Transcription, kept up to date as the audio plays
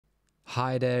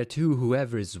Hi there to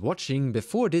whoever is watching.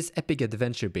 Before this epic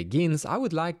adventure begins, I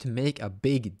would like to make a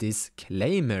big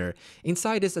disclaimer.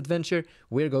 Inside this adventure,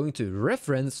 we're going to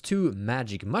reference to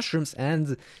magic mushrooms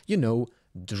and,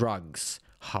 drugs.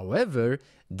 However,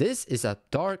 this is a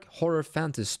dark horror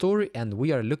fantasy story and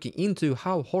we are looking into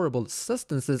how horrible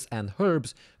substances and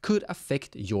herbs could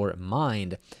affect your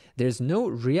mind. There's no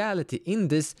reality in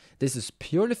this is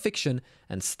purely fiction,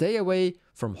 and stay away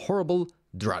from horrible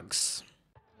drugs.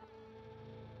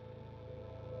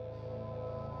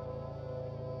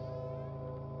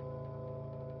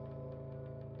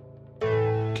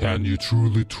 Can you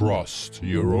truly trust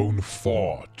your own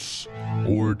thoughts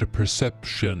or the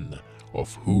perception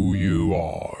of who you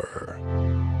are?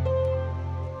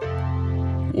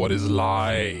 What is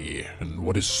lie and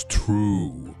what is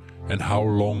true, and how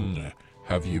long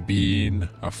have you been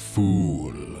a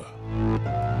fool?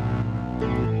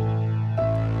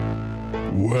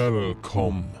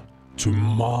 Welcome to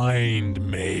Mind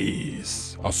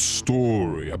Maze, a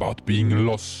story about being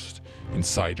lost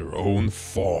inside your own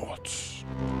thoughts.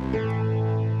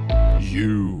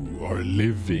 You are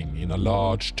living in a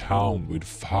large town with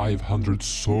 500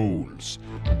 souls,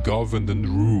 governed and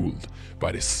ruled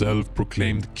by the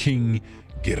self-proclaimed King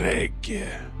Greg.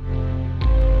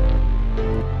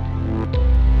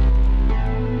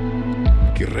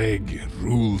 Greg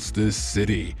rules this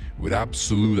city with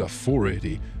absolute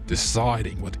authority,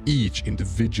 deciding what each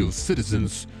individual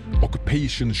citizen's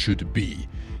occupation should be.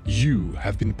 You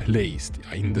have been placed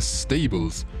in the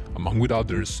stables, among with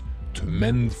others, to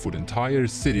mend for the entire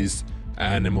city's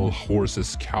animal,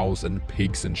 horses, cows and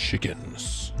pigs and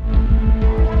chickens.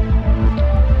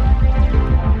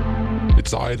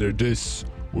 It's either this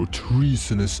or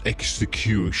treasonous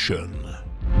execution.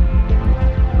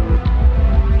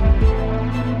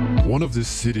 One of this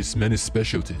city's many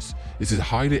specialties is a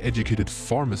highly educated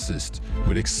pharmacist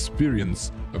with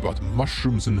experience about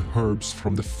mushrooms and herbs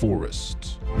from the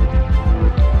forest.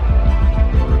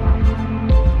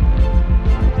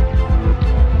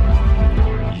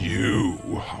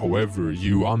 However,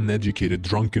 you uneducated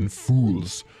drunken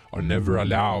fools are never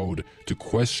allowed to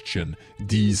question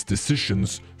these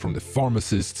decisions from the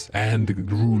pharmacists and the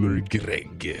ruler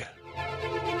Greg.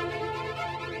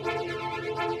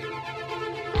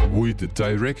 With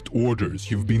direct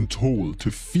orders, you've been told to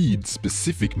feed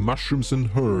specific mushrooms and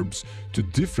herbs to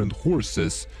different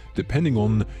horses, depending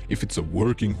on if it's a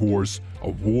working horse, a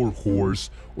war horse,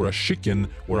 or a chicken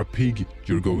or a pig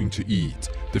you're going to eat.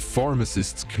 The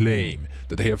pharmacists claim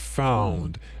that they have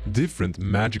found different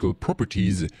magical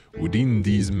properties within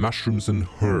these mushrooms and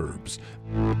herbs.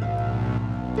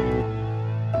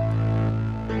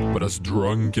 But as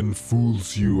drunken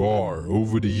fools you are,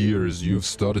 over the years you've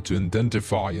started to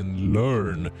identify and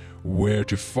learn where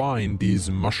to find these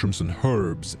mushrooms and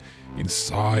herbs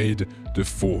inside the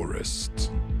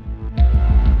forest.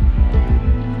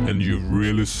 And you've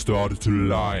really started to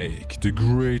like the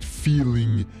great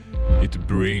feeling it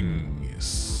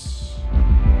brings.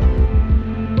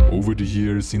 Over the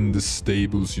years in the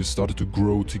stables you started to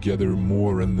grow together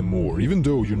more and more. Even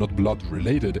though you're not blood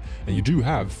related and you do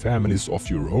have families of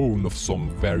your own of some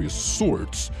various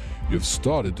sorts, you've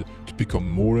started to become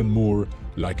more and more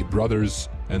like brothers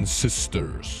and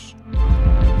sisters.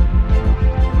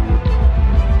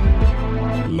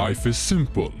 Life is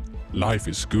simple, life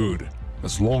is good,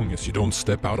 as long as you don't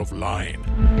step out of line.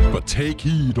 But take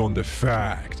heed on the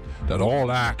fact that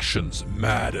all actions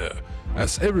matter,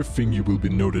 as everything you will be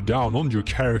noted down on your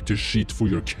character sheet for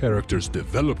your character's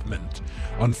development.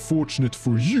 Unfortunate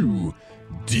for you,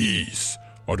 these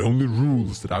are the only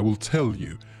rules that I will tell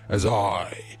you, as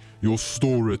I, your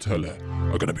storyteller,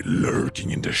 are gonna be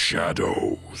lurking in the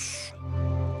shadows.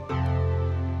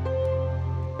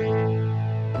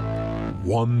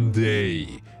 One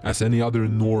day, as any other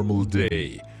normal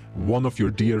day, one of your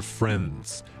dear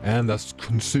friends, and as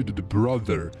considered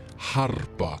brother,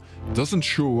 Harpa, doesn't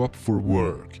show up for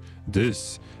work.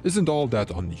 This isn't all that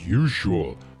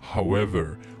unusual.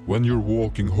 However, when you're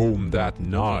walking home that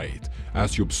night,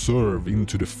 as you observe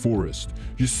into the forest,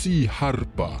 you see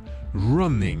Harpa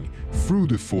running through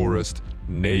the forest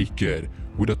naked,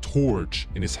 with a torch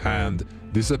in his hand,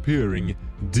 disappearing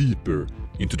deeper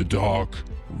into the dark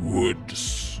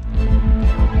woods.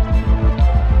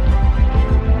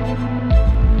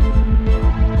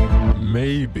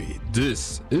 Maybe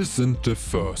this isn't the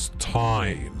first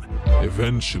time.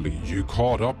 Eventually you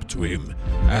caught up to him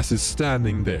as he's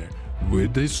standing there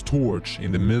with his torch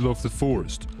in the middle of the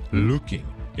forest, looking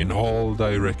in all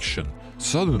directions.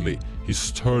 Suddenly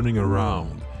he's turning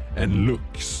around and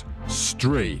looks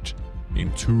straight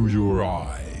into your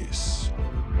eyes.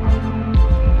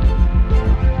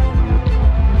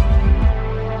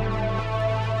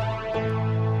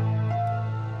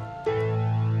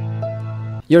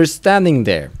 you're standing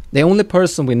there. The only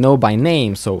person we know by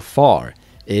name so far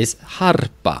is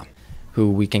Harpa, who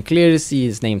we can clearly see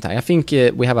his name tag. I think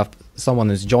we have someone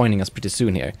who's joining us pretty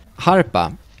soon here.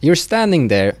 Harpa, you're standing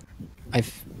there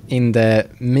in the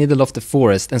middle of the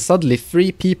forest, and suddenly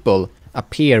 3 people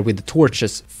appear with the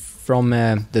torches from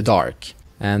the dark.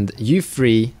 And you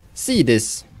 3 see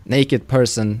this naked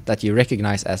person that you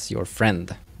recognize as your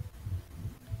friend.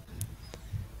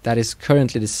 That is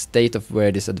currently the state of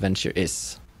where this adventure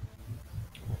is.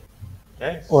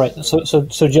 Okay. All right.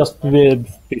 So just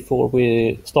before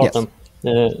we start, Yes.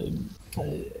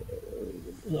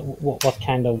 what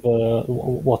kind of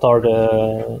what are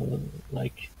the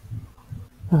like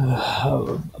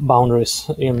boundaries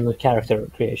in character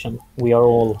creation? We are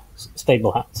all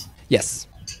stable hands. Yes.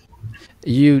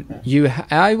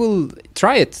 I will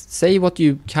try it. Say what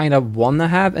you kind of wanna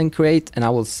have and create, and I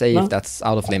will say No. if that's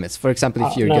out of limits. For example,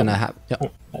 if you're no. gonna have, yeah.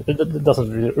 It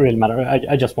doesn't really matter.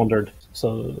 I just wondered.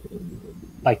 So,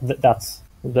 like that's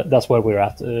where we're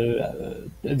at.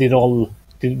 Did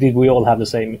we all have the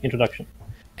same introduction?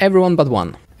 Everyone but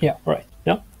one. Yeah. Right.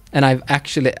 Yeah. And I've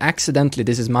actually accidentally,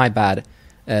 this is my bad,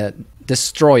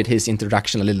 destroyed his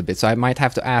introduction a little bit. So I might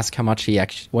have to ask how much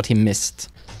what he missed.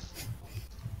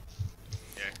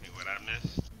 What I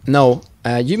missed? No,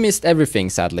 you missed everything,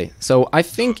 sadly. So I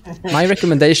think my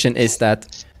recommendation is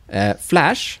that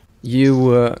Flash,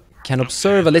 you can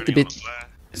observe a little bit.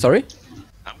 Sorry?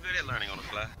 I'm good at learning on the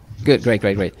fly. Good,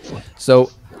 great. So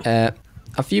a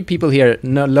few people here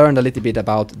learned a little bit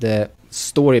about the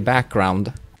story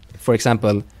background. For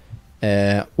example,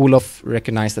 Olof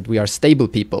recognized that we are stable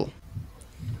people.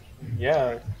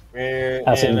 Yeah, we're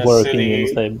As in in a working city. in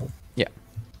stable.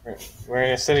 We're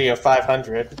in a city of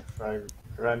 500.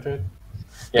 500.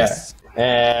 Yeah. Yes.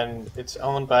 And it's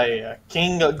owned by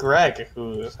King Greg,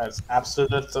 who has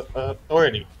absolute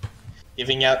authority,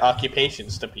 giving out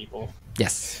occupations to people.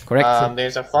 Yes, correct.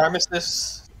 There's a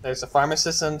pharmacist. There's a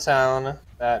pharmacist in town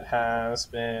that has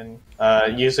been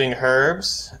using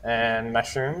herbs and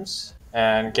mushrooms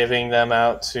and giving them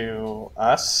out to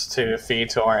us to feed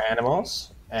to our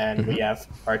animals, and we have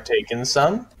partaken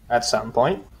some at some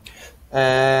point.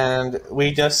 And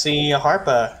we just see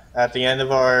Harpa at the end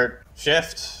of our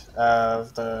shift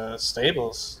of the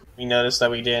stables. We noticed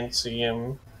that we didn't see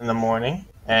him in the morning,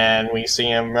 and we see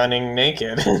him running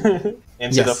naked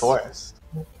into the Yes. forest.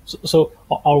 So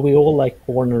are we all like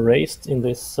born and raised in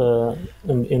this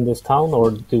in this town,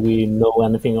 or do we know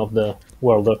anything of the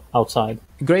world outside?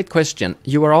 Great question.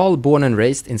 You are all born and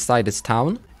raised inside this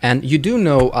town, and you do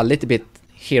know a little bit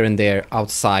here and there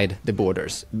outside the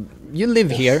borders. You live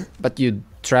here, but you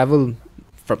travel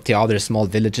to other small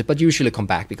villages, but usually come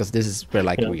back because this is where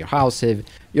where your house is.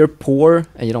 You're poor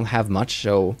and you don't have much,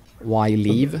 so why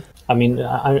leave? I mean,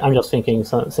 I'm just thinking,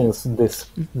 since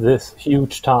this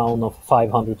huge town of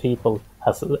 500 people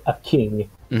has a king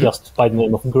just by the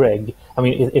name of Greg. I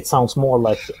mean, it sounds more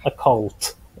like a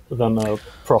cult than a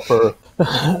proper.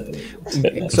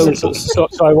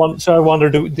 So I wonder,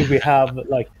 do we have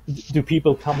like, do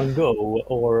people come and go,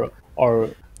 or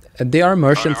They are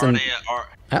merchants and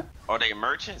Are they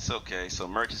merchants? Okay, so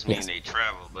merchants mean Yes. they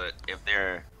travel, but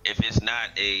if it's not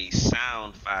a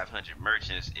sound 500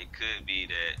 merchants, it could be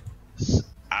that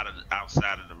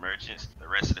outside of the merchants, the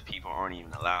rest of the people aren't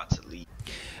even allowed to leave.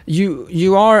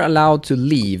 you are allowed to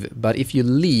leave, but if you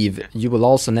leave, you will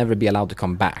also never be allowed to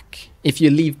come back. If you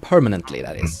leave permanently,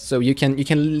 that is. So you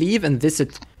can leave and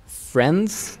visit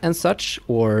friends and such,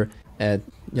 or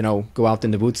go out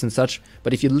in the woods and such.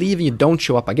 But if you leave and you don't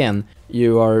show up again,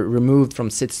 you are removed from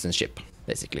citizenship.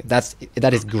 Basically,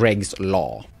 that is Greg's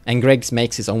law, and Greg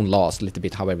makes his own laws a little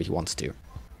bit however he wants to.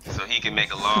 So he can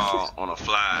make a law on a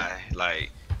fly,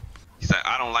 like he's like,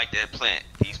 I don't like that plant.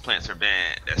 These plants are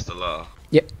banned. That's the law.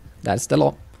 Yep, that's the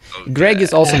law. Okay. Greg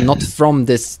is also not from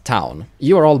this town.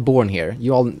 You are all born here.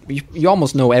 You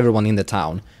almost know everyone in the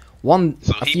town.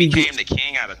 So he became the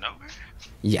king out of nowhere?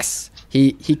 Yes.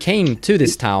 He came to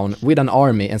this town with an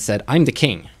army and said, I'm the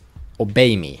king.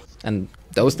 Obey me. And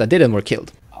those that didn't were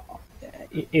killed.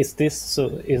 is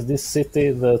this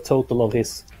city the total of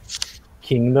his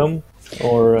kingdom,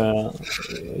 or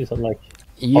is it like,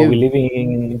 are we living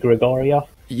in Gregaria?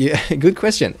 Yeah, good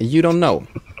question. You don't know.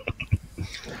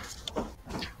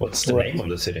 What's the name of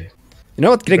the city? You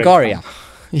know what? Gregaria.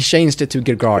 He changed it to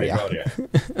Gregaria.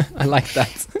 I like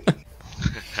that.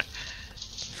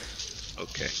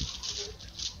 Okay.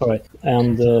 All right,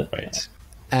 and Right.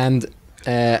 And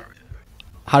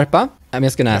Harpa, I'm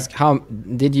just gonna ask, how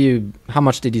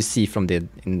much did you see from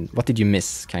what did you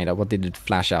miss, kind of? What did it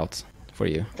flash out for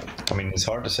you? I mean, it's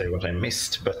hard to say what I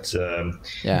missed, but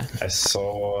Yeah. I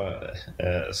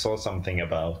saw something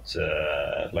about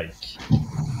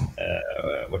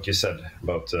what you said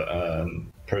about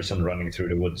person running through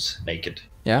the woods naked.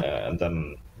 Yeah. And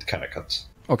then it kind of cut.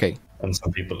 Okay. And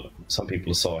some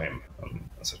people saw him and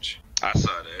such. I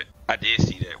saw that. I did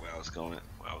see that while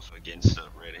I was getting stuff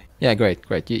ready. Yeah,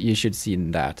 great. You should see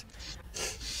that.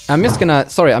 I'm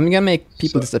gonna make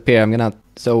people disappear.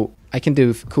 So I can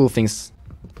do cool things.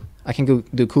 I can go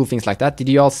do cool things like that. Did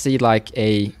you all see like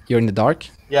you're in the dark?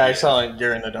 Yeah, I saw it.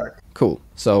 You're in the dark. Cool.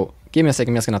 So give me a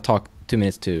second. I'm just gonna talk 2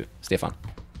 minutes to Stefan.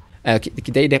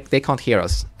 They can't hear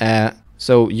us.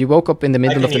 So you woke up in the I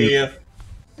middle can of the. hear you.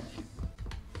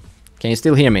 Can you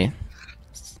still hear me?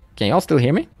 Can you all still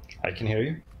hear me? I can hear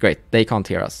you. Great. They can't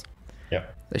hear us. Yeah.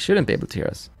 They shouldn't be able to hear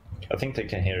us. I think they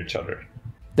can hear each other.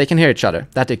 They can hear each other.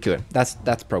 That they could.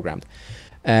 That's programmed.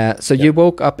 So you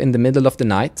woke up in the middle of the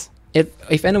night.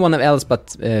 If anyone else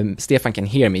but Stefan can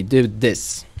hear me, do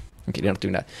this. Okay, they're not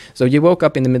doing that. So you woke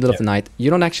up in the middle of the night. You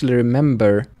don't actually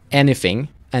remember anything,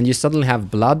 and you suddenly have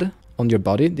blood on your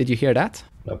body. Did you hear that?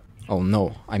 Nope. Oh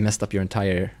no, I messed up your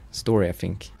entire story, I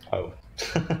think. Oh.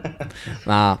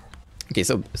 Okay,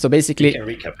 so basically, You can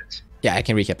recap it. yeah, I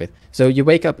can recap it. So you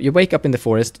wake up in the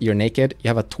forest, you're naked, you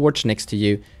have a torch next to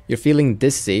you, you're feeling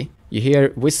dizzy, you hear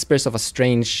whispers of a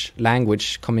strange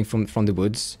language coming from the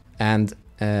woods, and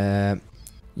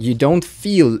you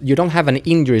don't have any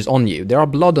injuries on you. There are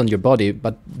blood on your body,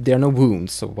 but there are no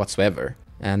wounds whatsoever.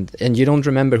 And you don't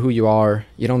remember who you are,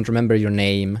 you don't remember your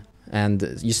name, and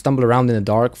you stumble around in the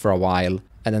dark for a while,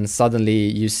 and then suddenly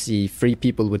you see 3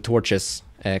 people with torches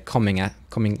coming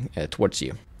towards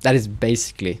you. That is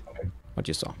basically what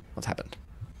you saw, what happened.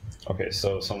 Okay,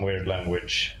 so some weird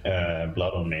language,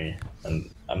 blood on me, and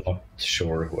I'm not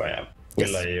sure who I am. Will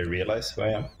Yes. I realize who I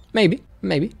am? Maybe.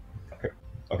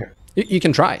 Okay. You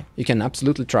can try. You can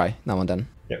absolutely try now and then.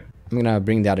 Yep. I'm gonna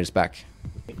bring the others back.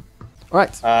 All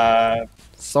right.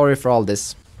 Sorry for all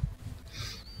this.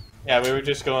 Yeah, we were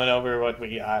just going over what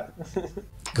we got.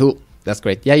 Cool. That's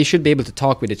great. Yeah, you should be able to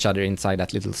talk with each other inside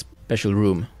that little special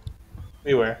room.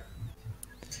 We were.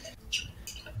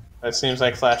 It seems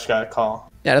like Flash got a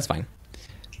call. Yeah, that's fine.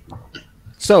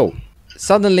 So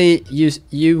suddenly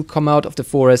you come out of the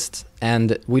forest,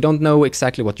 and we don't know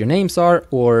exactly what your names are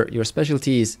or your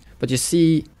specialties, but you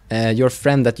see your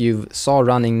friend that you saw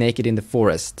running naked in the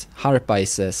forest. Harpa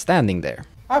is standing there.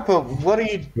 Harpa, what are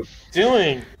you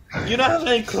doing? You don't have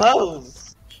any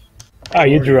clothes. Are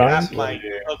you Wrap drunk? my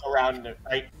cloak around.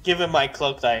 I give him my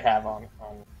cloak that I have on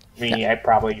me. I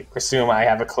probably presume I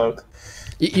have a cloak.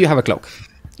 You have a cloak.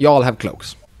 You all have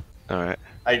cloaks. All right.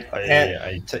 I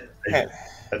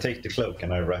take the cloak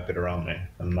and I wrap it around me,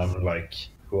 and I'm like,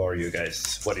 "Who are you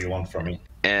guys? What do you want from me?"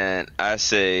 And I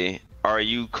say, "Are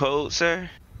you cold, sir?"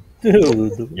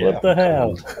 Dude, Yeah, what the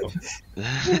hell?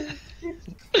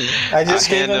 I just I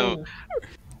gave hand him. him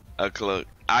a cloak.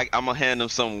 I'm gonna hand him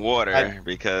some water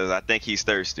because I think he's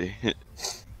thirsty.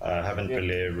 I haven't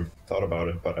really thought about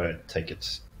it, but I take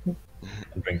it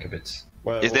and drink a bit.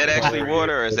 Well, Is that why actually are you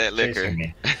water or is that chasing liquor?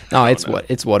 me? No, Oh, it's no.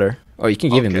 it's water. Or you can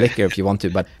give him Okay. liquor if you want to,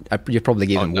 but you probably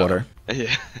give Oh, him no. water.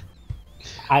 Yeah.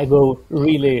 I go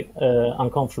really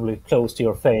uncomfortably close to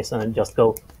your face and just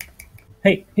go,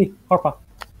 hey, Harpa,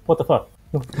 what the fuck?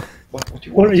 What do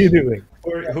you What want? are you doing?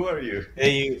 Who are you?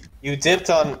 Hey, you dipped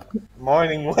on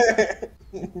morning work.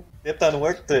 Dipped on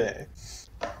work today.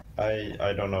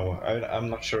 I don't know. I'm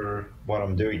not sure what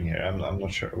I'm doing here. I'm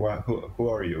not sure. Who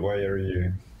are you? Why are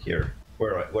you here?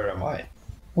 Where am I?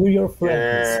 We're your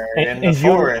friends. You're in the and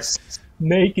you're forest.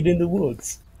 naked in the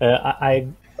woods.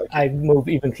 I move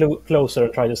even closer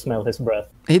and try to smell his breath.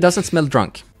 He doesn't smell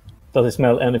drunk. Does he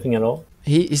smell anything at all?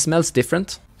 He smells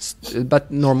different, but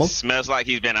normal. Smells like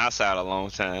he's been outside a long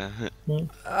time.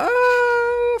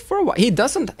 For a while, he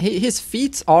doesn't. His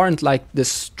feet aren't like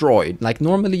destroyed. Like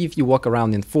normally, if you walk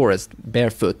around in forest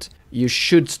barefoot, you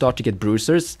should start to get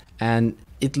bruises, and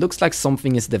it looks like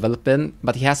something is developing.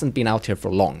 But he hasn't been out here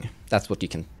for long. That's what you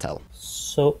can tell.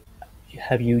 So,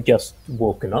 have you just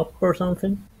woken up or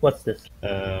something? What's this?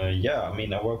 Yeah, I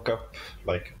mean, I woke up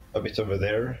like a bit over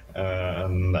there,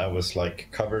 and I was like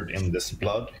covered in this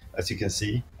blood, as you can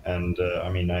see. And I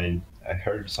mean, I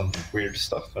heard some weird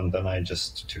stuff, and then I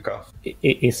just took off.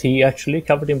 Is he actually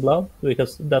covered in blood?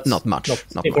 Because that's Not much,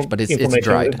 not info- much, but it's information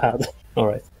dried. we've had. All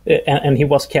right, and he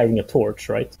was carrying a torch,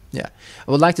 right? Yeah,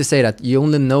 I would like to say that you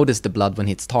only notice the blood when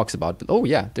he talks about. Oh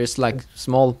yeah, there's like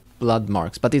small blood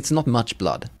marks, but it's not much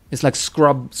blood. It's like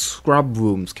scrub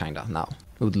wounds, kinda. Now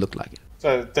it would look like it.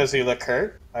 So does he look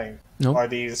hurt? Like, No. Are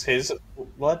these his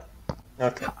blood?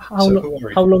 Okay. How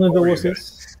long ago was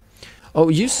this? Oh,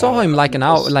 you saw him like an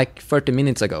hour, like 30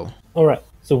 minutes ago. All right.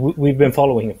 So we've been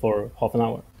following him for half an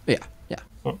hour. Yeah, yeah.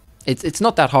 Oh. It's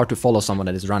not that hard to follow someone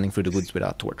that is running through the woods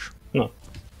without a torch. No.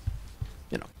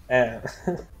 You know. And,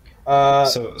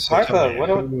 So Harpa, tell me, what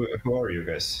who are you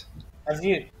guys? have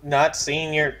you not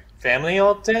seen your family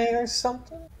all day or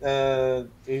something?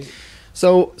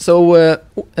 So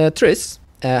Triss,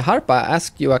 Harpa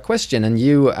asked you a question, and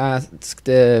you asked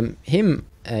him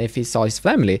if he saw his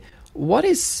family. What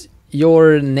is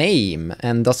your name,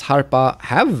 and does Harpa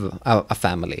have a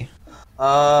family?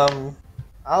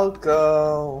 I'll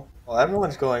go. Well,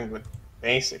 everyone's going with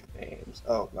basic names.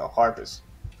 Oh no, Harpa's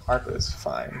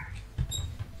fine.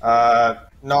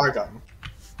 Nargum.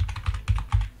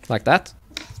 Like that?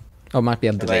 Oh, might be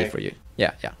a delay Delay. for you.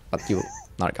 Yeah, but you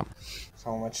Nargam.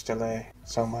 So much delay.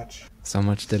 So much. So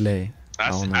much delay.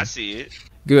 Oh, no. I see it.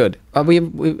 Good. I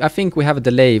think we have a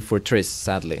delay for Triss,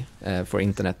 sadly, for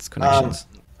internet connections.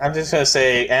 I'm just gonna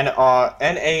say Nargon.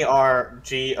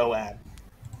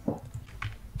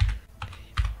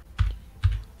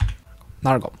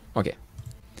 Nargom. Okay.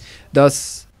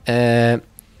 Does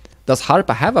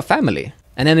Harpa have a family?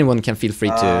 And anyone can feel free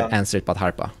to answer it, but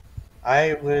Harpa.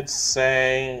 I would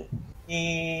say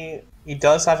he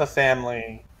does have a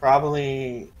family.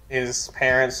 Probably his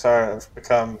parents have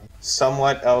become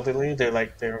somewhat elderly.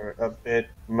 They're a bit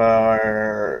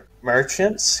more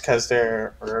merchants because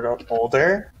they're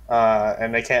older,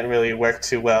 and they can't really work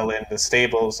too well in the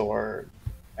stables or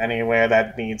anywhere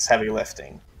that needs heavy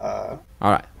lifting. All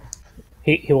right.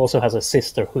 He also has a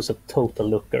sister who's a total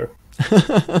looker.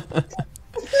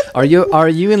 Are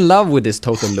you in love with this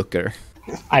total looker?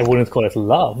 I wouldn't call it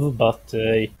love, but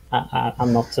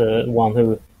I'm not one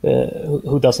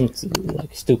who doesn't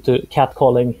like stoop to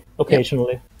catcalling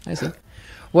occasionally. I see.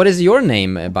 What is your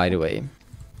name, by the way?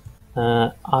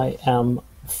 I am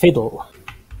Fiddle.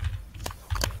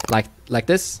 Like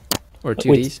this, or two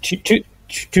With Ds?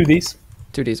 two Ds.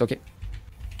 2Ds, okay.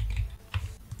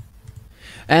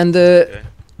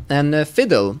 And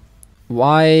Fiddle,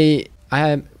 why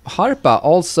Harpa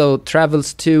also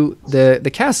travels to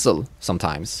the castle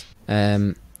sometimes.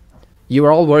 You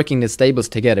are all working in the stables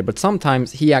together, but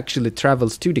sometimes he actually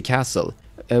travels to the castle.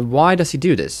 Why does he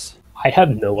do this? I have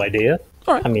no idea.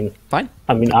 All right, I mean, fine.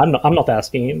 I'm not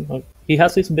asking him. He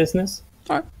has his business.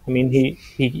 All right. I mean,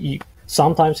 he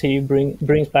sometimes he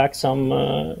brings back some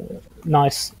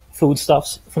nice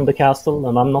foodstuffs from the castle,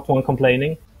 and I'm not one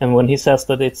complaining. And when he says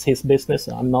that it's his business,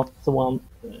 I'm not the one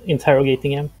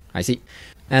interrogating him. I see.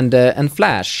 And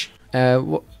Flash,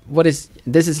 what is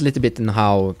this? Is a little bit in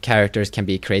how characters can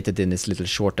be created in this little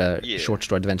short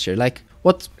story adventure. Like,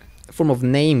 what form of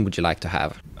name would you like to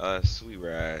have? Sweet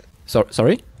Ride.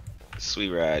 Sorry. Sweet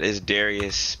Ride. It's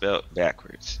Darius spelled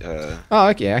backwards. Oh,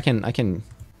 okay. I can.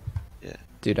 Yeah.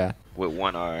 Do that. With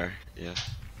one R. Yeah.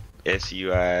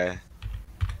 SUIRAD.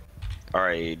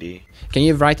 Can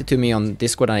you write it to me on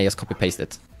Discord and I just copy paste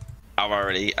it? I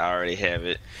already have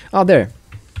it. Oh, there.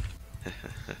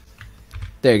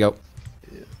 There you go.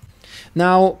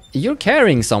 Now, you're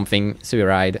carrying something,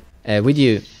 Suiride, with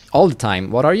you all the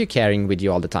time. What are you carrying with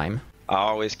you all the time? I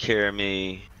always carry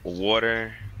me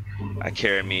water. I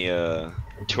carry me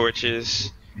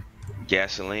torches,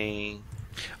 gasoline.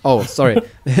 Oh, sorry.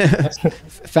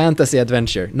 Fantasy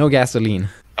adventure. No gasoline.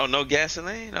 Oh, no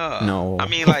gasoline? Oh. No. I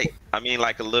mean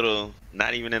like a little,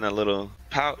 not even in a little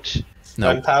pouch.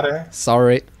 No. Gunpowder.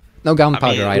 Sorry. No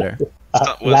gunpowder I mean- either.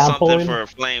 Well, Lamp oil?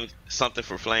 something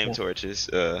for flame torches.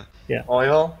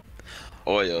 Oil.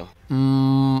 Oil.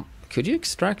 Could you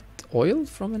extract oil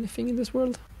from anything in this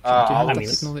world? I That mean-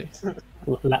 technology?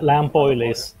 Lamp oil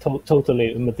is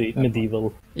totally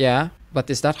medieval. Yeah, but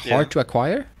is that Yeah. hard to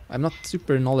acquire? I'm not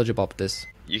super knowledgeable about this.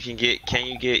 You can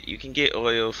get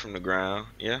oil from the ground.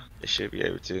 Yeah, it should be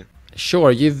able to.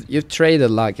 Sure, you've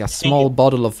traded like a small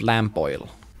bottle of lamp oil.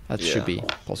 That should Yeah. be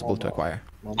possible to acquire.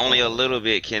 Only a little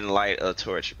bit can light a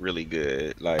torch really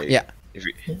good. Like Yeah. If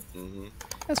you, hmm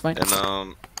That's fine. And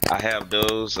I have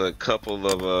those. A couple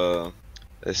of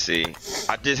let's see.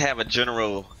 I have a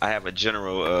general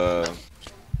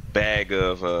bag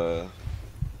of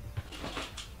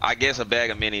I guess a bag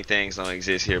of many things don't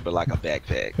exist here, but like a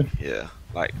backpack. Yeah,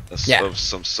 like of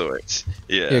some sorts.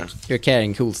 Yeah. You're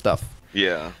carrying cool stuff.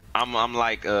 Yeah, I'm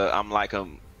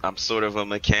sort of a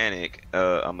mechanic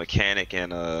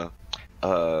and a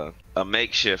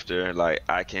makeshifter. Like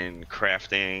I can craft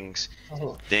things,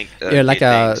 You're like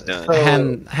get a things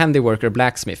done. handiwork or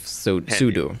blacksmith,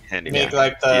 pseudo. Handyman. Make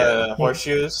like the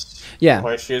horseshoes. Yeah.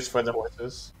 Horseshoes for the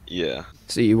horses. Yeah.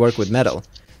 So you work with metal.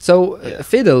 So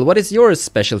Fiddle, what is your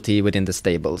specialty within the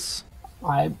stables?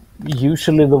 I'm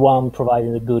usually the one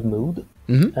providing a good mood.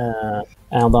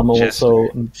 and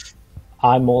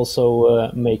I'm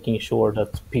also making sure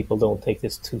that people don't take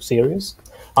this too serious.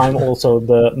 I'm also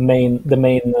the main.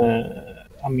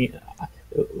 I mean,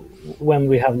 when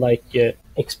we have like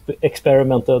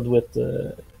experimented with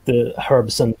the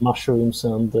herbs and mushrooms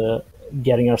and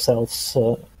getting ourselves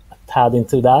tad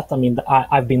into that. I mean,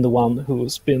 I've been the one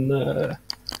who's been The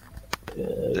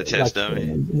test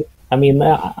dummy. I'm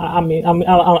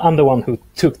the one who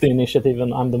took the initiative,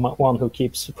 and I'm the one who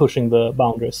keeps pushing the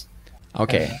boundaries.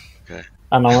 Okay. Okay.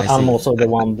 And I I'm see. also the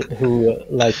one who,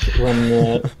 like, when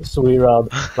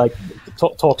Suirad like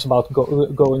talks about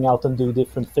going out and do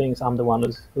different things, I'm the one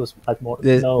who's like more.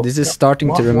 This is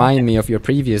starting to remind me of your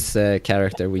previous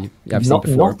character I've seen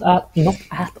before. Not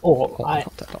at all. Oh,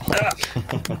 not at all.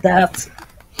 That.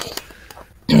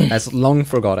 That's long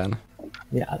forgotten.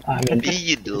 Yeah, I mean,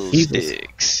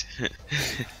 Fiddlesticks.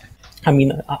 I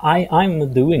mean,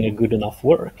 I'm doing a good enough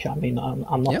work. I mean,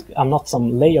 I'm not Yep. I'm not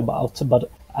some layabout, but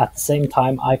at the same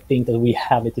time, I think that we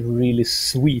have it really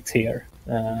sweet here.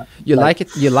 You like it?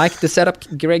 You like the setup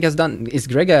Greg has done? Is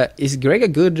Greg a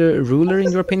good ruler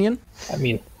in your opinion? I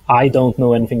mean, I don't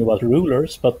know anything about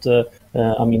rulers, but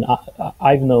I mean,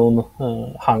 I've known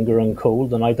hunger and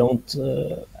cold, and I don't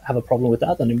have a problem with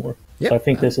that anymore. Yep. So I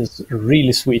think this is a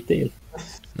really sweet deal.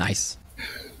 Nice.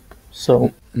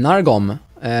 So Nargom,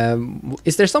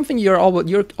 is there something you're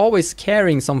always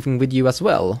carrying something with you as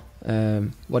well?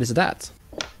 What is that?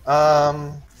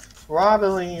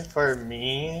 Probably for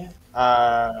me,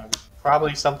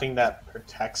 probably something that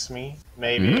protects me.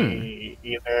 Maybe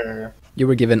either You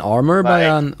were given armor by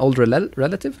Like- an old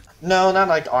relative? no, not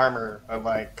like armor, but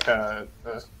like a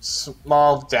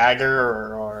small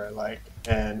dagger or like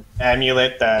an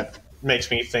amulet that makes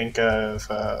me think of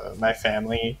my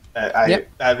family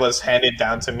that was handed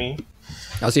down to me.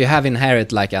 Oh, so you have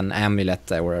inherited like an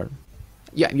amulet or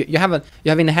you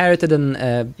have inherited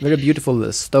a very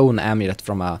beautiful stone amulet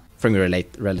from your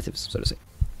relatives, so to say.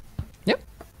 Yep.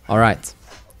 All right.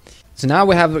 So now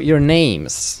we have your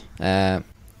names.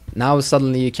 Now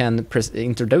suddenly you can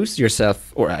introduce yourself,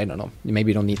 or I don't know,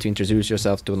 maybe you don't need to introduce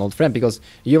yourself to an old friend because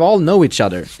you all know each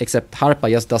other, except Harpa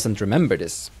just doesn't remember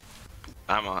this.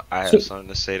 I have something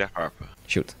to say to Harper.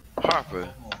 Shoot. Harper,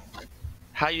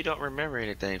 how you don't remember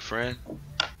anything, friend?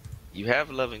 You have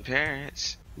loving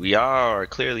parents. We all are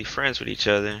clearly friends with each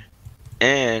other.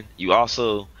 And you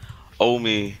also owe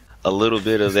me a little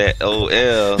bit of that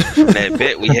OL from that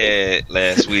bet we had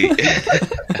last week.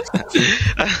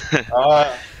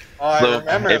 I So,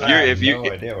 remember if that. you're-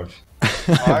 No idea what.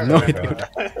 I remember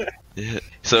that.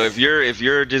 So if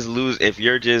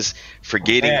you're just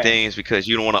forgetting Man. things because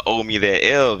you don't want to owe me that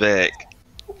L back,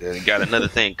 then you got another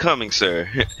thing coming, sir.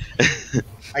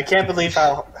 I can't believe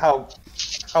how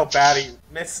bad he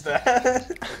missed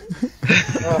that.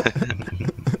 Oh.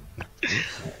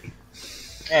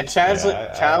 And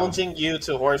challenging you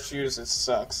to horseshoes, it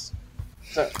sucks.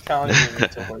 Challenging me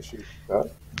to horseshoes.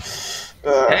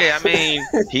 Hey, I mean,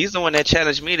 he's the one that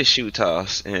challenged me to shoe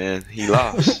toss, and he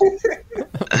lost.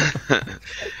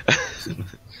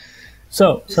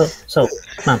 So,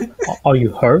 man, are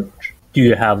you hurt? Do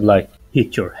you have like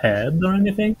hit your head or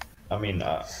anything? I mean,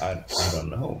 I don't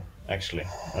know actually.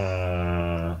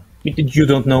 You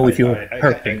don't know if you're I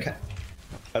hurting. can't-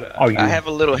 Are you? I have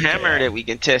a little hammer that we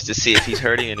can test to see if he's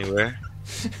hurting anywhere.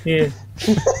 Yeah.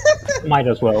 Might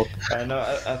as well. No,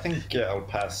 I think I'll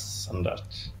pass on that.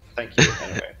 Thank you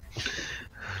anyway.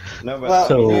 No, but Well,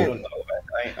 I mean, I So- don't know.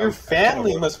 Your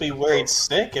family must be worried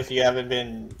sick if you haven't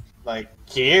been like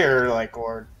here, like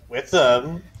or with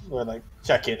them, or like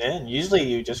checking in. Usually,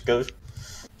 you just go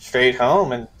straight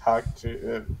home and talk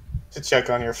to check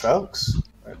on your folks.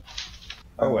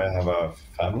 Oh, I have a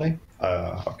family.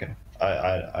 Okay,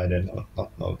 I did not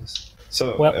know this.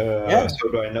 So, Well, yeah.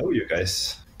 so do I know you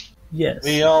guys? Yes.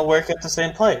 We all work at the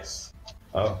same place.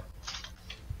 Oh,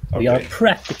 We are okay.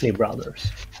 practically brothers.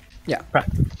 Yeah.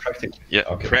 Practically. Practically. Yeah,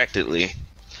 Okay. practically.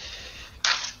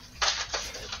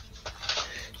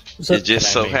 So, It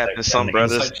just so Can I make, happens like, some an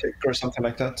brothers. insight check or something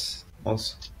like that.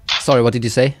 Also, Sorry, what did you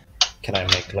say? can I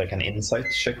make like an insight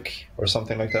check or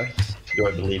something like that? Do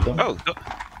I believe them? Oh, go.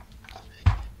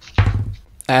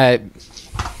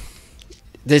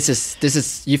 This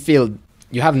is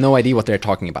you have no idea what they're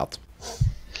talking about.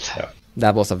 Yeah.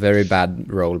 That was a very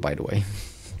bad roll, by the way.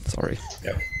 Sorry.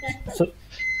 Yeah. so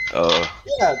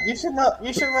Yeah, you should know.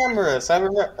 You should remember us. I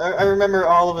remember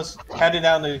all of us headed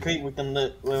down to the creek when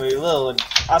we were little and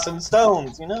tossing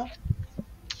stones. You know.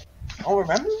 Oh,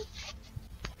 remember?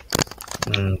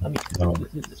 Mm, I mean, no,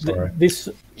 sorry. this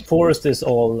forest is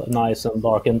all nice and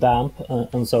dark and damp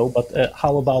and so. But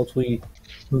how about we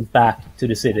move back to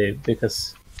the city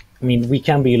because I mean, we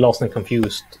can be lost and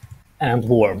confused and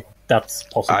warm. That's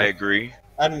possible. I agree.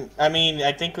 I mean,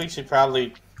 I think we should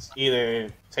probably either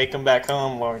take him back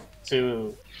home or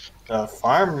to the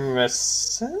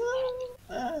pharmacist.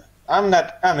 I'm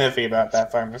iffy about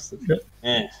that pharmacist.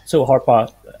 Eh. So,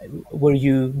 Harpa, were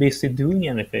you busy doing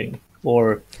anything?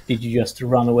 Or did you just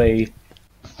run away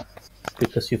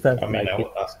because you felt I mean, like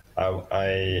it?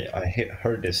 I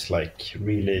heard this like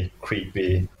really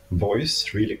creepy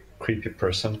voice, really creepy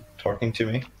person talking to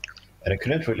me, and I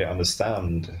couldn't really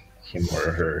understand him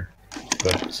or her,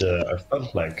 but I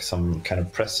felt like some kind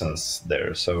of presence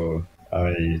there, so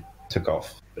I took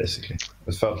off. Basically,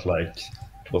 it felt like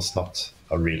it was not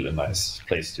a really nice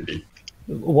place to be.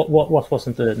 What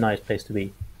wasn't a nice place to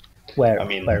be? Where? I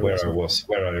mean, where where was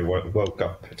it? I woke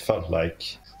up, it felt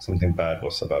like something bad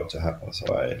was about to happen, so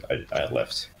I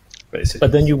left, basically.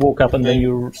 But then you woke up and then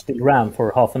you still ran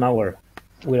for half an hour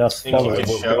with us Think you following.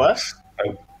 could show us?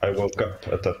 I woke up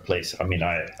at that place. I mean,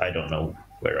 I don't know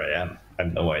where I am. I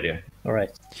have no idea. All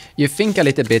right. You think a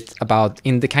little bit about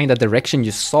in the kind of direction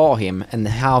you saw him and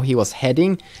how he was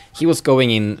heading. He was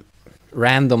going in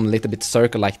random little bit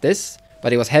circle like this,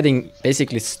 but he was heading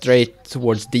basically straight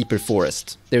towards deeper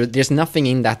forest. There's nothing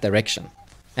in that direction.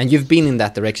 And you've been in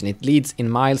that direction. It leads in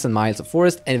miles and miles of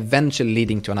forest and eventually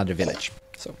leading to another village.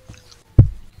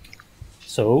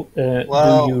 So,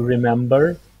 Well- do you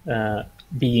remember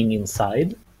being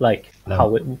inside? Like No. how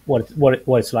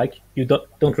what it's like? You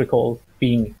don't recall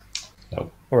being.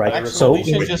 No. All right. Actually, So we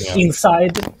should just-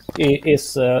 inside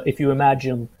is if you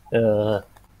imagine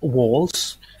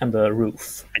walls and a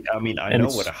roof. I mean, I And know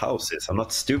it's- what a house is. I'm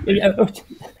not stupid.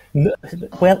 No,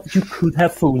 well, you could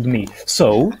have fooled me.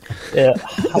 So,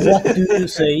 what do you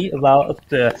say about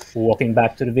walking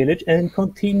back to the village and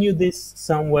continue this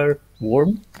somewhere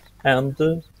warm and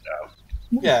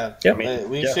Yeah, Yeah.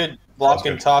 we Yeah. should walk Sounds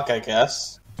and good. talk, I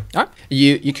guess.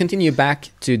 You continue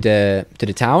back to the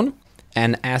town,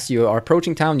 and as you are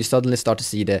approaching town, you suddenly start to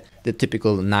see the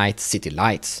typical night city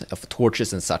lights of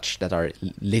torches and such that are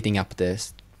lighting up the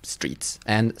streets,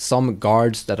 and some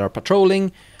guards that are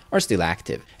patrolling are still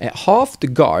active. Half the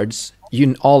guards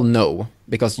you all know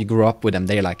because you grew up with them;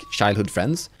 they're like childhood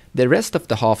friends. The rest of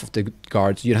the half of the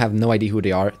guards, you have no idea who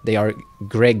they are. They are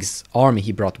Greg's army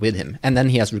he brought with him, and then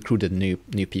he has recruited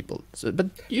new people. So, but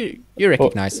you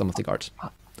recognize some of the guards.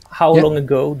 how Yeah. long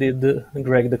ago did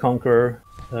Greg the Conqueror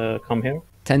come here?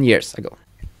 10 years ago.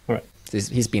 All right.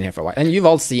 He's been here for a while. And you've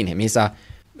all seen him. He's a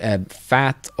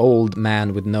fat old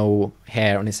man with no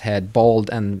hair on his head, bald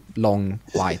and long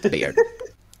white beard.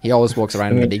 He always walks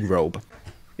around in a big robe.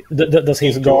 Does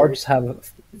his guards have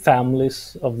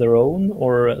families of their own,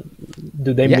 or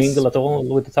do they Yes. mingle at all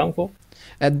with the town folk?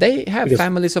 They have Because-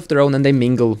 families of their own and they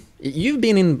mingle. You've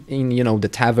been in the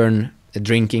tavern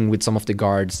drinking with some of the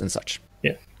guards and such.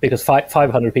 Yeah, because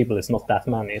 500 people is not that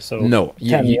many. So No,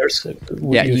 10 years.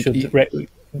 yeah, you you- should. you-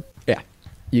 Yeah,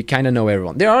 you kind of know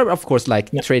everyone. There are, of course, like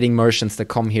trading merchants that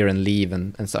come here and leave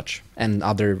and such, and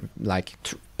other like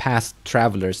past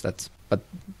travelers. But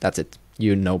that's it.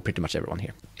 You know pretty much everyone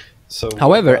here. So,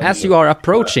 However, as you are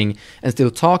approaching and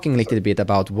still talking a little bit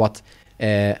about what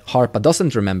Harpa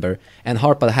doesn't remember, and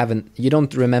Harpa you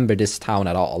don't remember this town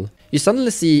at all, you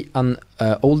suddenly see an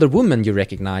older woman you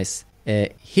recognize,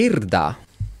 Hirda,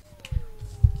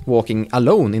 walking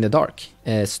alone in the dark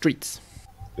streets.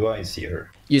 do I see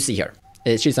her? You see her.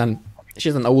 She's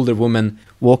an older woman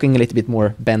walking a little bit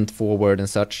more bent forward and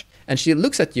such, and she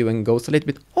looks at you and goes a little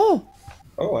bit, "Oh,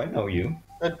 Oh, I know you.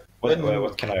 But,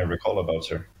 What can I recall about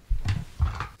her?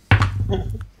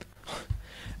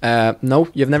 no,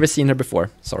 you've never seen her before.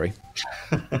 Sorry."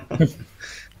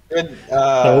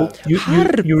 So you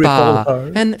recall Harpa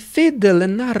her. and Fiddle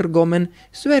and Nargom and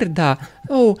Swerda.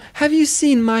 Oh, have you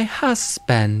seen my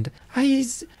husband?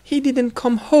 He didn't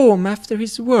come home after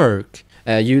his work.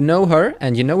 You know her,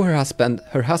 and you know her husband.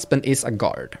 Her husband is a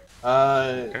guard.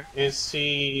 is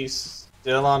he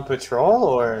still on patrol,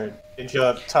 or did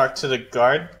you talk to the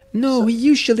guard? No, he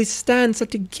usually stands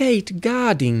at the gate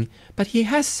guarding, but he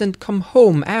hasn't come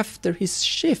home after his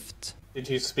shift. Did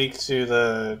you speak to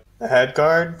the head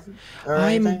guard or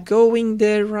I'm anything? going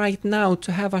there right now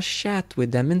to have a chat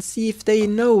with them and see if they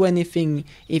know anything,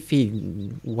 if he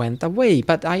went away.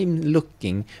 But I'm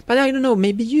looking. But I don't know,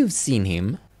 maybe you've seen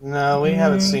him. No, we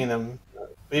haven't seen him.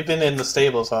 We've been in the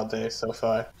stables all day so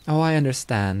far. Oh, I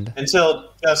understand. Until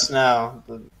just now,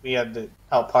 we had to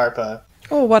help Harpa.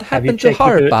 Oh, what Have you happened to checked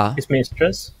with Harpa? his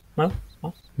mistress? No?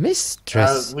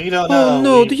 Mistress? We don't know. Oh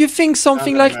no, We- do you think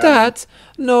something Nothing, like that?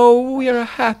 No, we are a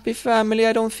happy family.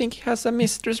 I don't think he has a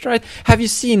mistress, right? Have you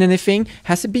seen anything?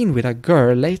 Has he been with a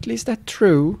girl lately? Is that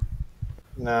true?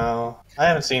 No, I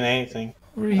haven't seen anything.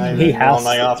 Really? He has- on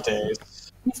my off days.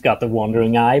 He's got the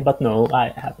wandering eye, but no, I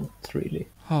haven't really.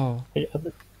 Oh.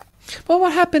 Well,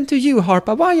 what happened to you,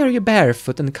 Harpa? Why are you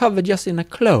barefoot and covered just in a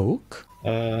cloak?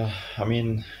 I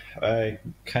mean, I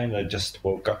kind of just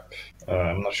woke up.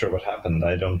 I'm not sure what happened.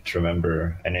 I don't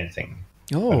remember anything.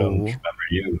 I don't Oh. remember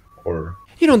you or.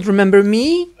 You don't remember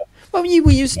me? Well,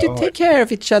 we used to No, take care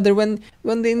of each other when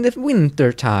in the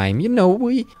winter time. You know,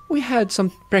 we had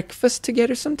some breakfast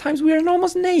together. Sometimes we were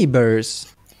almost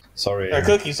neighbors. Sorry. Their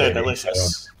cookies are lady,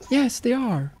 delicious. Yes, they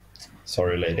are.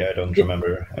 Sorry, lady. I don't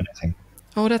remember anything.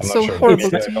 Oh, that's I'm so not sure.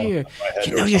 horrible It's to on hear. my head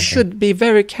You or know, you something. should be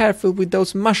very careful with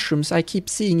those mushrooms I keep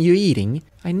seeing you eating.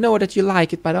 I know that you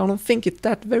like it, but I don't think it's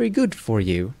that very good for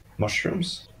you.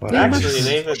 Mushrooms? What Yeah, are Actually, mushrooms?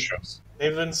 David-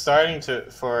 They've been starting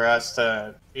for us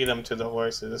to feed them to the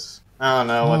horses. I don't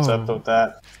know what's up Oh. with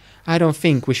that. I don't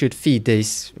think we should feed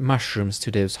these mushrooms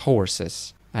to those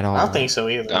horses at all. I don't think so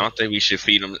either. I don't think we should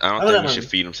feed them. I don't Other think we than- should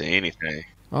feed them to anything.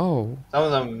 Oh, Some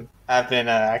of them have been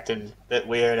acting a bit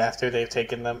weird after they've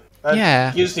taken them. But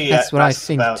yeah, usually that's it what I lasts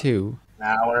think about too. An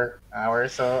hour or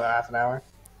so, half an hour.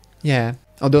 Yeah.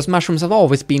 Oh, those mushrooms have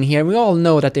always been here. We all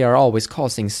know that they are always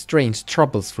causing strange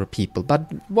troubles for people.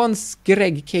 But once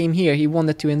Greg came here, he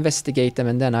wanted to investigate them,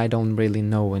 and then I don't really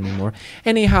know anymore.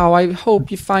 Anyhow, I hope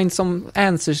you find some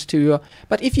answers to.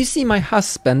 But if you see my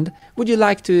husband, would you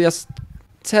like to just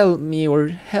tell me or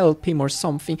help him or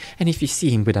something? And if you see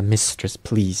him with a mistress,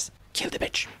 please kill the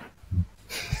bitch.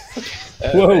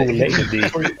 Whoa, Hey, lady.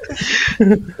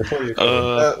 Before you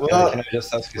go, well, can I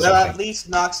just ask you We'll at something? least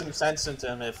knock some sense into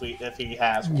him if he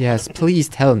has one. Yes, please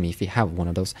tell me if you have one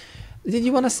of those. Did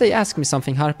you want to ask me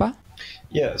something, Harpa?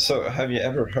 Yeah, so have you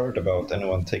ever heard about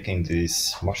anyone taking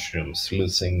these mushrooms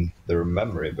losing their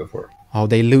memory before? Oh,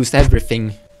 they lose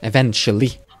everything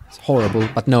eventually. It's horrible,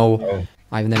 but no, Oh.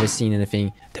 I've never seen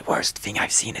anything. The worst thing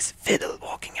I've seen is Fiddle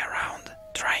walking around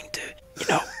trying to,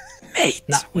 mate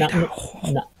with a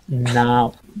whore.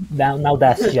 Now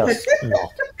that's just not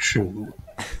true,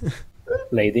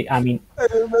 lady. I mean,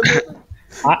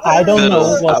 I don't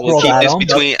know I what will brought keep that this on, but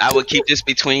between. I will keep this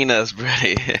between us,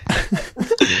 Brady.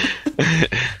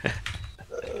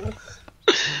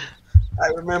 I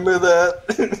remember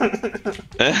that.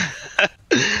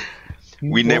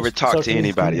 We never most talked to certainly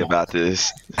anybody do not. about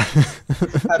this.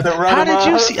 Had to run How him did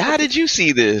you off. see? How did you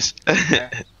see this?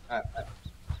 I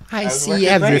was see working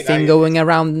late. everything going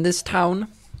around in this town.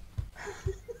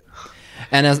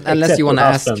 And unless Except you want to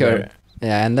your ask husband, her,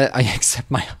 yeah, and I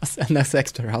accept my husband, unless I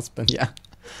accept her husband, yeah.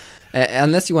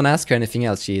 Unless you want to ask her anything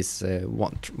else, she's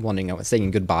wandering off,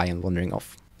 saying goodbye and wandering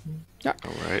off. Yeah.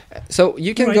 All right. So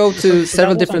you can Right, go so to that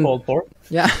several wasn't different. called for.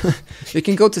 Yeah, you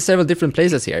can go to several different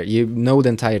places here. You know the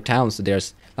entire town, so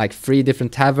there's like 3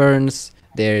 different taverns.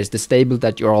 There's the stable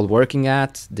that you're all working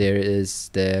at. There is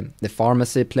the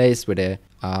pharmacy place where the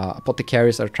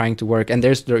apothecaries are trying to work, and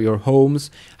there's your homes.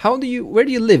 Where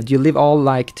do you live? Do you live all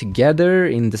like together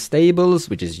in the stables,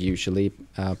 which is usually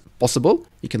possible?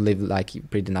 You can live like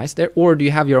pretty nice there, or do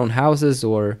you have your own houses,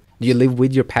 or do you live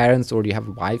with your parents, or do you have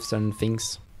wives and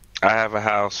things? I have a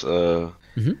house. I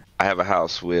have a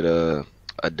house with a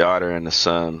daughter and a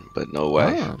son, but no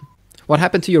wife. Ah. What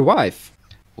happened to your wife?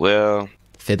 Well,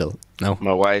 Fiddle. No.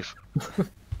 my wife.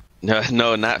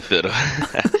 No, not Fiddle.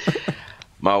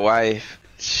 My wife.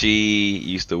 She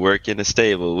used to work in the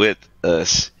stable with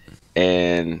us,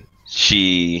 and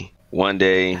she one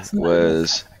day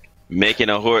was making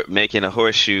a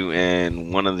horseshoe,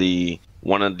 and one of the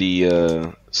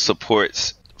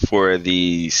supports for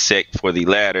the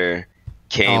ladder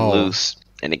came Oh. loose,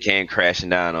 and it came crashing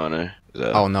down on her.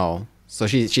 So, Oh no. So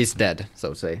she's dead, so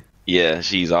to say. yeah,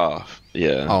 she's off.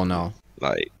 Yeah, Oh no.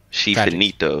 like she Tragic.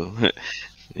 finito.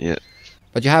 Yeah.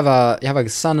 But you have a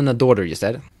son and a daughter, you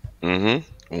said.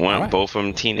 Mm-hmm. Alright. Both of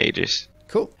them teenagers.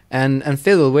 Cool. And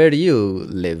Phil, where do you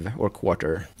live or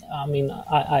quarter? I mean,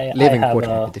 I Living have quarter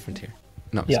might be different here.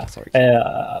 No, yeah, sorry.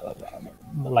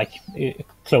 like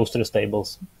close to the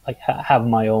stables. Like have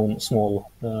my own small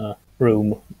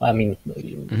room. I mean,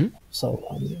 so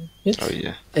it's, Oh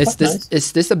yeah. Is quite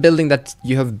this this a building that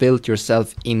you have built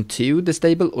yourself into the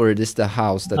stable, or is this the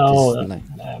house that no, is like?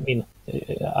 I mean,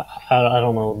 I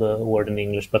don't know the word in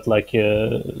English, but like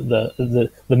the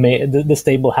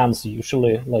stable hands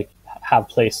usually like have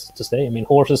place to stay. I mean,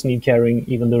 horses need caring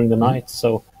even during the night,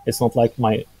 so it's not like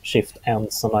my shift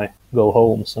ends and I go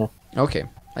home. So Okay,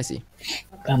 I see.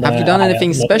 and, Have you done I anything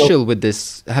no- special with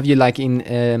this? Have you like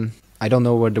I don't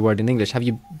know what the word in English. Have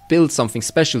you built something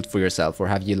special for yourself, or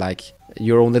have you like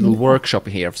your own little workshop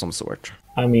here of some sort?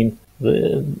 I mean,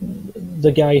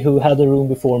 the guy who had the room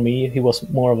before me, he was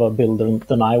more of a builder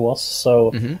than I was,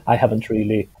 so I haven't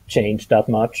really changed that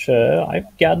much. I've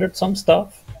gathered some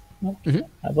stuff. I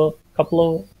have a couple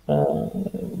of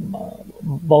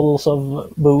bottles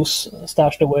of booze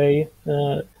stashed away,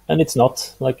 and it's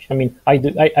not like, I mean,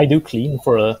 I do clean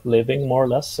for a living more or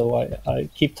less, so I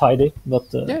keep tidy, but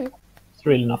it's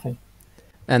really nothing.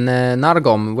 And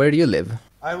Nargom, where do you live?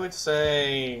 I would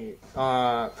say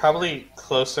probably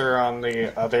closer on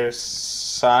the other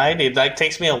side. It like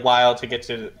takes me a while to get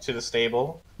to the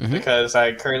stable because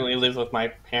I currently live with my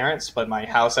parents, but my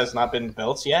house has not been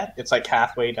built yet. It's like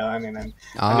halfway done, and I'm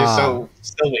just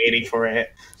still waiting for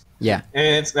it. Yeah,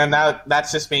 and now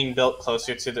that's just being built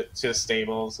closer to the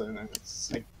stables, and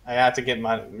it's like I have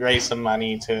to raise some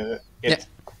money to get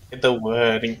the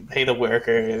wood and pay the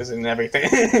workers and everything.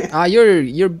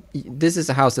 This is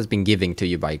a house that's been given to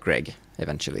you by Greg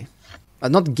eventually.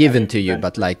 Not given to you,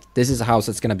 but like this is a house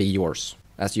that's gonna be yours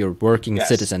as your working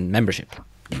citizen membership.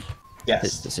 Yes.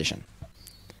 His decision.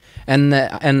 And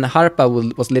Harpa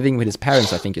was living with his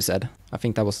parents, I think you said. I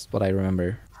think that was what I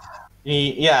remember.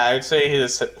 Yeah, I would say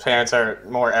his parents are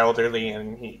more elderly,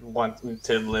 and he wants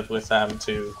to live with them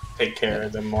to take care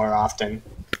of them more often.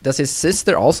 Does his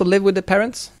sister also live with the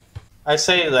parents? I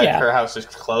say that her house is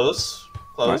close,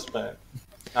 but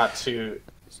not too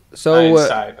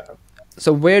inside.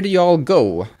 So where do you all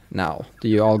go now? Do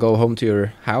you all go home to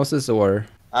your houses, or?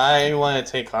 I want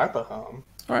to take Harpa home.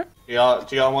 All right.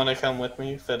 Do y'all want to come with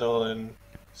me, Fiddle and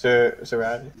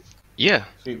Zerad? Yeah.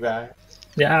 Sweet Rad?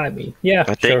 Yeah, I mean, yeah.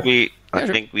 I think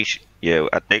we should. Yeah,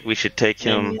 I think we should take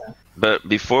him. Yeah. But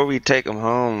before we take him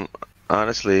home,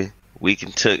 honestly, we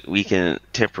can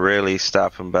temporarily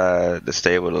stop him by the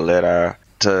stable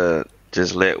to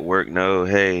just let work know,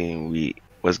 hey,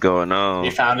 what's going on.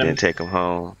 You found him? And take him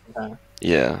home. Okay.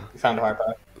 Yeah. You found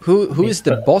Harpa. Who is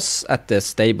the boss at the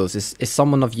stables? Is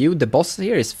someone of you the boss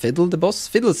here? Is Fiddle the boss?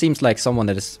 Fiddle seems like someone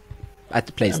that is at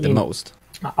the place the most.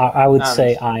 I would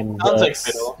say I'm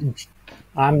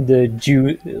I'm the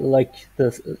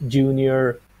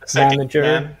junior manager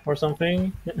man. or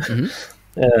something.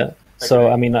 So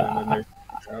I mean, I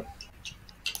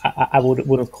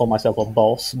wouldn't call myself a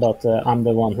boss, but I'm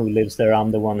the one who lives there.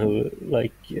 I'm the one who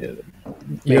make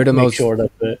sure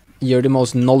that you're the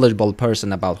most knowledgeable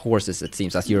person about horses. It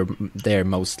seems as you're there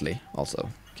mostly. Also,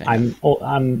 okay.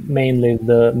 I'm mainly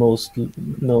the most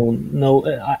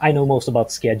I know most about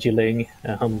scheduling.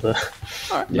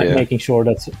 Making sure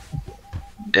that.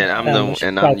 And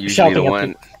I'm usually the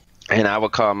one, and I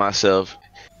would call myself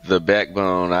the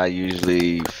backbone. I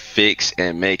usually fix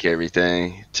and make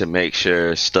everything to make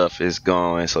sure stuff is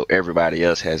going so everybody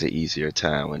else has an easier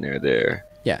time when they're there.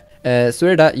 Yeah.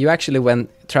 Suerda, you actually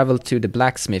traveled to the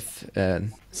blacksmith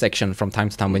section from time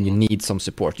to time when you need some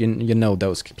support. You know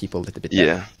those people a little bit.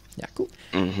 Yeah. Yeah, cool.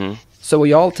 Mm-hmm. So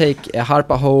we all take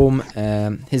Harpa home.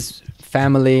 His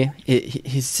family,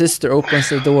 his sister opens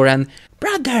the door and,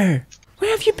 brother,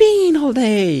 where have you been all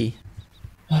day?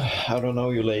 I don't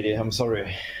know you, lady. I'm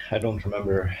sorry. I don't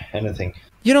remember anything.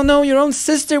 You don't know your own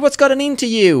sister? What's gotten into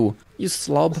you? You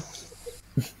slob.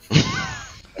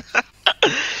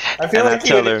 I feel like I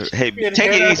tell her, hey,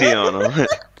 take it easy on him.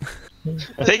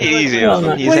 Take it easy on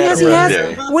him.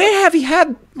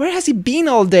 Where has he been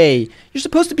all day? You're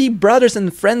supposed to be brothers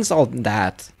and friends, all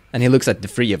that. And he looks at the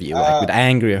three of you with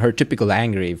her typical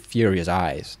angry, furious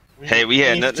eyes. Hey, we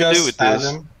had nothing to do with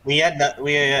this. We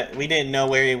didn't know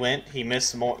where he went. He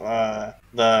missed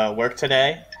the work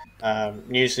today.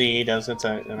 Usually he doesn't,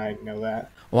 and I know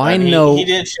that. Well, I know he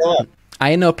didn't show up.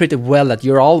 I know pretty well that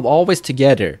you're all always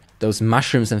together. Those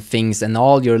mushrooms and things, and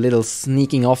all your little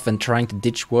sneaking off and trying to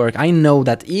ditch work. I know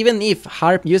that even if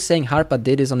you're saying Harpa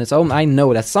did this on his own, I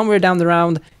know that somewhere down the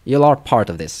round you are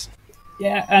part of this.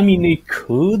 Yeah, I mean, it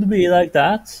could be like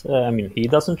that. I mean, he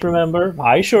doesn't remember.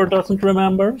 I sure doesn't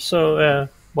remember. So,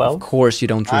 well. Of course you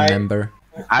don't remember.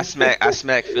 I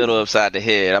smack Fiddle upside the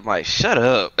head. I'm like, shut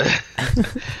up.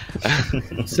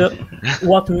 So,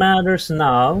 what matters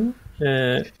now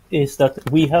is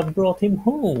that we have brought him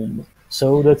home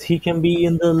so that he can be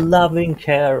in the loving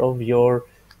care of your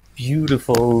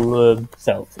beautiful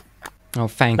self. Oh,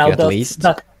 thank you at least.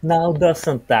 Now,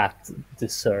 doesn't that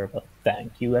deserve a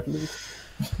thank you at least?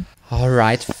 All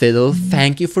right, Fiddle.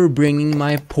 Thank you for bringing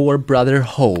my poor brother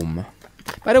home.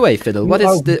 By the way, Fiddle, what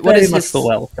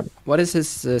is his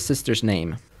sister's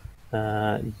name?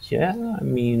 Yeah, I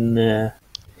mean,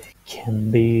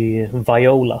 can be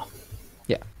Viola.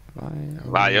 Yeah,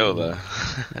 Viola.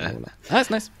 That's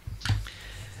nice.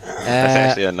 That's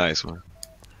actually a nice one.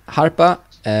 Harpa,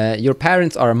 your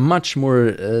parents are much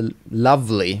more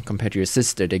lovely compared to your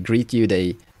sister. They greet you,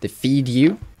 they feed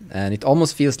you, and it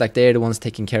almost feels like they're the ones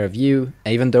taking care of you,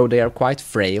 even though they are quite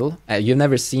frail. You've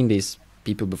never seen these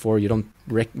people before, you don't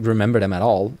remember them at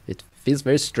all. It feels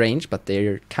very strange, but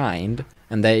they're kind,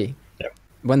 and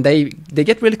when they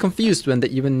get really confused when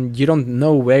even you don't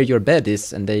know where your bed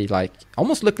is, and they like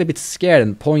almost look a bit scared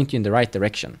and point you in the right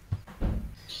direction.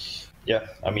 Yeah,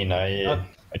 I mean, I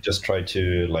just try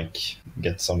to like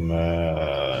get some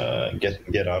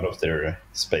get out of their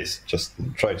space. Just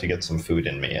try to get some food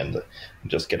in me and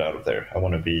just get out of there. I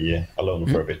want to be alone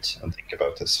for a bit and think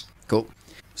about this. Cool.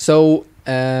 So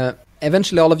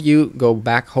eventually, all of you go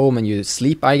back home and you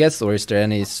sleep, I guess, or is there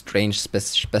any strange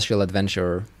special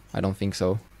adventure? I don't think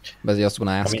so, but I just want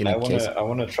to ask in case. I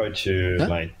want to try to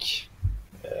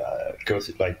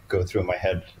go through my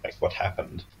head like what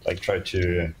happened. Like try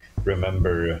to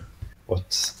remember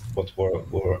what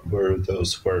were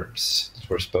those words that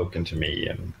were spoken to me,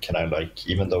 and can I like,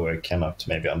 even though I cannot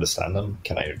maybe understand them,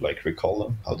 can I like recall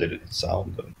them? How did it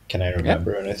sound? And can I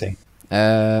remember anything?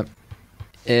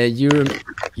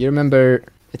 You remember?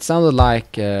 It sounded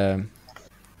like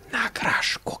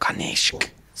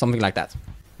something like that.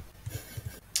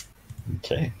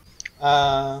 Okay.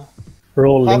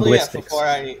 Roll Probably linguistics. before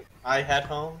I head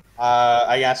home,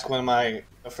 I asked one of my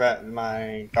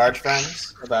guard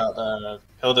friends about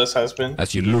Hilda's husband.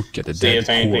 As you look at the See if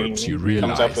dead anything corpse, you comes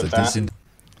realize up with that this that.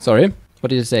 Sorry, what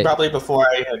did you say? Probably before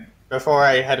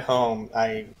I head home,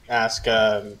 I ask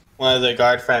one of the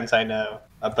guard friends I know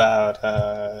about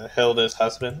Hilda's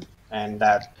husband and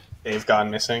that they've gone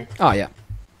missing. Oh yeah.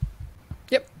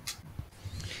 Yep.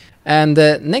 And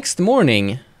next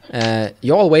morning,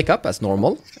 you all wake up as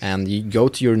normal, and you go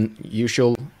to your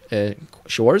usual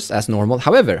chores as normal.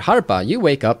 However, Harpa, you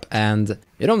wake up and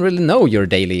you don't really know your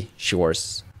daily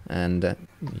chores. And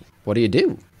what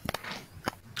do?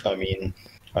 I mean,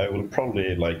 I will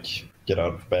probably like get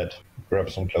out of bed, grab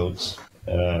some clothes,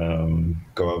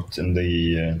 go out in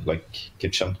the like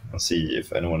kitchen and see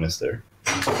if anyone is there.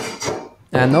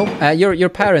 No, your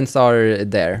parents are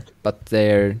there, but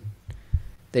they're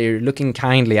looking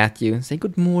kindly at you and say,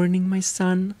 "Good morning, my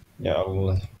son." Yeah,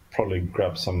 I'll probably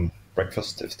grab some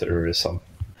breakfast if there is some.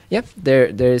 Yep,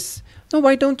 there's... No,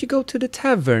 why don't you go to the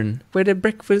tavern where the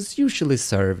breakfast usually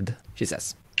served, she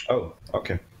says. Oh,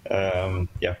 okay.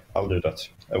 Yeah, I'll do that.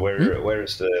 Where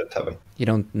is the tavern? You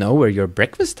don't know where your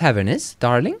breakfast tavern is,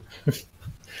 darling?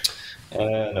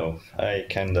 No, I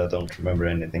kinda don't remember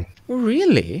anything.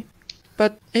 Really?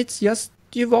 But it's just,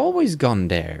 you've always gone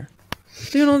there.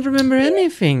 Do you not remember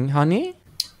anything, honey?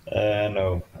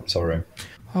 No, I'm sorry.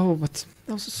 Oh, but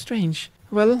that was so strange.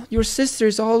 Well, your sister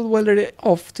is already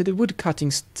off to the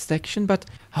woodcutting section, but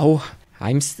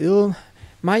I'm still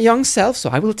my young self, so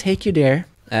I will take you there.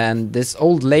 And this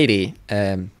old lady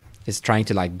is trying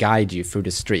to like guide you through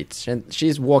the streets. And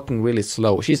she's walking really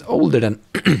slow. She's older than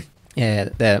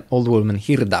the old woman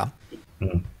Hirda.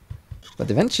 Mm. But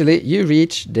eventually you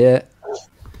reach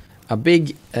a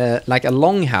big like a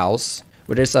longhouse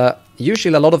where there's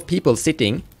usually a lot of people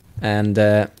sitting, and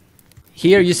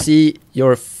here you see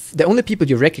the only people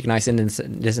you recognize in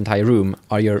this entire room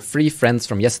are your 3 friends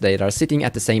from yesterday that are sitting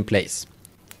at the same place.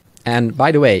 And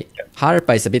by the way,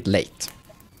 Harpa is a bit late.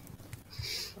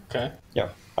 Okay. Yeah,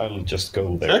 I'll just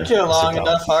go there. Took you and long sit down.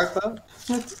 enough,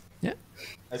 Harpa? Yeah.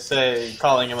 I say,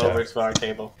 calling him over to our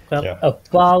table. Well, Yeah.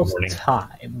 about Morning.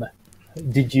 time.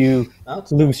 Did you Oh,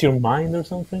 lose your mind or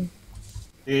something?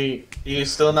 do you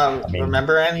still not I mean,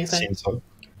 remember anything? Seems so.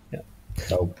 Yeah.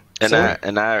 Nope. And So-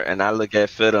 I look at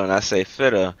Fiddle and I say,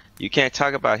 Fiddle, you can't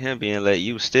talk about him being late.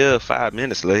 You still 5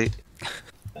 minutes late.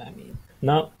 I mean,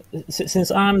 now, since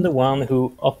I'm the one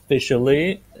who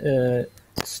officially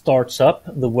starts up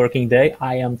the working day,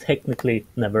 I am technically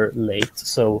never late.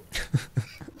 So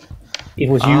it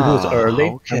was you who was early,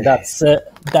 okay. and that's Yeah,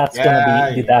 gonna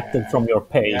be deducted yeah. from your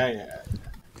pay. Yeah.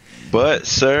 But,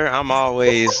 sir, I'm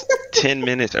always 10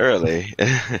 minutes early.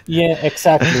 Yeah,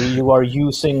 exactly. You are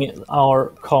using our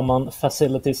common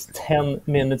facilities 10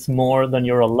 minutes more than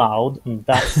you're allowed, and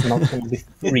that's not going to be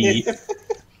free.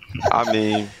 I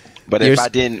mean, but You're if s- I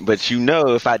didn't, but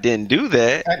if I didn't do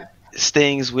that,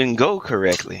 things wouldn't go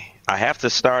correctly. I have to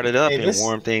start it up Hey, and this-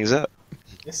 warm things up.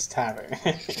 This tavern.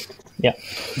 Yeah.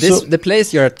 The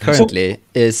place you're at currently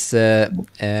is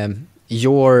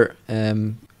your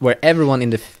where everyone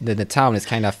in the town is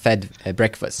kind of fed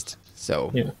breakfast. So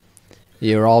Yeah.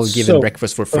 you're all given So,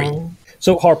 breakfast for free.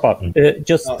 So, Harpa,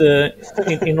 just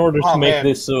in order to Oh, make man.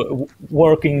 this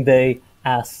working day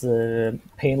as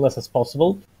painless as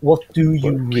possible, what do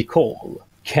you recall?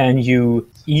 Can you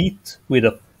eat with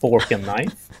a fork and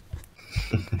knife?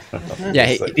 Yeah,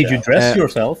 It's like, Did you dress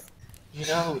yourself? You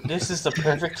know, this is the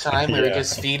perfect time where we Yeah.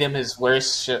 just feed him his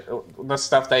worst shit, the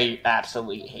stuff that he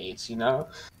absolutely hates, you know?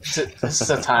 This is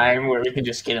a time where we can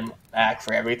just get him back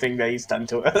for everything that he's done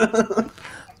to us.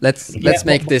 Let's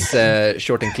make this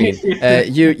short and clean.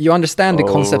 You understand the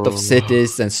concept of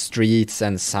cities and streets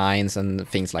and signs and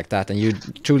things like that, and you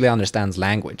truly understand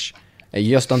language.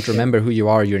 You just don't remember who you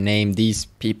are, your name, these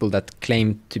people that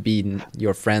claim to be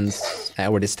your friends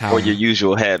or this town. Or your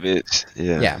usual habits.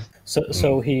 Yeah. Yeah.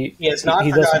 So he He has not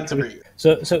he forgotten doesn't. to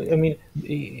read. So I mean,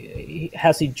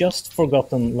 has he just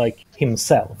forgotten like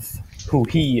himself, who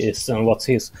he is and what's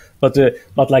his,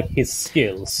 but like his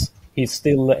skills? He's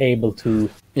still able to. You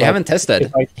like, haven't tested.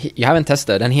 if I- You haven't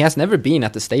tested, and he has never been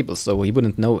at the stable, so he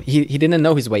wouldn't know. He didn't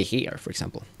know his way here, for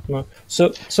example. No. So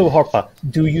Harpa,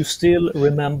 do you still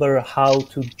remember how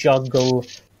to juggle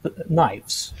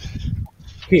knives?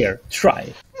 Here,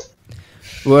 try.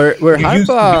 Were used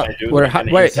to Harpa be, I do, were like Ha-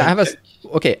 an where I insect have a check.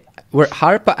 okay? Were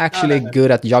Harpa actually good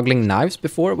at juggling knives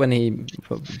before when he?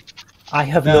 I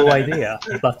have no idea,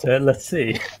 but let's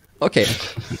see. Okay,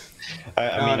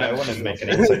 I mean, I want to make an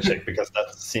insight check because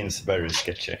that seems very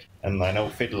sketchy, and I know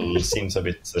Fiddle seems a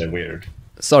bit weird.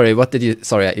 sorry. What did you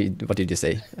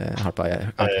say,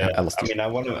 Harpa? I lost I you. mean, I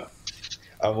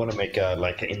want to make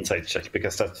an insight check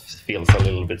because that feels a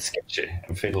little bit sketchy,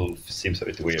 and Fiddle seems a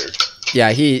bit weird.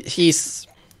 Yeah, he's.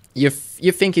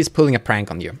 You think he's pulling a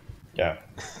prank on you? Yeah,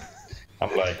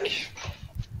 I'm like,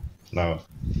 no.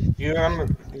 Do you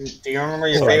remember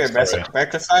your Sorry, favorite sorry.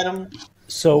 breakfast item?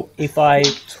 So if I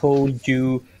told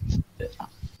you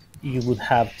you would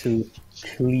have to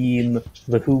clean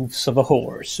the hooves of a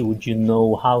horse, would you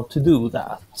know how to do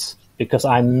that? Because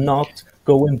I'm not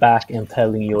going back and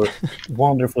telling your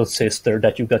wonderful sister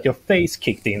that you got your face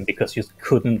kicked in because you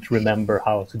couldn't remember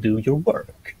how to do your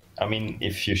work. I mean,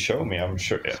 if you show me, I'm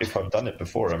sure. If I've done it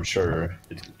before, I'm sure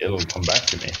it'll come back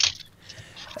to me.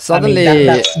 Suddenly, I mean,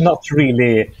 that's not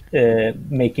really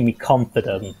making me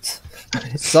confident.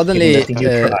 suddenly, letting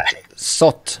you try.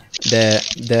 Sot,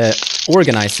 the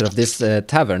organizer of this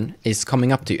tavern, is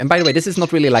coming up to you. And by the way, this is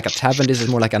not really like a tavern. This is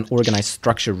more like an organized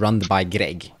structure run by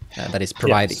Greg that is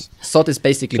providing. Yes. Sot is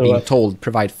basically So, being told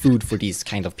provide food for these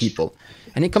kind of people.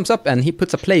 And he comes up and he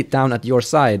puts a plate down at your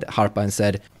side, Harpa, and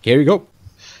said, "Here you go."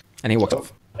 And he walks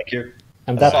off. Thank you.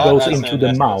 And that Salt goes has into no the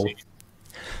national mouth. secret.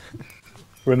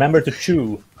 Remember to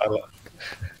chew. I lo-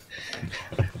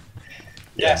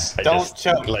 Yes, I don't just,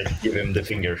 choke. give him the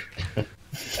finger,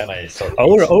 and I start.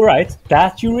 All right,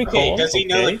 that you recall. Okay, does he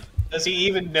know? okay. Does he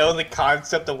even know the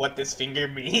concept of what this finger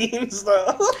means,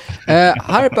 though?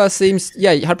 Harpa seems,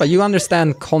 yeah, Harpa, you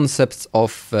understand concepts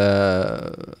of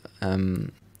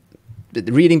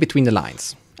reading between the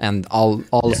lines and all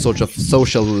sorts of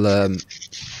social,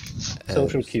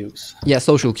 Social cues.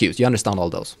 social cues. You understand all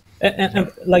those.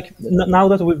 And like now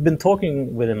that we've been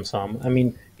talking with him some, I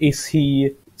mean, is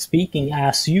he speaking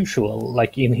as usual,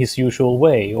 like in his usual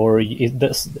way, or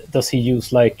does he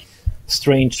use like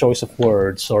strange choice of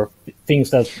words or things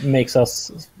that makes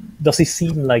us? Does he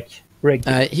seem like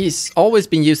regular? He's always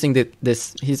been using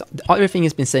this. Everything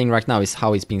he's been saying right now is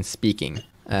how he's been speaking,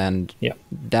 and Yeah.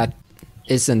 that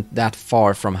isn't that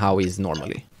far from how he's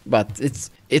normally. But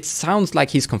it sounds like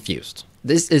he's confused.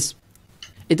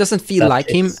 It doesn't feel That like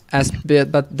him is-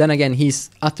 but then again he's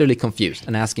utterly confused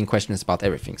and asking questions about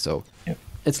everything. So Yeah.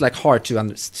 it's like hard to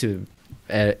understand.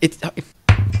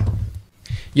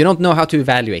 You don't know how to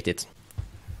evaluate it.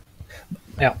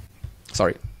 Yeah.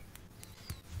 Sorry.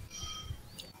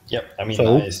 Yep. I mean,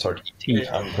 So? I start eating.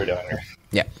 I'm pretty hungry.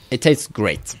 Yeah, it tastes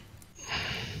great.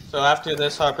 So after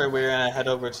this, Harper, we're gonna head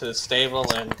over to the stable,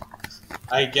 and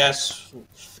I guess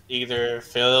either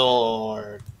Phil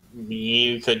or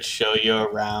me could show you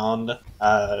around,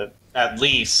 at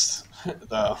least,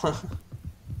 though.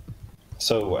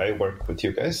 So I work with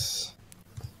you guys.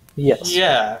 Yes.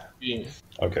 Yeah,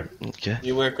 Okay. Okay.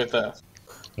 you work with us.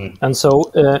 And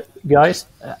so, guys,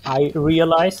 I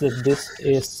realize that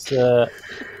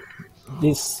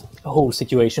this whole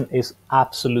situation is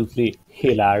absolutely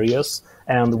hilarious,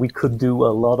 and we could do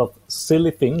a lot of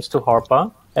silly things to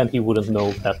Harpa, and he wouldn't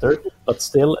know better. But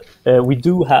still, we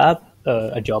do have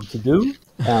a job to do,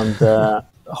 and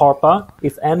Harpa,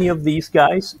 if any of these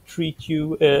guys treat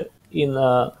you in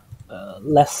a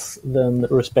less than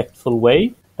respectful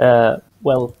way,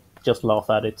 well, just laugh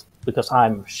at it, because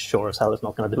I'm sure as hell is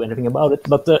not going to do anything about it.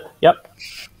 But yep,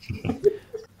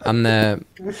 And a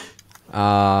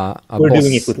We're boss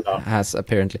doing it with love. has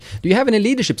apparently. Do you have any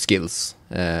leadership skills,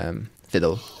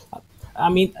 Fiddle? I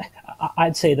mean,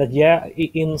 I'd say that yeah,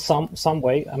 in some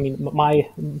way. I mean,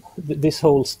 this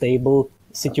whole stable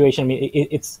situation. I mean,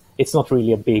 it's not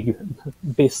really a big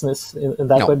business in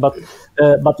that No. way.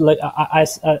 But like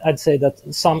I'd say that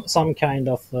some kind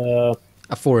of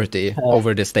Authority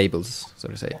over the stables, so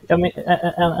to say. I mean,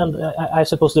 and I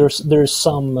suppose there's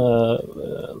some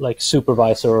like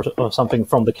supervisor or something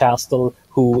from the castle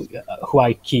who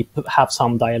I have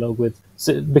some dialogue with,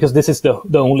 because this is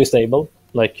the only stable.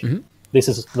 Like this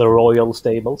is the royal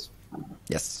stables,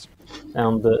 Yes.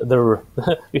 and they're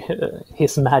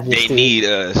His Majesty They need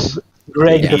us.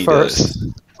 Greg They the need First us.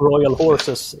 royal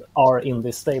horses are in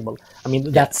this stable. I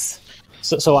mean, that's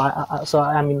so.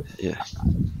 I mean, Yeah.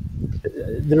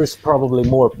 there's probably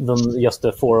more than just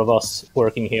the four of us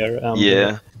working here.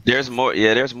 Yeah. There's more.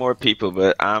 Yeah, there's more people,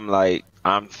 but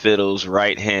I'm Fiddle's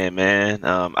right hand man.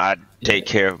 I take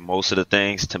care of most of the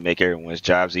things to make everyone's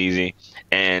jobs easy,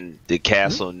 and the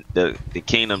castle, the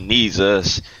kingdom needs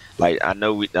us. Like I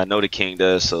know the king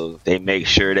does, so they make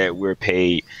sure that we're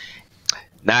paid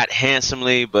not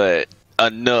handsomely, but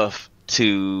enough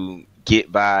to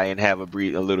get by and have a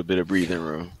little bit of breathing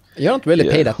room. You don't really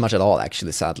pay Yeah. that much at all,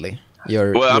 actually, sadly. Well, I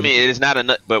you're- mean, it is not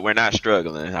enough, but we're not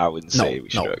struggling. I wouldn't no, say we're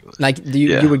no. struggling. Like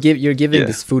Yeah. you're giving Yeah.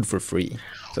 this food for free,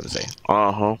 so to say.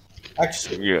 Uh-huh.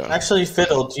 Actually, Yeah.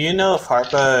 Fiddle, do you know if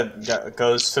Harpa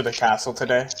goes to the castle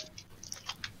today?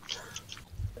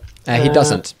 He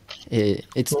doesn't.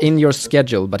 It's in your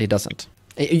schedule, but he doesn't.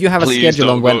 You have a Please schedule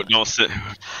don't on when. go. Don't sit.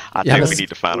 I You have think a we s- need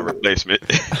to find a replacement.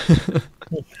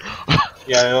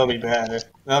 Yeah, it'll be bad.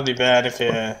 That'll be bad if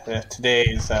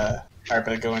today's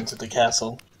Harpa going to the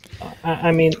castle.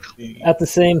 I mean, at the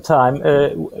same time,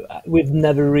 we've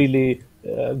never really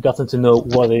gotten to know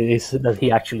what it is that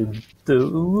he actually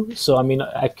do. So I mean,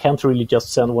 I can't really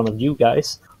just send one of you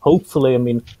guys. Hopefully, I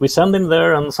mean, we send him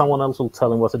there, and someone else will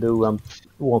tell him what to do, and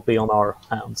it won't be on our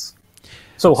hands.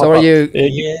 So, So are Harpa, you?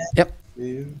 Yeah. Yep.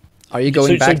 Are you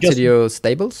going So back just- to your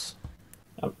stables?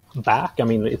 back? I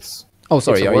mean, it's Oh,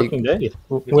 sorry. it's a Are you? working day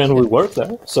when we work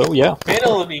there. So yeah.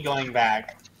 Fiddle would be going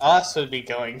back. Us would be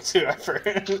going to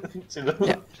to the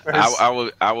first. I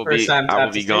will be First time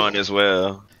at the gone stable. as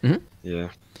well. Mhm. Yeah.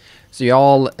 So you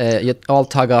all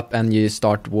tug up and you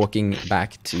start walking back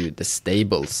to the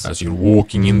stables. As you're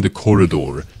walking in the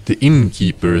corridor, the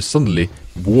innkeeper suddenly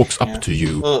walks Yeah. up to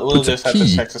you, We'll puts a just have to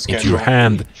key check the into your schedule.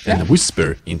 hand, and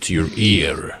whisper into your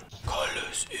ear.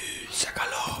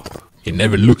 He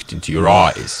never looked into your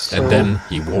eyes, and then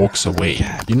he walks away.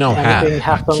 You now have Anything a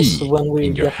happens key when we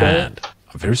in your get there? hand,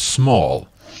 a very small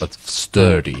but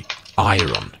sturdy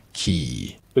iron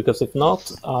key. Because if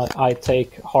not, I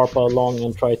take Harpa along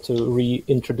and try to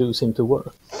reintroduce him to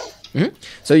work.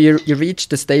 So you reach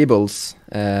the stables,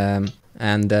 and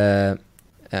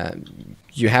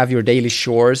you have your daily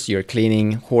chores. You're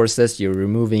cleaning horses. You're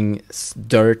removing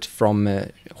dirt from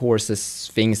horses'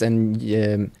 things, and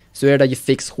so here that you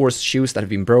fix horseshoes that have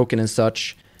been broken and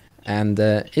such. And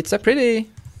it's a pretty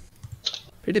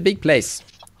big place.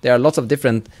 There are lots of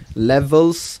different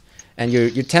levels, and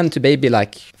you tend to maybe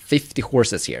like 50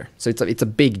 horses here. So it's a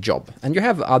big job, and you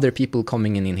have other people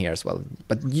coming in here as well.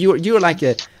 But you're like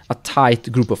a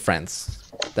tight group of friends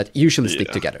that usually stick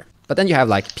Yeah. together. But then you have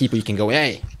like people you can go,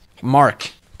 hey,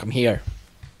 Mark, come here,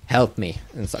 help me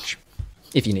and such,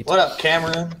 if you need to. What up,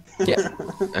 Cameron? Yeah.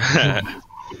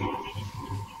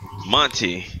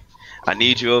 Monty, I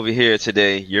need you over here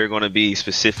today. You're going to be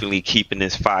specifically keeping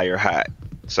this fire hot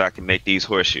so I can make these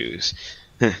horseshoes.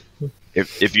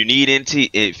 If you need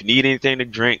anything to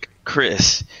drink,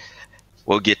 Chris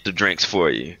will get the drinks for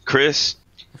you. Chris,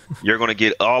 you're going to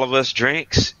get all of us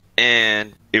drinks,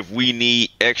 and if we need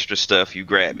extra stuff, you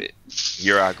grab it.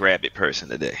 You're our grab it person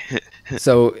today.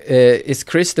 So is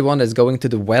Chris the one that's going to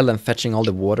the well and fetching all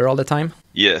the water all the time?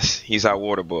 Yes, he's our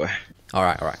water boy. All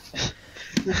right.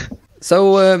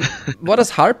 So what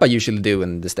does Harpa usually do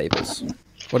in the stables?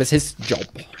 What is his job?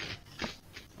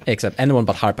 Except anyone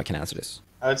but Harpa can answer this.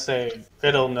 I would say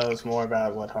Fiddle knows more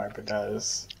about what Harpa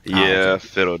does. Yeah,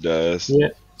 Fiddle does. Yeah.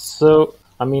 So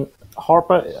I mean,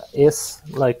 Harpa is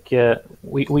like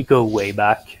we go way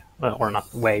back, or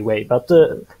not way, but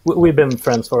we've been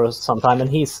friends for some time, and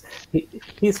he's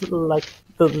like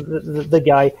the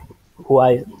guy who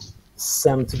I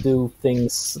send to do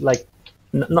things like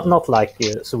not like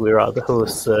Suira,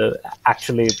 who's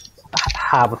actually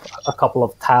have a couple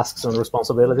of tasks and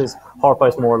responsibilities. Harpa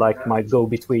is more like my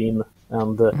go-between,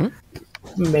 and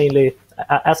mainly,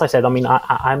 as I said, I mean,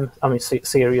 I'm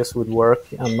serious with work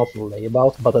and not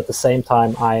layabout, but at the same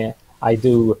time, I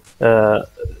do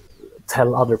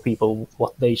tell other people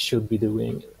what they should be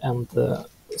doing, and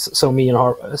so me and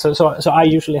Harpa, so I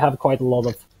usually have quite a lot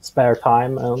of spare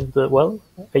time, and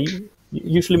I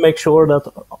usually make sure that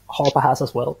Harpa has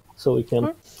as well, so we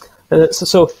can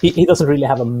So he doesn't really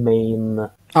have a main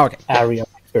Okay. area of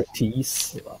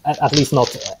expertise, at least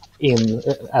not in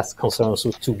as concerns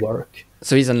to work.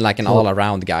 So he's like an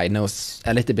all-around guy, knows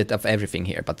a little bit of everything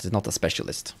here, but he's not a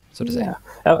specialist, so to say.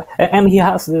 Yeah, and he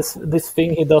has this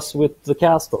thing he does with the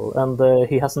castle, and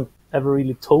he hasn't ever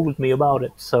really told me about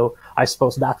it. So I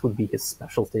suppose that would be his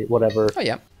specialty, whatever Oh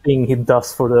yeah. thing he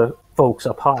does for the folks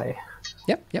up high.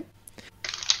 Yep. Yep.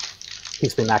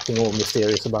 He's been acting all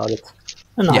mysterious about it,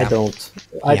 and Yeah. I don't.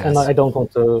 has. I don't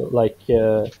want to like.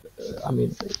 I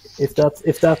mean, if that's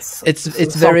It's something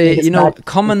very, is you know, not-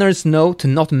 commoners know to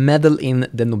not meddle in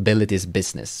the nobility's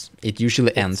business. It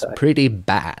usually ends Exactly. pretty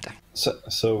bad.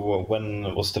 So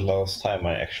when was the last time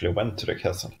I actually went to the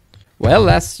castle? Well,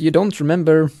 as you don't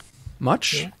remember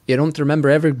much, you don't remember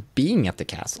ever being at the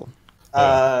castle. I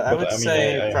But, would mean,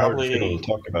 say I heard probably. Fiddle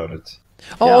talk about it.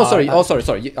 Oh, Yeah, sorry. I- Oh, sorry.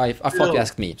 I thought you Fiddle.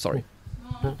 asked me. Sorry.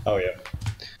 Oh yeah.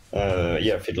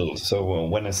 Yeah, Fiddle. So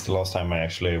when is the last time I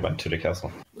actually went to the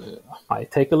castle? I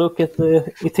take a look at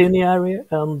the itinerary,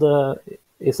 and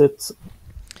is it?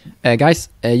 Guys,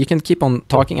 you can keep on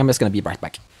talking. I'm just gonna be right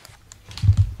back.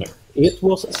 It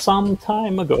was some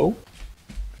time ago.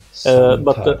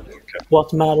 But Okay.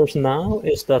 what matters now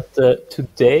is that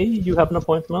today you have an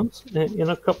appointment in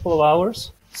a couple of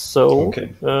hours. So Okay.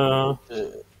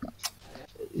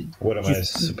 What am I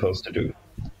supposed to do?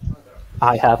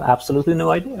 I have absolutely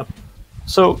no idea.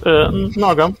 So,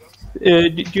 Naga,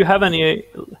 do you have any?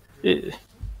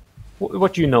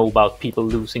 What do you know about people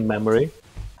losing memory?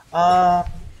 I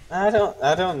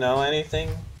don't know anything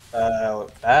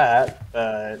about that,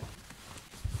 but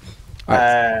All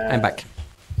right, I'm back.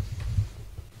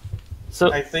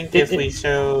 So I think if we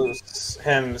show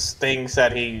him things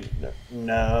that he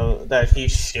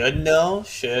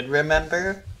should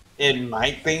remember, it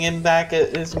might bring him back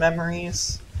his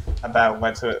memories about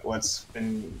what's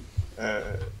been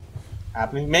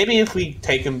happening. Maybe if we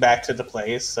take him back to the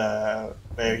place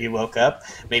where he woke up,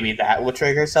 maybe that will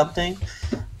trigger something.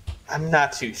 I'm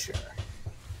not too sure.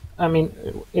 I mean,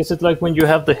 is it like when you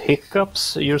have the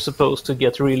hiccups, you're supposed to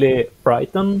get really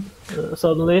frightened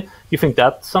suddenly? You think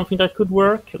that's something that could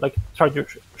work? Like try to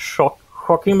shock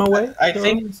him away? I or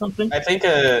think- something. I think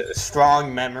a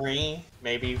strong memory,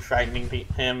 maybe frightening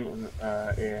him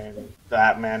in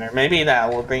that manner, maybe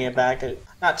that will bring it back.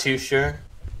 Not too sure.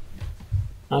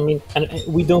 I mean, and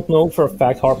we don't know for a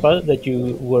fact, Harpa, that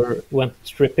you went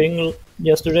stripping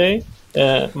yesterday.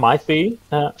 Might be,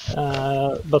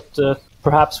 but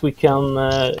perhaps we can,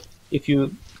 if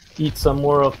you eat some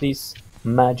more of these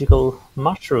magical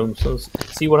mushrooms and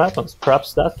see what happens.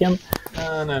 Perhaps that can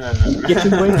No. get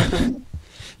you away.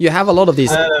 You have a lot of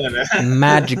these No.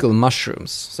 magical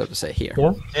mushrooms, so to say, here.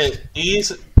 Yeah,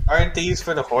 These aren't these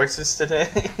for the horses today?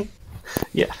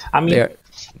 yeah. I mean,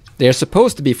 They're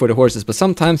supposed to be for the horses, but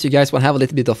sometimes you guys want to have a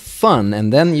little bit of fun,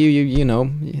 and then you know,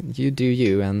 you do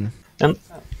you, and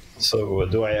So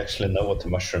do I actually know what the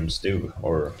mushrooms do,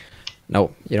 or no,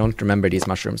 you don't remember these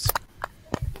mushrooms.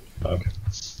 okay?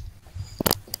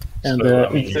 and So, I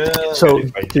mean, so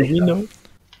if I do take we that- know?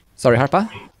 Sorry, Harpa?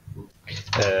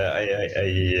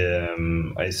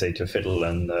 I say to Fiddle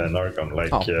and Nargon,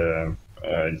 like,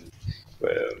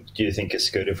 do you think it's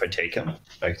good if I take them,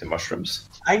 like the mushrooms?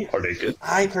 Are they good?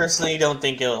 I personally don't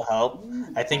think it'll help.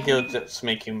 I think it'll just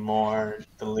make you more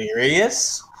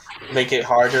delirious, make it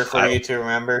harder for you to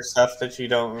remember stuff that you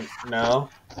don't know.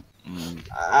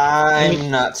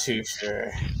 I'm not too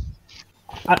sure.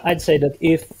 I'd say that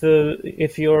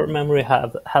if your memory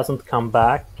hasn't come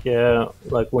back,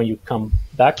 like when you come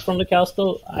back from the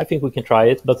castle, I think we can try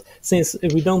it. But since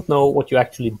we don't know what you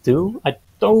actually do, I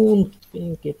don't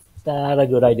think it's that a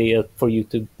good idea for you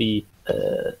to be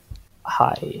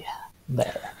high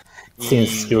there,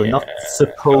 since you're not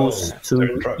supposed Oh, they're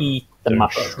to drugs. eat the They're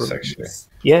drugs, mushrooms. actually.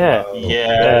 Yeah,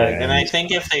 Yeah, and I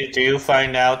think if they do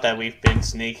find out that we've been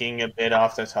sneaking a bit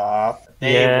off the top,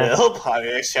 they Yeah. will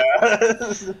punish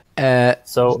us.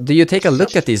 so Do you take a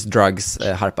look at these drugs,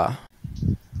 Harpa?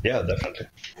 Yeah, definitely.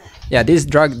 Yeah,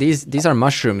 these are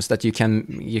mushrooms that you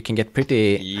can get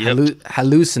pretty Yep.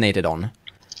 hallucinated on.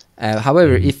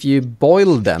 However, if you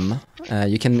boil them,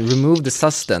 you can remove the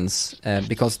substance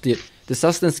because the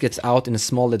substance gets out in a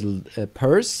small little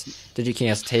purse that you can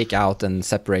just take out and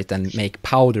separate and make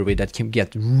powder with that can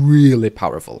get really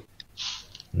powerful.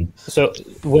 So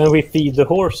when we feed the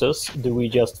horses, do we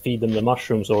just feed them the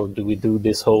mushrooms, or do we do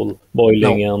this whole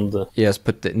boiling and? You just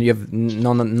put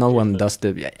no one does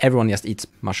everyone just eats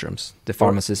mushrooms. The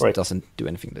pharmacist right. doesn't do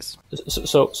anything this.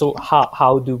 So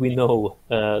how do we know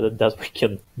that we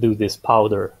can do this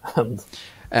powder?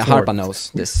 And Harpa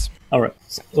knows this. all right,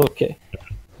 okay.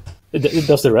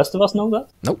 Does the rest of us know that?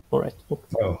 Nope. All right.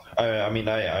 Oh, I mean,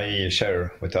 I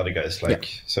share with other guys.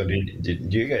 Like, so do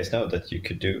you guys know that you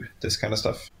could do this kind of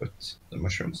stuff with the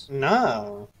mushrooms?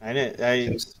 No, I didn't.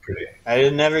 Seems pretty. I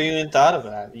never even thought of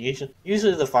that.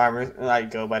 Usually the farmers like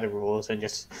go by the rules and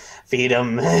just feed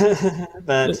them.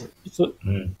 But So,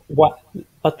 what?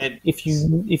 But if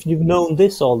you've known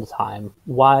this all the time,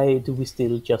 why do we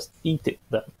still just eat it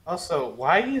then? also,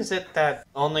 why is it that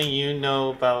only you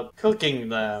know about cooking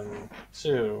them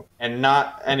too, and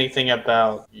not anything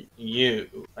about you,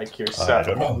 like I yourself?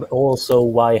 don't know. Also,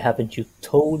 why haven't you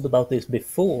told about this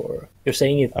before? You're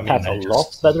saying it I mean, has I a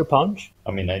just- lot better punch.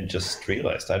 I mean, I just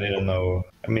realized I didn't know.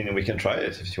 I mean, we can try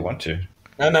it if you want to.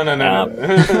 No.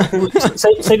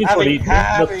 Save it for having the.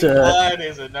 having But blood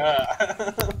is enough.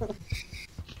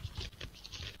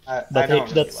 I But don't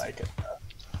really that's- like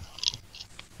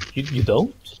it. you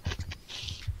don't.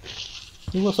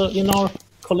 It was in our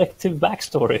collective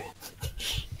backstory.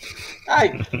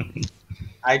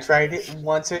 I tried it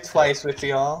once or twice with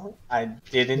y'all. I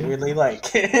didn't really like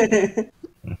it.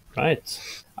 Right.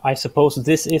 I suppose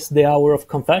this is the hour of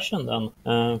confession then.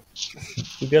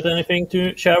 You got anything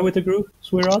to share with the group,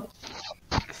 Swirad?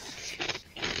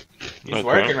 He's Okay.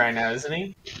 working right now, isn't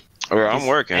he? Or I'm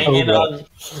working. Banging Oh, on,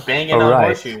 he's banging All on right.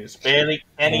 horseshoes. Barely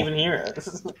can't even hear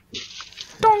us.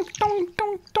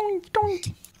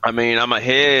 I mean, I'm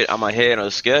ahead on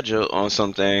schedule on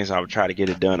some things. I would try to get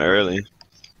it done early.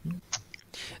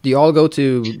 Do you all go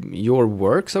to your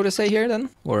work, so to say, here then,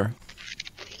 or?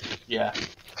 Yeah,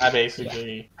 I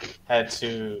basically had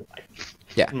to like,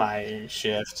 Yeah. my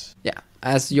shift. Yeah,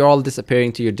 as you're all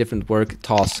disappearing to your different work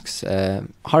tasks,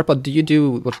 Harpa, do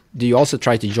you also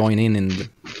try to join in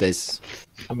this?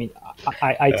 I mean,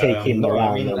 I take him No, I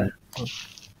around. mean,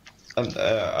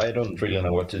 I don't really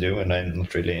know what to do, and I'm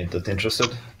not really that interested,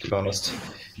 to be honest.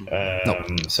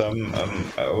 So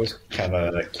I was kind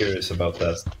of curious about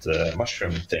that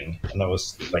mushroom thing, and I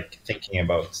was like thinking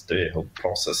about the whole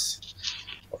process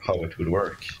of how it would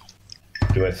work.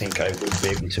 Do I think I would be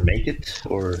able to make it,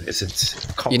 or is it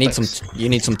complex? You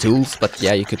need some tools, but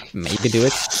yeah, you could maybe do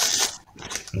it.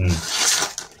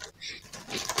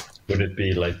 Would it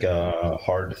be like a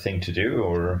hard thing to do,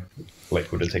 or like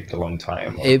would it take a long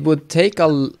time? Or... It would take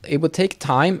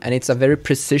time, and it's a very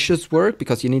precise work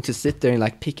because you need to sit there and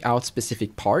like pick out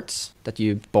specific parts that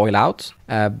you boil out.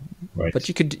 Right. But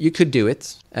you could do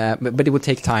it, but it would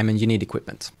take time, and you need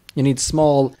equipment. You need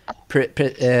small,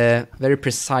 very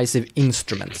precise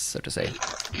instruments, so to say,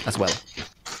 as well.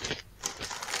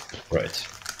 Right.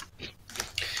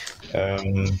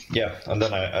 Yeah, and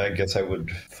then I guess I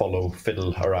would follow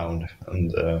Fiddle around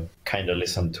and kind of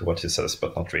listen to what he says,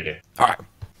 but not really. All right.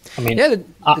 I mean, Yeah,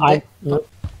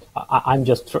 I'm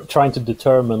just trying to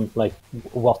determine like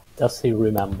what does he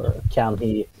remember?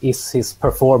 Is his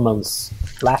performance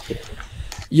lacking?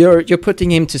 You're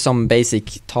putting him to some basic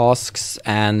tasks,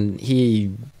 and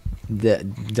he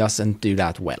doesn't do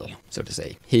that well, so to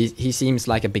say. He seems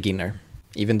like a beginner,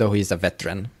 even though he's a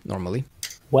veteran normally.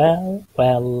 Well.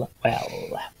 Like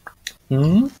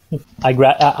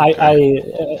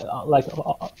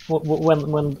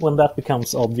when that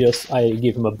becomes obvious, I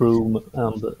give him a broom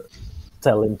and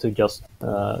tell him to just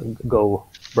go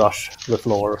brush the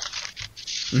floor.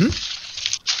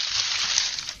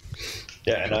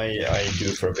 Yeah, and I do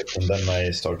for a bit, and then I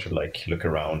start to like look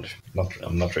around.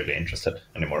 I'm not really interested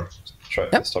anymore.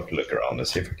 Start to look around and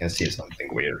see if I can see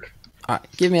something weird. All right,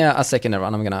 give me a second, and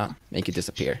I'm gonna make it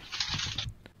disappear.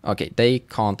 Okay, they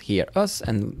can't hear us,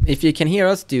 and if you can hear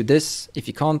us, do this. If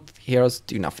you can't hear us,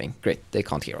 do nothing. Great, they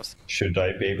can't hear us. Should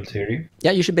I be able to hear you? Yeah,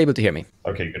 you should be able to hear me.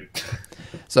 Okay, good.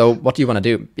 So what do you want to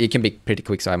do? It can be pretty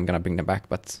quick, so I'm gonna bring them back.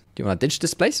 But do you want to ditch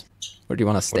this place, or do you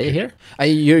want to stay here?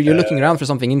 You're looking around for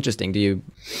something interesting. Do you?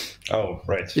 Oh,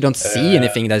 right. You don't see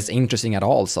anything that is interesting at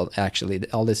all. So actually,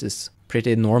 all this is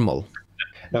pretty normal.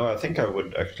 No, I think I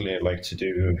would actually like to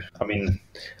do. I mean,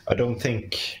 I don't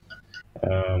think.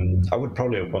 I would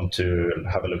probably want to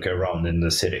have a look around in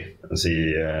the city and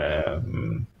see,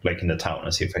 like in the town,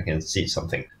 and see if I can see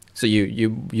something. So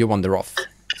you wander off,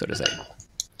 so to say.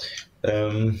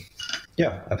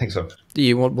 Yeah, I think so. Do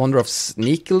you wander off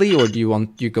sneakily, or do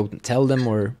you go and tell them,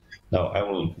 or? No, I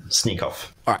will sneak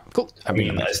off. All right, cool. I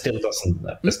mean, I still don't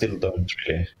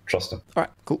really trust them. All right,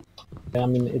 cool. I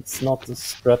mean, it's not a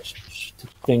stretch to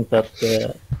think that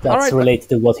that's Alright. related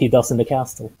to what he does in the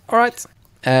castle. All right.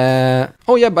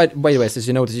 Oh yeah. By the way, as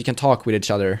you notice, you can talk with each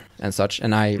other and such,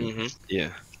 and Yeah.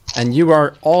 and you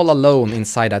are all alone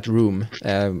inside that room.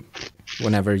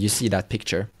 Whenever you see that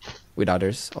picture with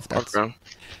others of that. Okay.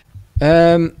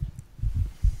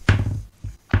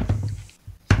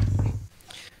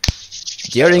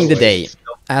 During the day,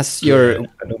 as you're...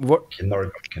 I don't wo- think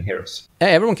Nargon can hear us.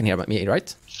 everyone can hear me, right?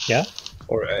 Yeah.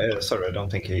 Or sorry, I don't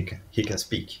think he can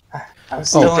speak. I'm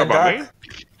still in the about me? dark.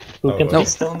 Who can Oh, No,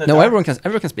 He's still in the no, dark. everyone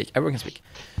can speak. Everyone can speak.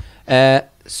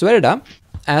 Suerda,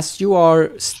 as you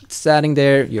are standing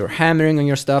there, you're hammering on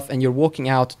your stuff, and you're walking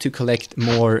out to collect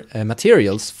more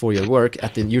materials for your work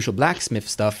at the usual blacksmith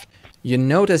stuff. You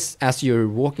notice as you're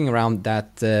walking around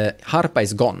that Harpa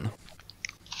is gone.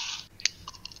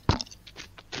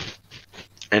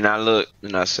 And I look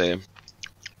and I say,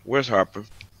 "Where's Harper?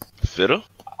 Fiddle?"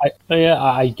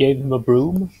 I gave him a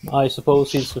broom. I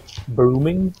suppose he's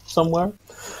brooming somewhere.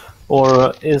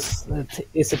 Or is it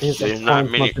his There's not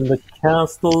appointment many- in the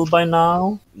castle by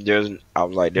now? I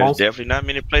was like, "There's Most- definitely not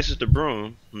many places to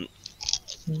broom."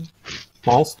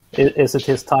 Most? Is it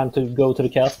his time to go to the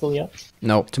castle yet?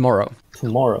 No, tomorrow.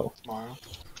 Tomorrow. Tomorrow.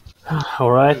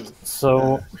 All right.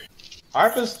 So,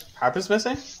 Harper's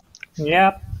missing?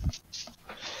 yeah.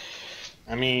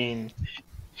 I mean,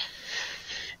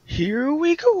 Here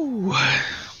we go.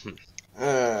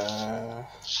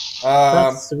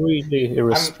 That's really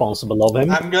irresponsible of him.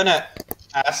 I'm gonna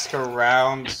ask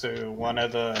around to one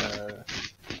of the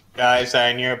guys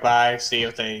that are nearby, see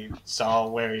if they saw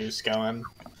where he was going.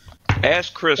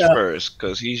 Ask Chris Yeah. first,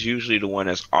 because he's usually the one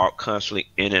that's constantly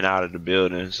in and out of the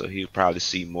building, so he'll probably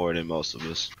see more than most of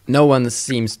us. No one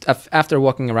seems, after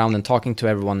walking around and talking to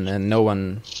everyone, no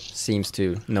one seems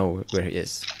to know where he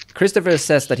is. Christopher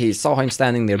says that he saw him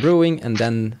standing there brewing, and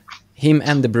then him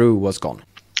and the brew was gone.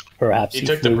 Perhaps He he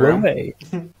took the flew broom. away.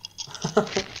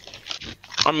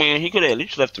 I mean, he could have at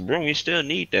least left the broom. We still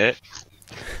need that.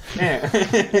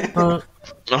 Yeah.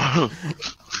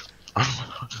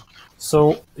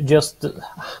 So, just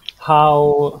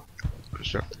how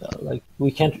like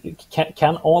we can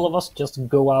all of us just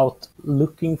go out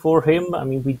looking for him? I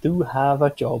mean, we do have a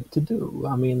job to do.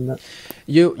 I mean,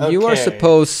 You are Okay.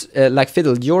 supposed, like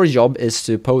Fiddle, your job is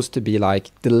supposed to be like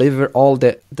deliver all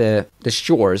the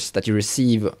chores that you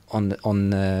receive on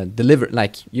deliver.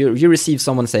 Like you receive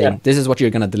someone saying, Yeah. this is what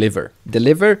you're gonna deliver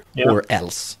Yeah. or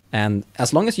else. And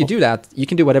as long as you do that, you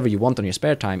can do whatever you want on your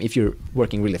spare time if you're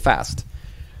working really fast.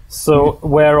 so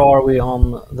where are we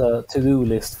on the to-do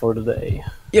list for the day?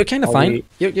 You're kind of Are fine. we-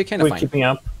 You're kind of We're fine. keeping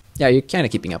up. Yeah, you're kind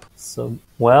of keeping up. So,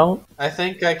 well, I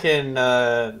think I can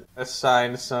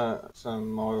assign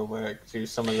some more work to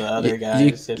some of the other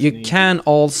guys. if You need. can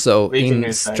also, We can in do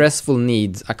that. stressful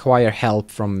needs, acquire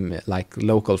help from like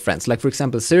local friends. Like for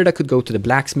example, Sirda could go to the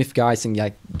blacksmith guys and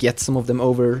like get some of them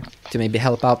over to maybe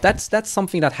help out. That's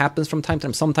something that happens from time to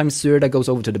time. Sometimes Sirda goes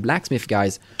over to the blacksmith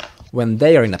guys when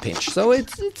they are in a pinch. So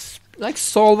it's like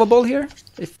solvable here.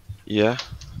 If Yeah.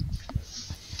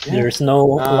 there's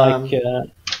no Um, like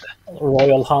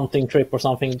royal hunting trip or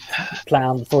something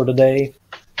planned for the day.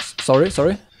 sorry.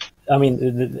 I mean,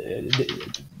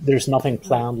 there's nothing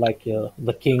planned. Like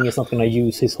the king is not going to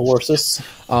use his horses.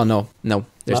 Oh no,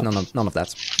 there's No. none of that.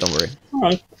 Don't worry. All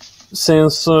right.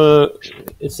 Since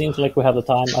it seems like we have the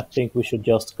time, I think we should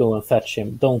just go and fetch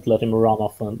him. Don't let him run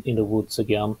off in the woods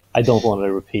again. I don't want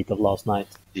a repeat of last night.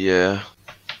 Yeah.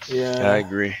 Yeah. I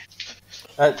agree.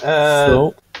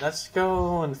 So, Let's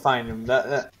go and find him.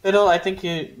 Fiddle, I think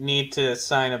you need to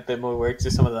assign a bit more work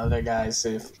to some of the other guys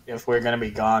if we're gonna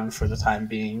be gone for the time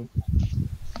being.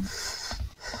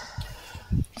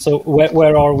 so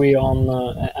where are we on?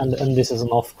 And this is an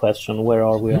off question. Where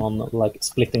are we on like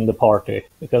splitting the party?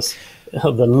 Because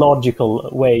the logical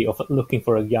way of looking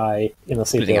for a guy in a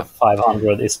city Splitting of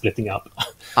 500 is splitting up.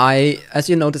 As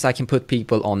you notice, I can put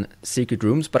people on secret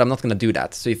rooms, but I'm not going to do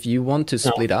that. So if you want to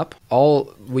split up,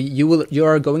 you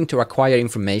are going to acquire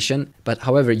information, but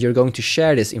however, you're going to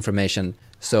share this information.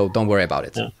 So don't worry about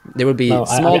it. Yeah. There will be No,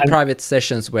 small I'm- private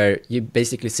sessions where you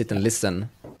basically sit and listen.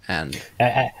 And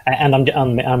And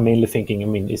I'm mainly thinking. I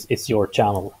mean, it's your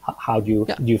channel. How do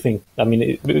you think? I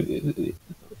mean,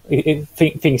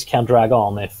 things can drag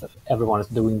on if everyone is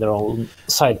doing their own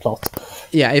side plot.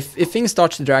 yeah, if things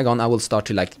start to drag on, I will start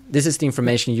to like, this is the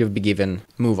information you've been given,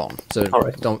 move on. So All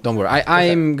right. don't worry.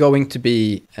 I'm going to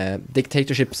be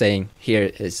dictatorship saying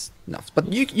here is enough.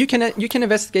 But you can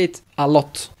investigate a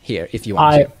lot here if you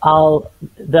want to.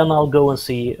 I'll go and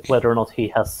see whether or not he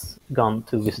has gone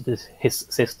to visit his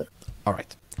sister. All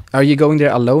right. Are you going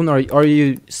there alone, or are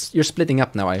you're splitting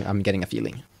up now? I'm getting a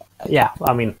feeling. Yeah,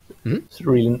 I mean, it's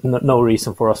really no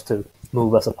reason for us to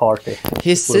move as a party.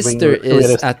 His We're being sister is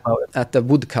realistic about it. at the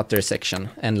woodcutter section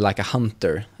and like a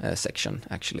hunter section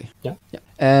actually. Yeah.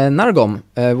 Nargom,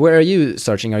 where are you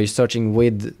searching? Are you searching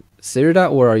with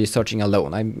Sirda, or are you searching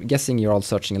alone? I'm guessing you're all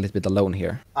searching a little bit alone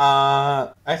here.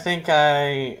 I think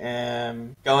I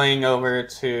am going over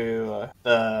to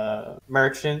the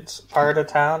merchant part of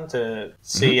town to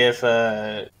see if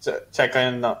to check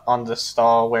in on the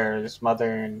stall where his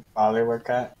mother and father work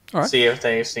at. All right. See if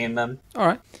they've seen them. All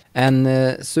right. And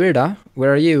Sirda,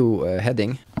 where are you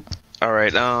heading? All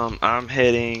right. I'm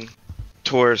heading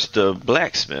towards the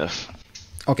blacksmith.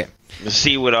 Okay.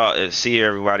 See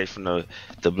everybody from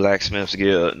the blacksmith's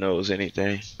guild knows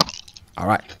anything. All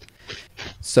right.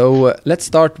 So let's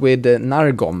start with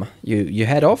Nargom. You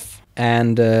head off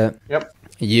and Yep.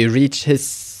 you reach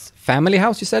his family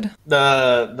house. You said.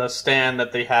 The stand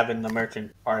that they have in the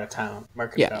merchant part of town.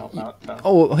 Yeah. Town.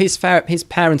 Oh, his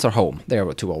parents are home. They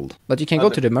are too old. But you can go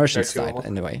to the merchant's they're too side old.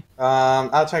 anyway.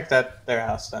 I'll check their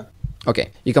house then.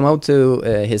 Okay, you come out to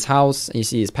his house, and you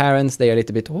see his parents. They are a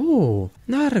little bit, oh,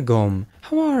 Nargom,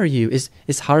 how are you? Is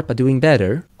Harpa doing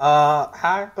better?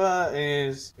 Harpa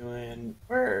is doing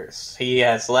worse. He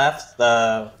has left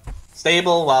the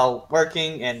stable while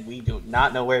working, and we do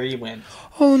not know where he went.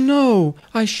 Oh no,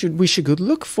 we should go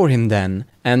look for him then.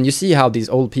 And you see how these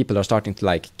old people are starting to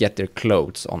like get their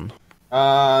clothes on.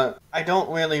 I don't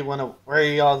really want to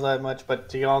worry all that much, but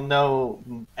do y'all know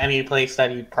any place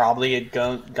that he'd probably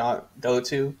go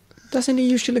to? Doesn't he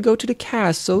usually go to the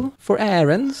castle for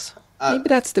errands? Maybe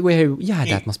that's the way.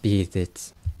 That must be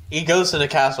it. He goes to the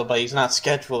castle, but he's not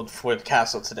scheduled for the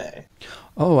castle today.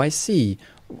 Oh, I see.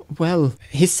 Well,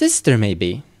 his sister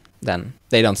maybe. Then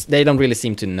they don't really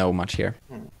seem to know much here.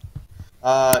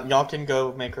 Y'all can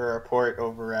go make a report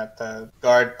over at the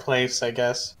guard place, I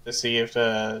guess, to see if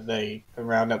they can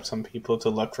round up some people to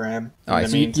look for him. Alright,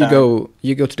 so you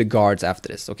go to the guards after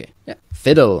this. Okay. Yeah.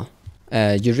 Fiddle.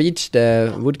 You reach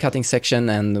the woodcutting section,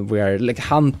 and where like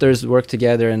hunters work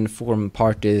together and form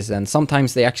parties, and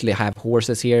sometimes they actually have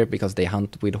horses here because they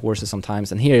hunt with horses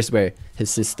sometimes. And here's where his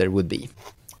sister would be.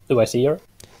 Do I see her?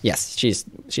 Yes, she's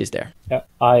there. Yeah,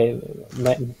 I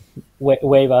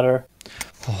wave at her.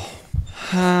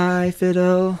 Hi,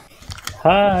 Fiddle.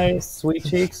 Hi, sweet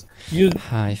cheeks. You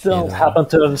Hi, don't Fiddle. happen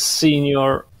to have seen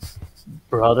your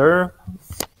brother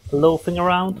loafing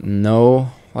around? No.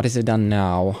 What has he done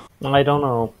now? I don't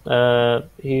know.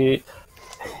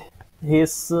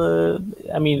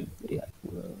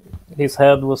 His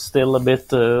head was still a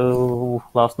bit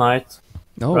last night.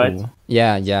 Oh, Right.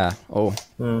 Yeah. Oh,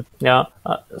 Yeah,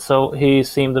 so he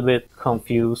seemed a bit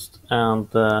confused and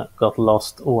got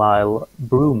lost while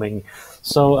brooming.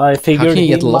 So I how figured can you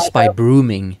get might lost by have-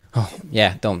 brooming? Oh,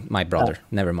 yeah, don't, my brother.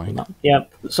 Never mind. Yeah,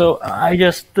 so I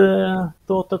just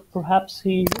thought that perhaps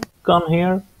he gone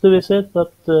here to visit,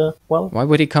 but well, Why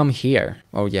would he come here?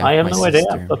 Oh, yeah, I have my no idea,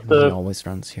 sister. but, He always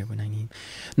runs here when I need.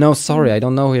 No, sorry, I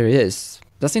don't know where he is.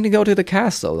 Doesn't he go to the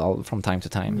castle from time to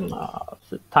time?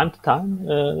 time to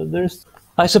time, there's.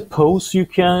 I suppose you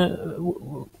can.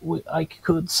 I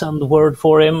could send word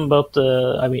for him, but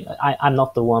I'm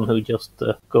not the one who just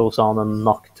goes on and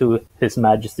knock to His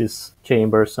Majesty's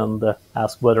chambers and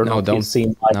ask whether or No, not don't. he's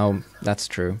seen. My... No, that's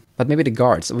true. But maybe the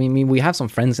guards. I mean, we have some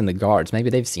friends in the guards. Maybe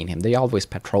they've seen him. They always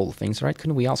patrol things, right?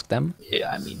 Couldn't we ask them?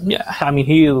 I mean,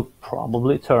 he'll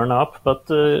probably turn up, but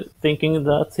thinking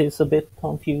that he's a bit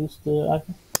confused,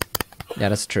 Yeah,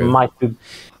 that's true. might be.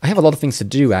 I have a lot of things to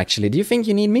do, actually. Do you think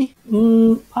you need me?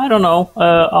 I don't know.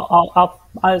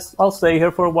 I'll stay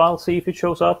here for a while, see if he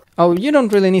shows up. Oh, you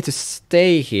don't really need to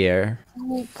stay here.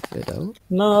 Fiddle.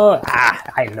 No,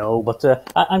 I know, but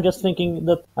I'm just thinking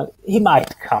that he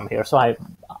might come here, so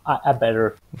I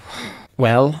better.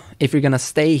 Well, if you're gonna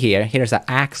stay here, here's an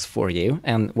axe for you.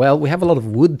 And, well, we have a lot of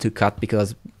wood to cut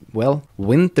because, well,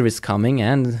 winter is coming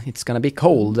and it's gonna be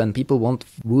cold and people want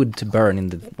wood to burn in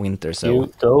the winter,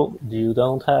 so... You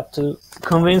don't have to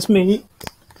convince me.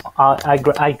 I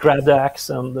grab the axe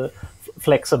and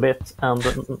flex a bit and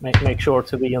make sure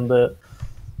to be in the.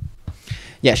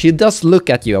 Yeah, she does look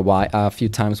at you a few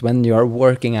times when you are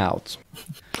working out.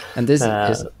 And this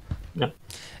is... yeah.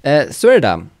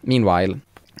 Swerda, meanwhile,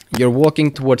 you're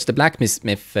walking towards the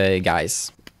blacksmith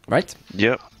guys, right?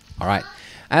 Yep. All right.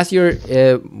 As you're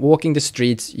walking the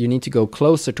streets, you need to go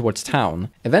closer towards town.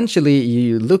 Eventually,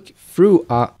 you look through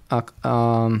a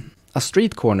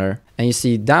street corner and you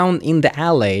see down in the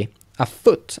alley a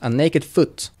naked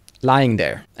foot lying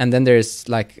there. And then there's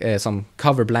like some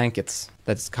cover blankets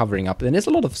that's covering up. And there's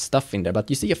a lot of stuff in there, but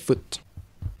you see a foot.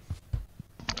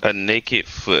 A naked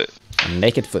foot. A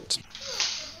naked foot.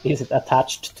 Is it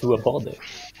attached to a body,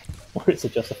 or is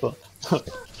it just a foot? All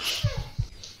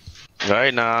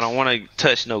right, now I don't want to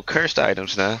touch no cursed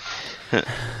items now.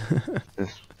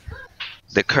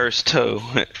 The cursed toe.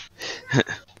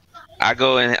 I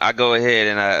go ahead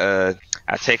and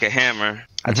I take a hammer.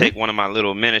 I take one of my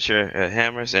little miniature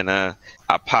hammers, and I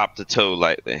pop the toe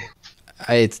lightly.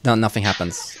 It's not, nothing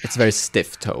happens. It's very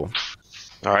stiff toe.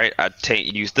 All right, I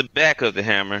use the back of the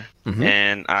hammer,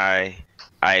 and I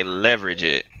leverage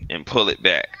it and pull it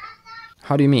back.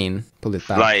 How do you mean pull it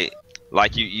back?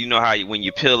 Like you know how when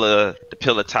you peel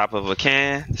the top of a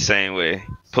can, the same way,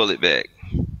 pull it back.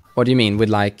 What do you mean with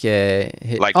like the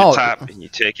top, and you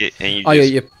take it and you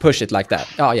you push it like that.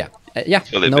 Oh yeah, yeah.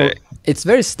 Pull it back. It's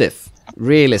very stiff,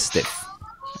 really stiff,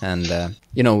 and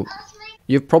you know,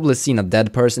 you've probably seen a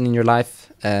dead person in your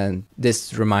life, and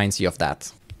this reminds you of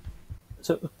that.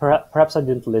 So perhaps I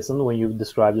didn't listen when you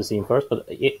described the scene first, but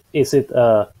is it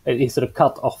a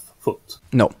cut off foot?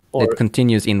 No, it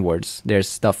continues inwards. There's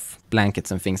stuff,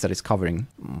 blankets and things that is covering.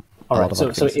 All right,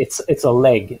 so it's a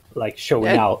leg like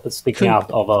showing out, sticking out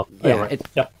of a.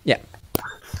 Yeah.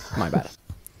 My bad.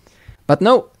 But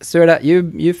no, Serda,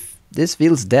 you this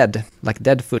feels dead, like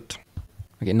dead foot.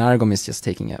 Okay, Nargom is just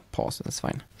taking a pause. That's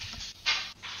fine.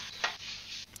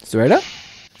 Serda,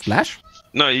 Flash.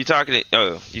 No, you talking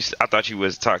to? I thought you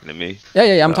was talking to me.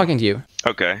 Yeah. I'm talking to you.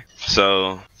 Okay,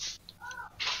 so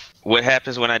what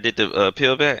happens when I did the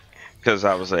peel back? Because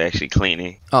I was actually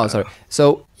cleaning. Oh, sorry.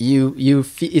 So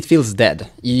it feels dead.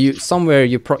 Your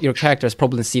character has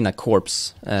probably seen a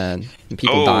corpse, and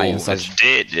people die and such.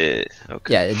 It's dead.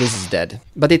 Okay. Yeah, this is dead,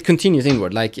 but it continues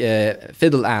inward. Like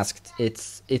Fiddle asked,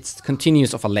 it's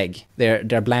continuous of a leg. There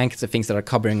are blankets and things that are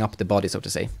covering up the body, so to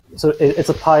say. So it's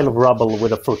a pile of rubble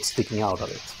with a foot sticking out of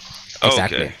it.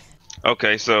 Exactly.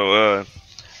 Okay, so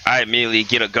I immediately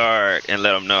get a guard and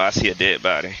let them know I see a dead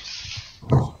body.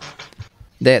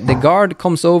 The guard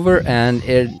comes over and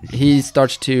he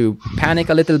starts to panic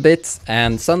a little bit,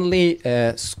 and suddenly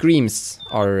screams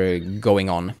are going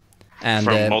on. And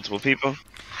from multiple people?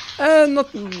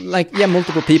 Not like,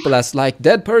 multiple people as like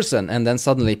dead person, and then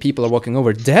suddenly people are walking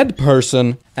over, dead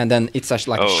person, and then it's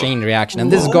actually like a chain reaction.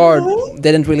 And this guard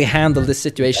didn't really handle this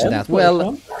situation that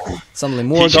well. Suddenly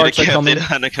more guards are coming.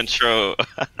 He under control.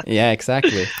 Yeah,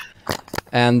 exactly.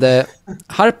 And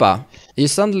Harpa, you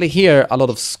suddenly hear a lot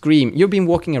of scream. You've been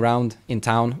walking around in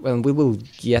town, and we will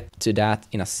get to that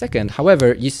in a second.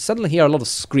 However, you suddenly hear a lot of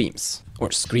screams,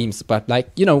 but like,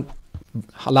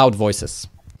 loud voices.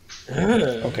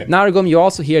 Okay. Nargom, you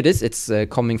also hear this. It's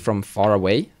coming from far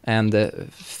away. And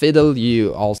Fiddle,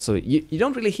 you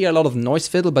don't really hear a lot of noise,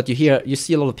 Fiddle, but you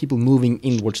see a lot of people moving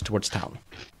inwards towards town.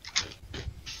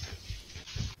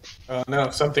 Oh no,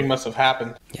 something must have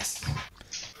happened. Yes.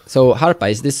 So, Harpa,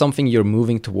 is this something you're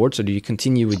moving towards, or do you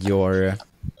continue with your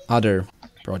other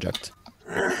project?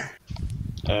 I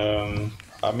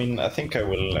mean, I think I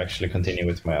will actually continue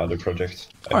with my other project.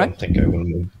 I All don't think I will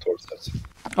move towards that.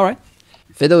 All right.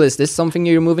 Fiddle, is this something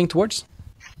you're moving towards?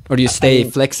 Or do you stay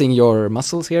flexing your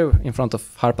muscles here in front of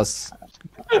Harpa's?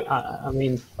 I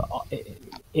mean,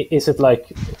 is it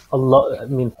like a lot? I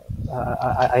mean,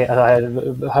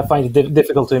 I find it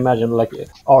difficult to imagine. Like,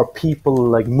 are people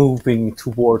like moving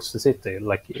towards the city?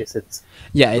 Like, is it?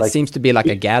 Yeah, it seems to be like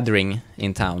a gathering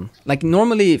in town. Like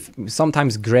normally,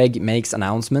 sometimes Greg makes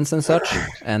announcements and such,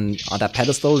 and on that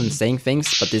pedestal and saying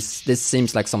things. But this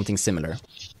seems like something similar.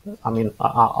 I mean,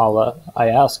 I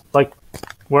ask, like,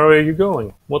 where are you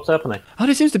going? What's happening? Oh,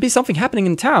 there seems to be something happening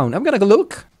in town. I'm gonna go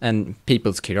look. And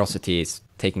people's curiosity is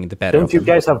taking the better. Don't you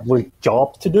guys have a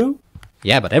job to do?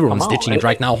 Yeah, but everyone's ditching it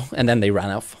right now. And then they ran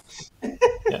off.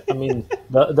 Yeah, I mean,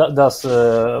 does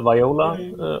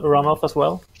Viola run off as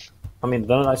well? I mean,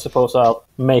 then I suppose I'll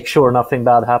make sure nothing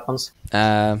bad happens.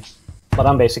 But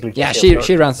I'm basically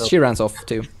she runs off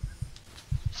too.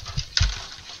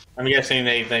 I'm guessing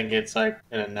they think it's like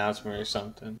an announcement or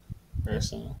something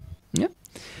personal. Yeah.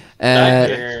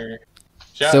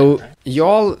 So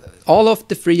all of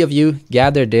the three of you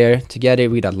gather there together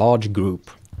with a large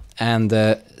group, and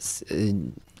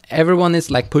everyone is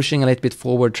like pushing a little bit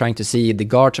forward, trying to see. The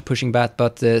guards are pushing back,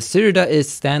 but Sirda is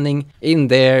standing in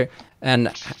there and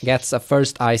gets a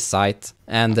first eyesight.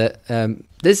 And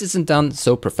this isn't done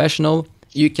so professional.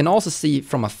 You can also see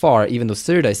from afar, even though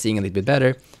Sirda is seeing a little bit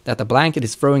better, that the blanket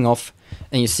is throwing off,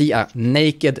 and you see a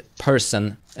naked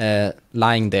person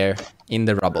lying there in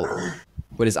the rubble,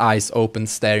 with his eyes open,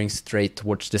 staring straight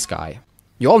towards the sky.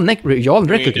 You all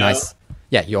recognize.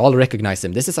 Yeah, you all recognize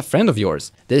him. This is a friend of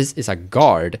yours. This is a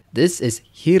guard. This is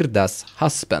Hirda's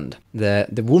husband,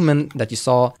 the woman that you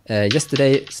saw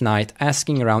yesterday's night,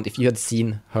 asking around if you had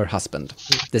seen her husband.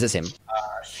 This is him.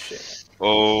 Ah, shit.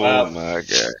 Oh my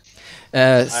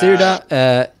god.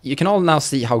 Sirda, you can all now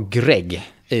see how Greg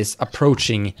is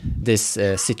approaching this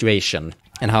situation.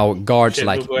 and how guards Should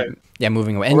like move away. yeah,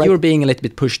 moving away, and Alright. you're being a little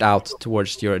bit pushed out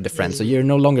towards your the friends. So you're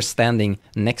no longer standing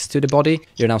next to the body.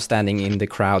 You're now standing in the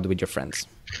crowd with your friends.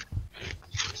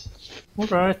 All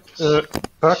right,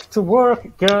 back to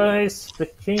work, guys. The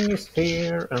king is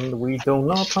here, and we do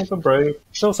not have a break.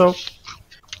 So.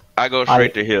 I go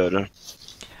straight to Hilda.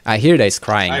 I hear Days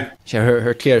crying. I-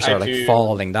 Her tears I are like do-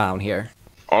 falling down here.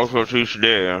 Also, she's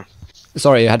there.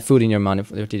 Sorry, you had food in your mouth.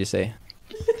 What did you say?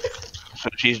 So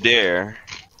she's there.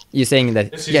 You're saying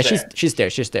that? She's Yeah, there. she's there.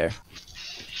 She's there.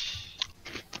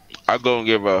 I go and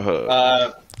give her a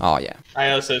hug. Oh yeah,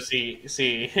 I also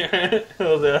see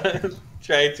Hilda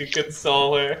try to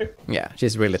console her. yeah.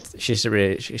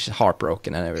 She's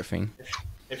heartbroken and everything.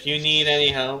 If you need any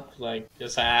help, like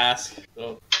just ask.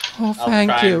 So Oh, I'll thank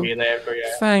try and you. be there for you.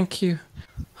 Thank you.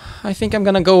 I think I'm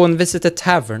gonna go and visit a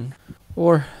tavern.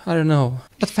 Or, I don't know.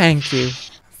 But thank you.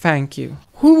 Thank you.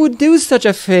 Who would do such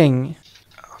a thing?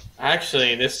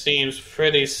 Actually, this seems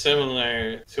pretty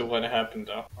similar to what happened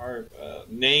to Harp.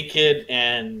 Naked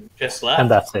and just left. And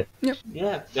that's it.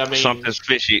 Yeah, I mean, Something's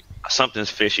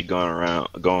fishy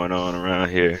going on around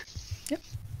here.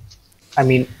 I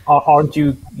mean, aren't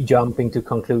you jumping to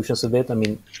conclusions a bit? I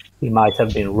mean, he might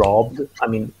have been robbed. I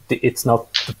mean, it's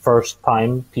not the first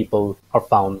time people are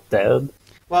found dead.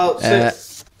 well,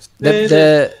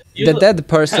 The You dead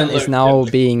person is look now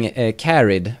good. being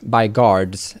carried by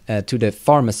guards to the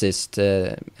pharmacist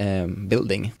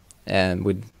building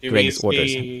with do we Greg's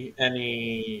orders. see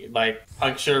any like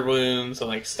puncture wounds or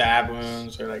like stab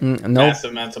wounds or like No,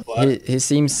 massive amounts of blood? he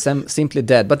seems simply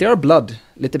dead, but there are blood,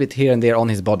 a little bit here and there on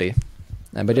his body.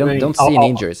 But you I mean, don't see any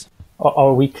injuries.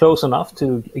 Are we close enough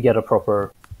to get a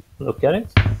proper look at it?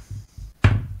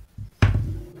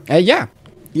 Yeah,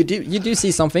 you do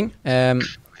see something. I'm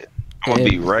gonna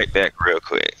be right back real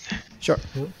quick. Sure.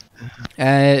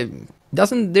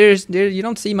 Doesn't there you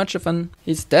don't see much of an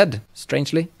he's dead,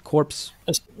 strangely. Corpse.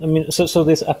 I mean, so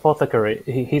this apothecary,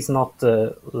 he's not he's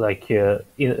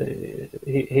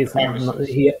not,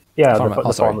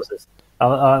 the sorry. pharmacist.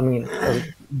 I mean,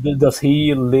 does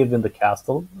he live in the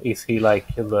castle? Is he like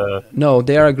the? No,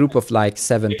 they are a group of like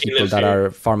 7 He people lives that here.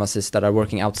 are pharmacists that are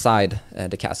working outside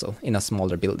the castle in a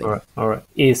smaller building. All right.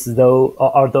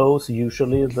 Are those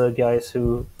usually the guys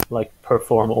who like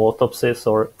perform autopsies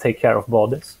or take care of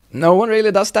bodies? No one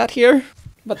really does that here,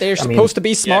 but they're I mean, supposed to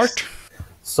be smart.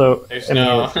 So There's I mean,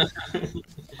 no.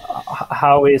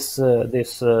 how is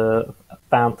this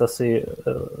fantasy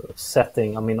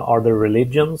setting? I mean, are there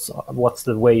religions? What's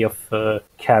the way of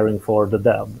caring for the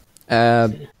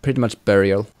dead? Pretty much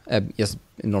burial, just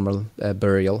normal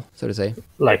burial, so to say.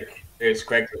 Like, There's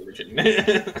Greg religion.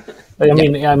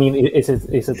 I mean, is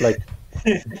it like?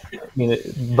 I mean,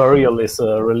 burial is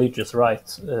a religious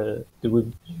rite.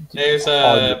 There's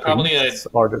are the probably a priests-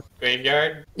 are the-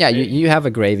 graveyard. Yeah, you have a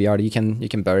graveyard. You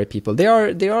can bury people. They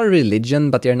are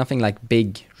religion, but they're nothing like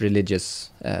big religious.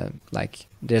 Like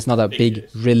there's not a big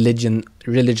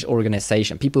religious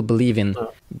organization. People believe in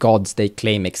gods they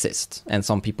claim exist, and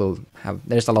some people have.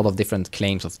 There's a lot of different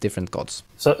claims of different gods.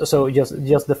 So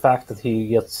just the fact that he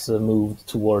gets moved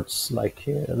towards like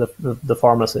the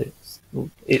pharmacy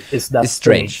is that It's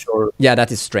strange. Or Yeah,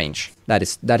 that is strange. That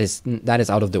is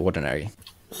out of the ordinary.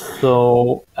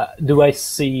 so do I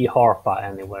see Harpa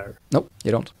anywhere? Nope,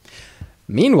 you don't.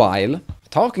 Meanwhile,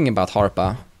 talking about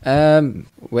Harpa,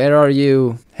 where are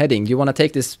you heading? Do you want to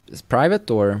take this as private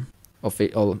or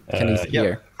can you Yeah,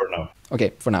 hear? for now.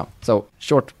 Okay, for now. So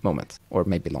short moment, or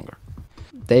maybe longer.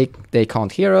 They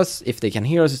can't hear us. If they can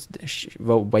hear us,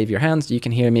 wave your hands. You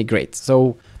can hear me. Great.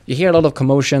 So you hear a lot of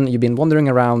commotion. You've been wandering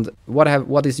around.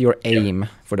 What is your aim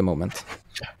for the moment?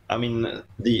 I mean,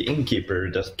 the innkeeper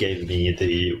just gave me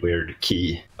the weird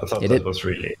key. I thought It that did. was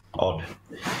really odd.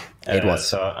 It was.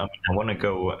 So I want to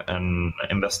go and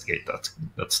investigate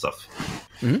that stuff.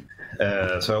 Mhm.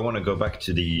 So I want to go back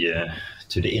to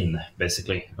the inn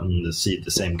basically and see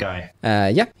the same guy.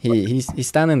 Yeah, he's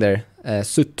standing there.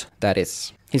 Sut, that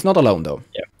is. He's not alone though.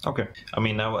 Yeah. Okay. I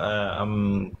mean, now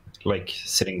I'm like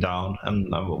sitting down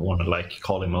and I want to like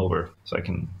call him over so I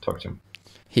can talk to him.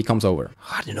 He comes over.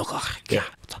 Yeah.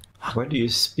 Why do you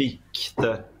speak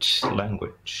that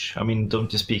language? I mean,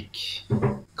 don't you speak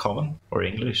common or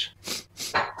English?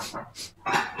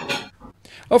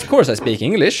 Of course I speak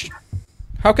English.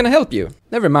 How can I help you?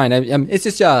 Never mind. It's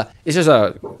just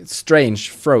a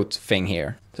strange throat thing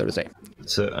here, so to say.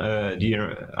 So,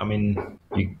 I mean,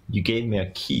 you gave me a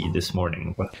key this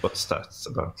morning. What's that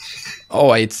about?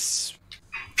 It's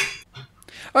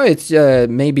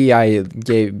maybe I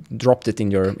dropped it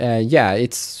in your. Yeah,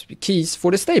 it's keys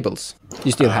for the stables.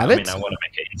 You still have I it? mean, I want to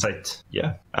make an insight.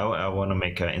 Yeah, I want to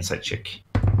make an insight check.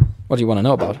 What do you want to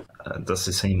know about? Does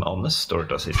he seem honest, or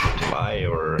does he try to lie,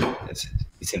 or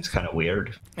he seems kind of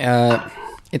weird?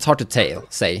 It's hard to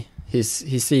say. He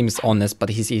seems honest, but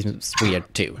he seems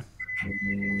weird too.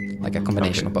 Like a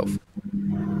combination of both.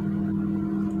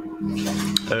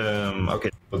 Okay.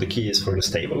 Well, the key is for the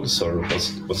stables, or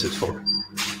what's it for?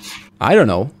 I don't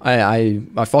know. I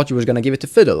thought you were gonna give it to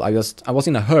Fiddle. I was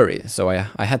in a hurry, so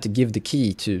I had to give the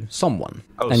key to someone.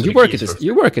 Oh, and so you the work key at is the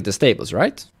you work at the stables,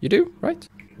 right? You do, right?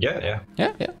 Yeah.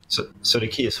 Yeah. So the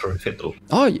key is for a fiddle.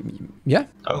 Oh, yeah.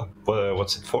 Oh, well,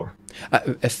 what's it for?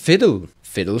 A fiddle.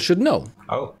 Fiddle should know.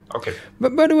 Oh, okay.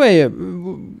 But by the way,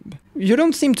 you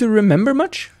don't seem to remember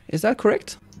much. Is that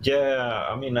correct? Yeah,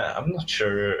 I mean, I'm not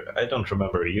sure. I don't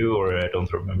remember you, or I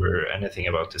don't remember anything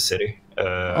about the city.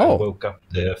 I woke up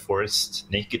in the forest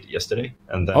naked yesterday,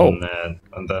 and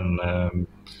then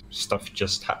stuff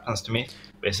just happens to me,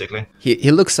 basically.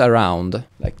 He looks around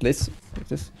like this,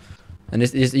 and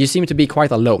you seem to be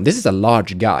quite alone. This is a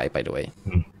large guy, by the way.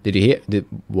 Did you hear?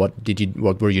 What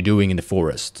were you doing in the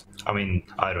forest? I mean,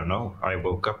 I don't know. I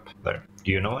woke up there.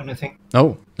 Do you know anything?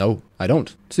 No, I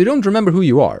don't. So you don't remember who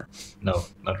you are? No,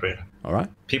 not really. All right.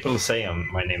 People say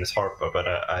my name is Harpa, but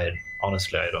I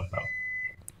honestly, I don't know.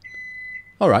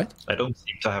 All right. I don't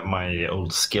seem to have my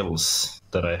old skills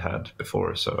that I had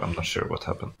before, so I'm not sure what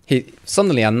happened.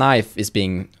 Suddenly a knife is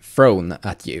being thrown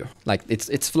at you. Like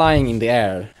it's flying in the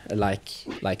air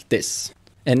like this.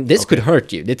 And this could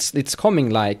hurt you. It's coming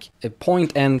like a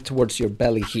point end towards your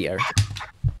belly here.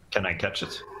 Can I catch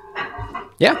it?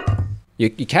 Yeah.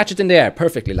 You catch it in the air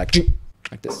perfectly, like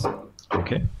this.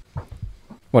 Okay.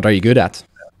 What are you good at?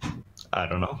 I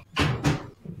don't know.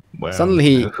 Well,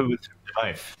 Suddenly who threw the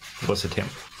knife? Was it him?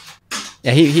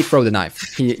 Yeah, he threw the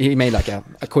knife. He made like a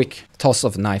quick toss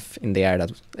of knife in the air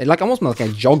that like almost like a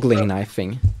juggling knife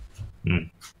thing.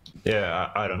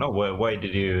 Yeah, I don't know. Why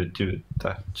did you do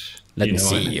that? Let me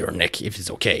see your neck if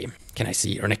it's okay. Can I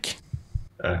see your neck?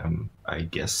 I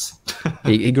guess.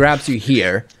 he grabs you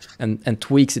here and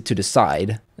tweaks it to the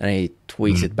side, and he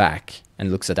tweaks it back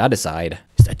and looks at the other side.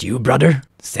 Is that you, brother?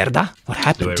 Cerda? What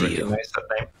happened Do I to you? recognize that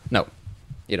name? No,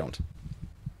 you don't.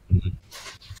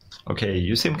 Okay,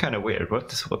 you seem kind of weird.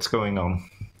 What's going on?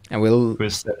 And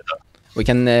Who's Cerda? we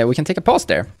can take a pause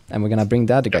there, and we're gonna bring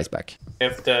the other guys back.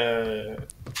 If the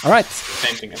All right,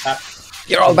 same thing has happened.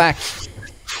 you're all back.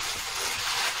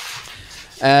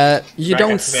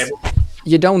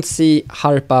 You don't see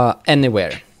Harpa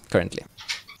anywhere currently.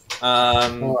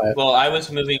 Well, I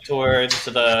was moving towards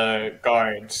the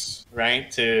guards, right?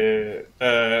 To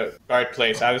the guard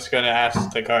place. I was going to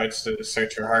ask the guards to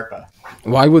search for Harpa.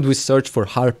 Why would we search for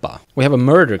Harpa? We have a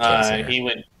murder case here.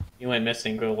 He went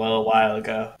missing a little while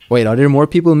ago. Wait, are there more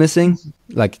people missing?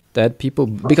 Like dead people?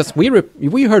 Because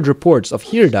we heard reports of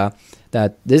Hirda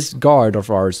that this guard of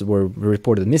ours were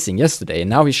reported missing yesterday, and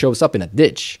now he shows up in a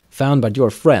ditch, found by your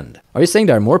friend. Are you saying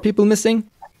there are more people missing?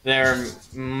 There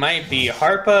might be.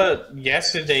 Harpa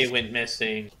yesterday went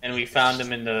missing, and we found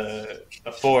him in the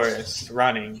forest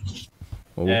running.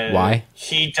 Why?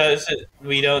 He doesn't.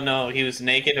 We don't know. He was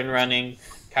naked and running,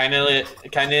 kind of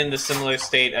in the similar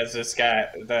state as this guy,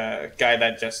 the guy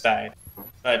that just died,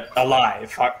 but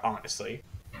alive. Honestly.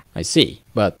 I see,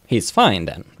 but he's fine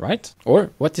then, right?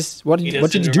 Or what did you do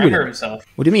with him? Himself.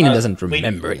 What do you mean he doesn't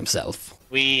remember himself?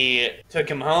 We took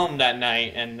him home that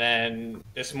night, and then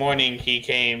this morning he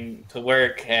came to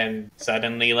work and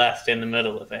suddenly left in the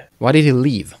middle of it. Why did he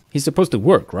leave? He's supposed to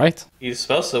work, right? He's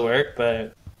supposed to work,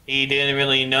 but he didn't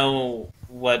really know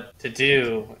what to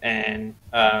do, and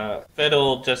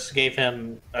Fiddle just gave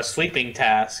him a sweeping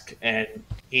task, and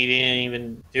he didn't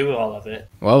even do all of it.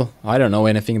 Well, I don't know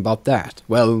anything about that.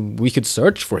 Well, we could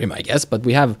search for him, I guess, but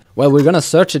we're gonna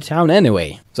search the town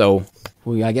anyway, so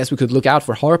I guess we could look out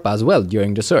for Harpa as well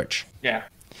during the search. Yeah.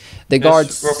 The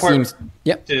guards report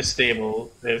to the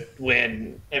stable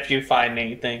if you find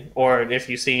anything, or if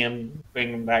you see him,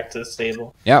 bring him back to the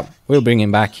stable. Yeah, we'll bring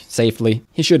him back safely.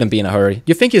 He shouldn't be in a hurry. Do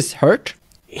you think he's hurt?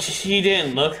 He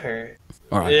didn't look hurt.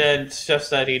 All right. It's just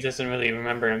that he doesn't really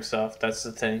remember himself. That's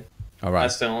the thing. All right.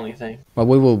 That's the only thing. Well,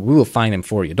 we will find him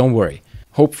for you. Don't worry.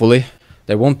 Hopefully,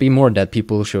 there won't be more dead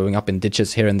people showing up in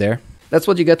ditches here and there. That's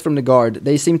what you get from the guard.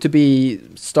 They seem to be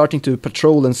starting to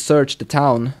patrol and search the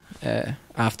town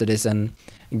after this, and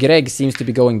Greg seems to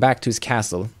be going back to his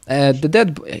castle. The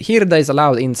dead Hirda is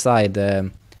allowed inside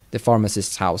the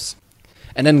pharmacist's house.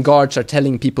 And then guards are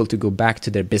telling people to go back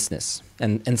to their business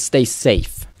and stay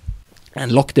safe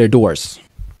and lock their doors.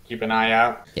 Keep an eye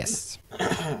out. Yes.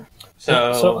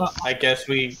 So I guess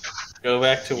we go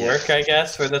back to work, I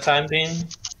guess, for the time being.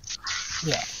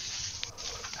 Yeah.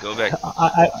 Go back.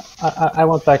 I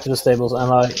went back to the stables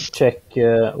and I check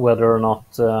whether or not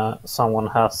someone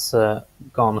has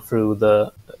gone through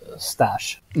the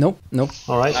stash. Nope, nope.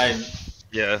 All right.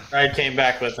 Yeah. I came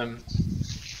back with him.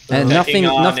 And Checking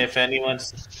on nothing. if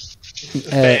anyone's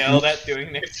failed at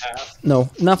doing their task. No,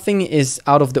 nothing is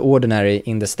out of the ordinary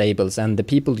in the stables, and the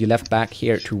people you left back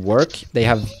here to work, they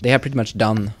have pretty much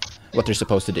done what they're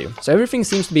supposed to do. So everything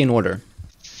seems to be in order.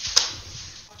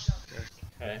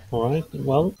 Okay. All right.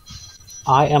 Well,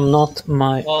 I am not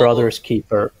my brother's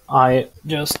keeper. I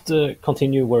just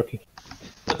continue working.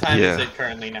 What time Yeah. is it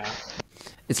currently now?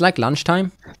 It's like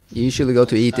lunchtime. You usually go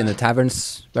to eat in the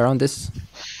taverns around this.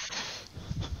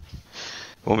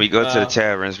 When we go to the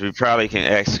taverns, we probably can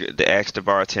ask the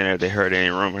bartender if they heard any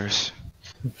rumors.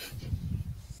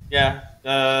 Yeah.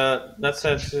 Let's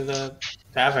head to the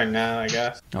tavern now, I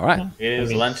guess. All right. It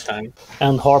is lunchtime.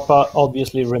 And Harpa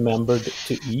obviously remembered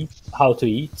to eat, how to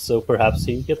eat, so perhaps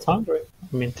he gets hungry.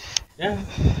 I mean, Yeah.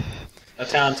 A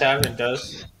town tavern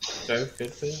does serve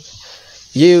good food.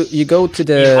 You go to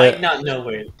You might the not know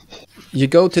it. you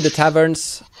go to the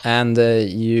taverns, and a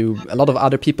lot of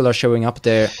other people are showing up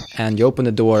there, and you open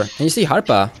the door and you see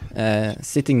Harpa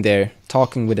sitting there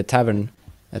talking with the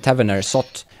taverner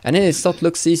Sot, and then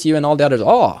Sot sees you and all the others.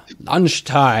 Oh,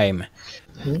 lunchtime.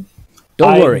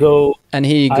 Don't worry. And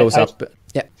he goes up.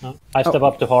 Yeah. I step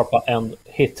up to Harpa and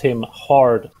hit him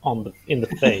hard in the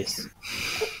face.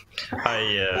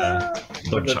 I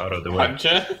dodge out of the way.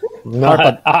 Puncher?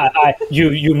 No,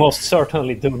 you most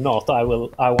certainly do not. I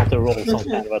want to roll some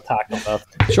kind of attack on that.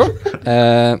 Sure.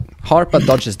 Harpa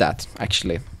dodges that.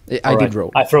 Actually, I did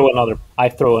roll. I throw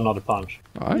another punch.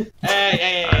 All right.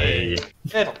 Hey.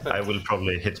 I will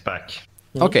probably hit back.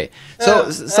 Okay. So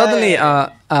suddenly,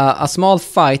 a small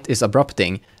fight is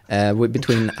erupting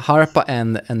between Harpa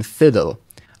and Fiddle.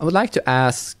 I would like to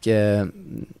ask.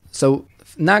 So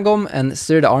Nagom and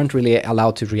Sirda aren't really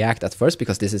allowed to react at first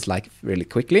because this is like really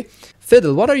quickly.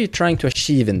 Fiddle, what are you trying to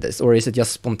achieve in this, or is it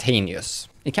just spontaneous?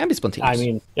 It can be spontaneous.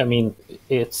 I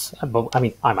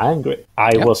mean, I'm angry.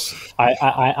 I'm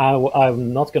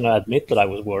not gonna admit that I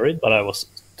was worried, but I was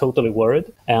totally worried.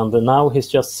 And now he's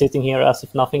just sitting here as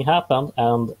if nothing happened,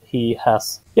 and he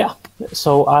has,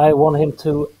 So I want him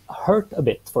to hurt a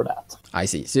bit for that. I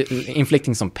see. So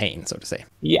inflicting some pain, so to say.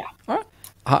 Yeah. All right.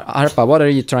 Harpa, what are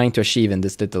you trying to achieve in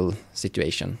this little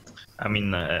situation? I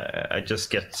mean, I just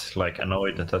get like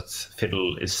annoyed that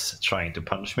Fiddle is trying to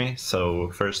punch me. So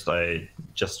first I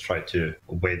just try to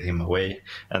wave him away,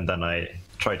 and then I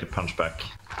try to punch back,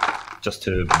 just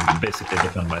to basically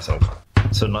defend myself.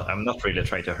 So I'm not really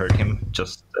trying to hurt him,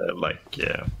 just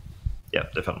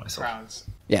defend myself. Crowds.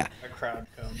 Yeah. A crowd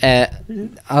comes.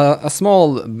 A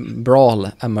small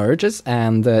brawl emerges,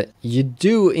 and you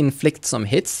do inflict some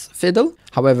hits, Fiddle.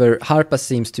 However, Harpa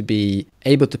seems to be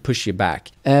able to push you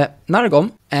back.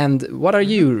 Nargom, and what are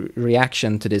your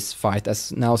reaction to this fight,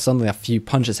 as now suddenly a few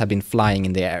punches have been flying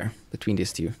in the air between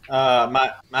these two?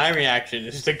 My reaction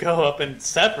is to go up and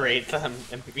separate them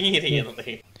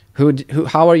immediately.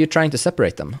 How are you trying to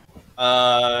separate them?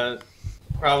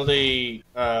 Probably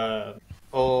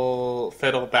pull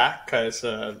Fiddle back because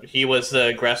he was the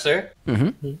aggressor.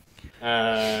 Mm-hmm.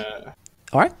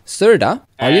 All right, Sirda,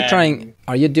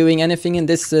 are you doing anything in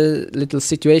this little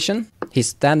situation? He's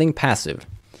standing passive.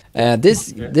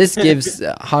 This gives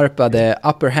Harpa the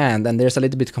upper hand, and there's a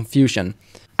little bit of confusion.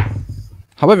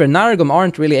 However, Nargom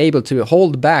aren't really able to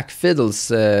hold back Fiddle's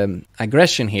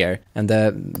aggression here, and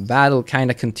the battle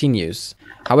kind of continues.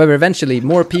 However, eventually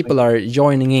more people are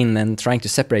joining in and trying to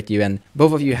separate you, and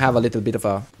both of you have a little bit of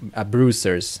a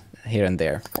bruisers here and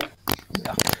there.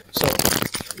 Yeah. So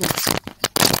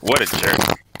What a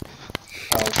jerk.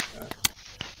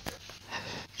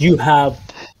 you have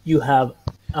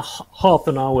half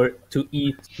an hour to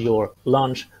eat your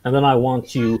lunch, and then I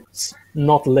want you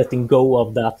not letting go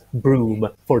of that broom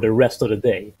for the rest of the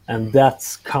day, and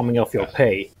that's coming off your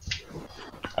pay.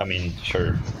 I mean,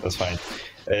 sure, that's fine.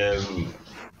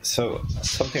 So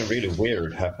something really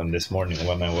weird happened this morning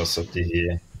when I was at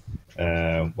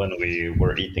when we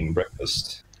were eating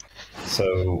breakfast.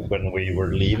 So when we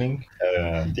were leaving,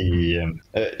 by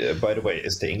the way,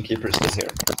 is the innkeeper still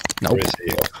here? No. Or is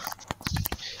he off?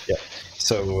 Yeah.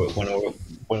 So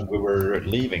when we were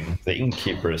leaving, the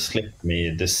innkeeper slipped me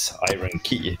this iron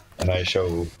key, and I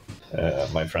show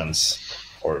my friends,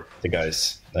 or the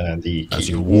guys, the key. As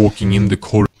you're walking in the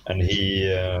corridor. And he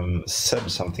said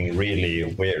something really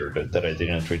weird that I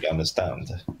didn't really understand.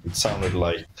 It sounded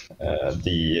like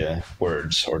the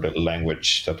words or the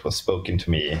language that was spoken to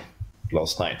me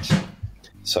last night.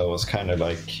 So I was kind of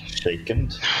like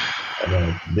shaken, and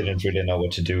didn't really know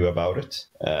what to do about it.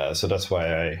 So that's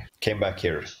why I came back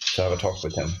here to have a talk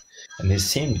with him. And he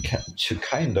seemed to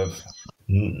kind of...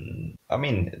 I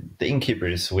mean, the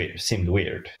innkeeper seemed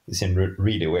weird. He seemed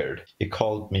really weird. He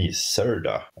called me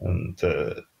Serda and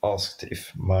asked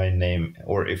if my name,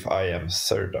 or if I am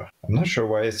Serda. I'm not sure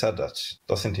why he said that.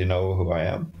 Doesn't he know who I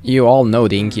am? You all know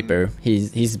the innkeeper.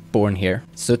 He's born here.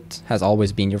 Soot has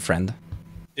always been your friend.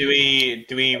 Do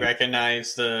we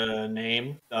recognize the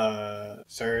name,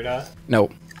 Serda? No.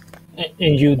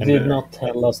 And you did not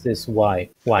tell us this. Why?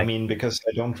 I mean, because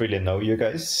I don't really know you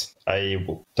guys. I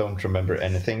don't remember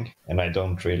anything, and I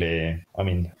don't really... I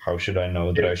mean, how should I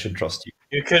know that I should trust you?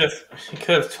 You could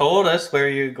have told us where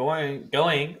you're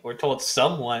going, or told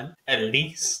someone at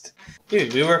least.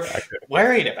 Dude, we were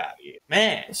worried about you,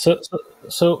 man. So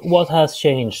what has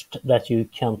changed that you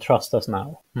can trust us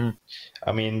now?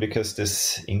 I mean, because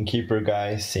this innkeeper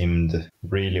guy seemed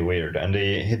really weird, and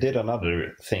he did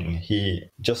another thing. He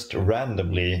just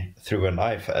randomly threw a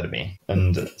knife at me,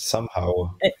 and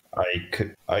somehow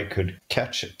I could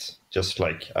catch it, just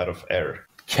like out of air.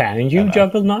 Can you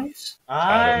juggle knives?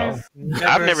 I don't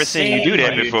I've never seen you do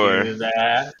that before.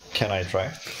 Can I try?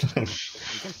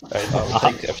 I'll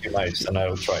take a few knives and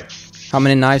I'll try. How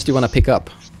many knives do you want to pick up?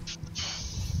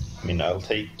 I mean, I'll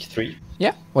take 3.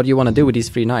 Yeah. What do you want to do with these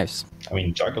 3 knives? I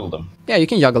mean, juggle them. Yeah, you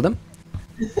can juggle them.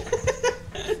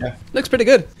 Yeah. Looks pretty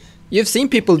good. You've seen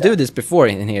people do this before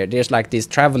in here. There's like these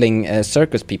traveling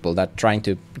circus people that trying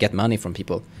to get money from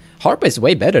people. Harpa is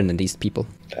way better than these people.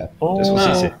 Yeah, this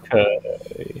was easy.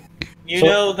 You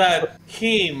know that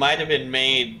key might have been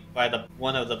made by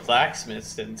one of the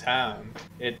blacksmiths in town.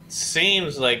 It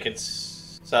seems like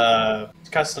it's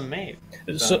custom made.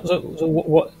 So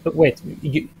what? Wait,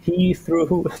 he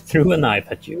threw a knife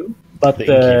at you, but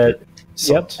yep.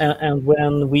 And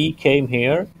when we came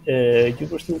here, you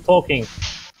were still talking.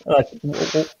 Like,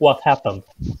 what happened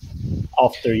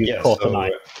after you caught the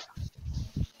knife?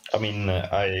 I mean,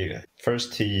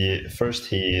 first he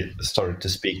started to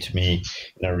speak to me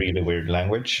in a really weird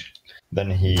language. Then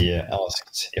he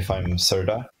asked if I'm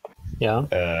Serda. Yeah.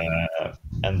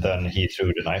 And then he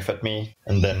threw the knife at me.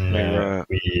 And then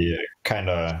we kind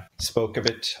of spoke a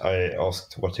bit. I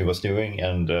asked what he was doing,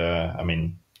 and I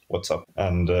mean, what's up?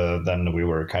 And then we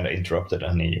were kind of interrupted,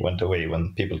 and he went away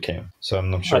when people came. So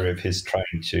I'm not sure if he's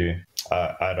trying to...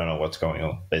 I don't know what's going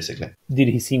on, basically. Did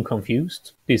he seem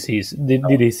confused? Did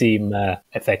he seem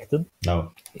affected?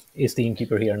 No. Is the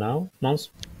innkeeper here now, Mons?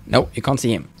 No, you can't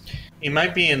see him. He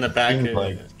might be in the back of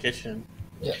the kitchen.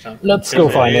 Yeah. Let's go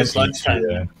find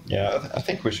him. Yeah, I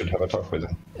think we should have a talk with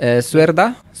him.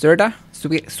 Swirda,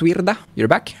 you're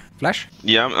back. Flash.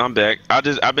 Yeah, I'm back.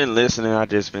 I've been listening. I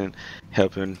just been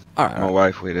helping my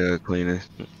wife with cleaning.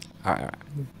 All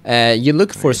right. You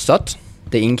look for Sut,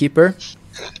 the innkeeper,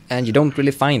 and you don't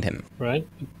really find him. Right.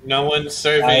 No one's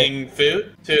serving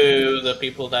food to the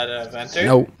people that have entered?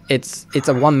 No, it's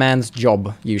a one-man's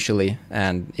job usually,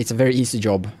 and it's a very easy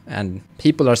job, and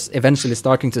people are eventually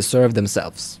starting to serve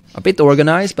themselves. A bit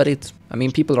organized, but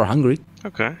people are hungry.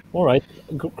 Okay. All right.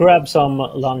 Grab some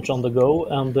lunch on the go,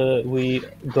 and we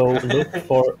go look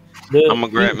for the... I'm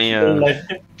gonna grab me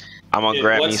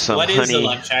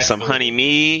some honey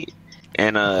mead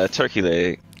and a turkey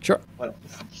leg. Sure.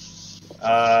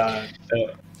 Oh,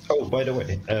 by the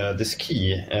way, this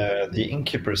key, the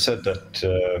innkeeper said that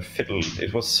fiddle,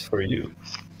 it was for you.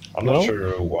 I'm not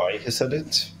sure why he said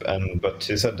it, but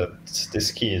he said that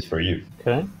this key is for you.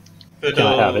 Okay. Fiddle, can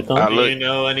I have it then? Do you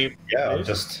know any... Yeah, I'll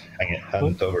just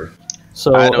hand it over.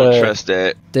 So I don't trust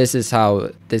that. This is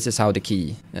how the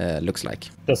key looks like.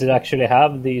 Does it actually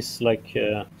have these like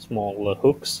small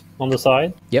hooks on the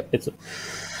side? Yep. It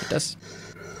does.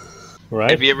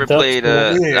 Right. If you ever played,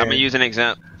 I'm gonna use an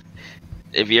example.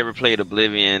 If you ever played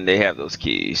Oblivion, they have those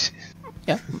keys.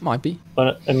 Yeah, might be.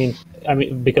 But I mean,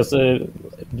 because the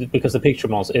picture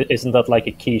mouse isn't that like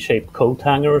a key-shaped coat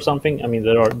hanger or something? I mean,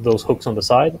 there are those hooks on the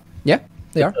side. Yeah,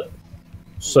 they are.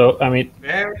 So I mean,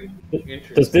 Very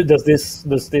does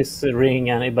this ring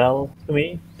any bell to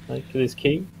me? Like this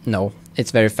key? No,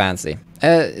 it's very fancy.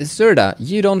 Serda,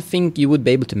 you don't think you would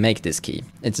be able to make this key?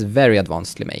 It's very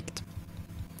advancedly made.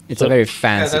 It's a very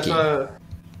fancy key.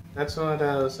 That's what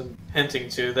I was hinting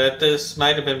to. That this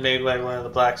might have been made by one of the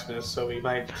blacksmiths, so we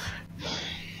might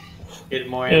get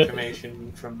more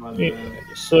information from one of them.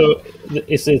 So,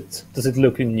 does it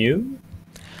look new?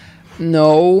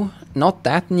 No, not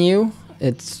that new.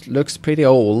 It looks pretty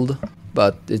old,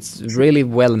 but it's really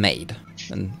well made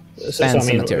and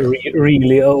fancy material.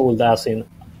 Really old, as in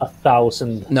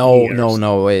 1,000 years.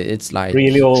 No. It's like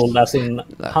really old, as in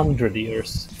 100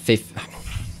 years.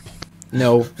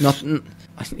 No, not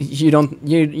You don't.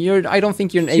 You're. I don't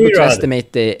think you're able to Svirad.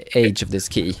 estimate the age of this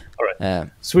key. All right. Uh,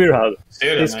 Svirad,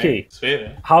 Sweden, this right? key.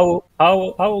 Sweden. How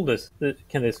old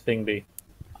can this thing be?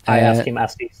 I asked him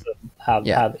as he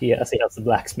has the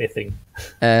blacksmithing.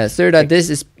 Sir, this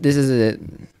is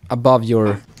above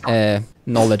your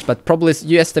knowledge, but probably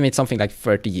you estimate something like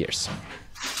 30 years.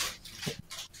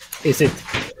 Is it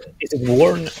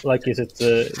worn? Like, is it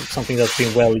something that's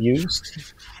been well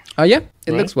used? Oh yeah,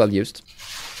 it Right. looks well used.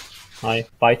 I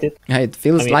bite it. Yeah, it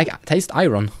feels I mean- like taste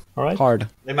iron. All right. Hard.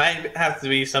 It might have to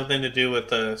be something to do with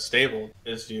the stable,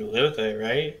 because you live there,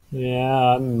 right?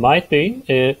 Yeah, might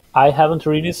be. I haven't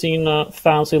really seen a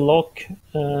fancy lock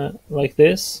like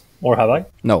this, or have I?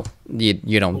 No,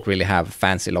 you don't really have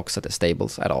fancy locks at the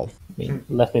stables at all. I mean,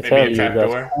 let me Maybe tell a you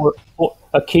trapdoor? that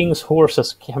a king's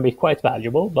horses can be quite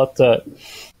valuable, but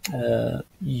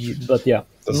yeah.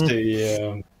 Does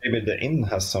the maybe the inn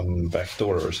has some back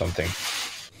door or something?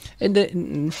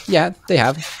 And yeah, they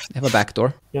have a back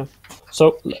door. Yeah.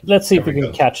 So let's see if we There we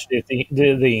can go. catch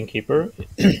the innkeeper.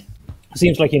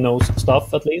 Seems like he knows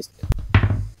stuff at least.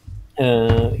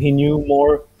 He knew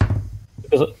more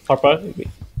because Harpa,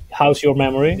 how's your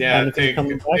memory? Yeah, Anything take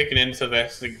coming back?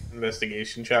 an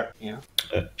investigation check. Yeah.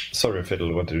 Sorry,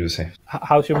 Fiddle. What did you say?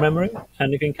 How's your memory?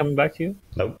 Anything coming back to you?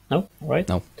 No. No, all right.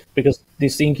 No. Because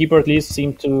this innkeeper at least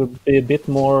seemed to be a bit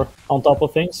more on top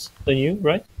of things than you,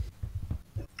 right?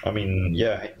 I mean,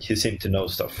 yeah, he seemed to know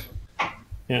stuff.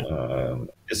 Yeah.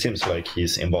 It seems like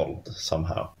he's involved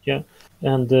somehow. Yeah.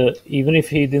 And even if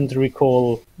he didn't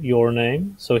recall your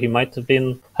name, so he might have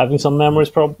been having some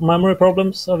memory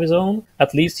problems of his own.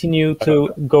 At least he knew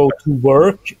to go to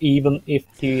work, even if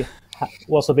he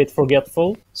was a bit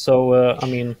forgetful. So I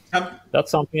mean,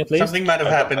 that's something at least. Something might have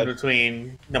happened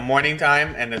between the morning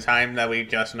time and the time that we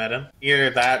just met him. Either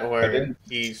that, or Okay.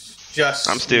 he's just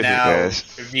I'm still here, now guys.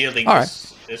 revealing All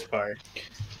this part.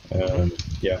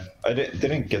 Yeah, I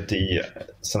didn't get the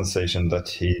sensation that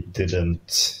he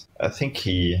didn't. I think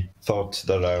he thought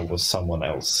that I was someone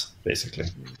else, basically.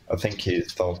 I think he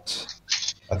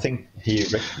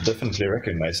definitely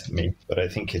recognized me, but I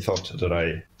think he thought that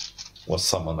I was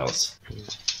someone else.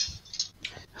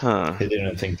 Huh. He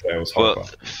didn't think that I was Well,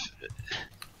 Harpa.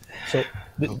 So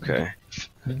okay.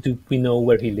 do we know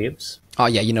where he lives? Oh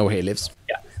yeah, you know where he lives.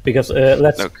 Yeah. Because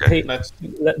let's Okay.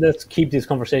 let's keep this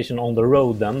conversation on the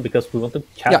road then, because we want to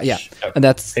catch. Yeah, and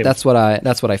that's him. what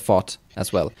I thought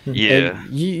as well. Yeah.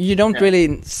 You don't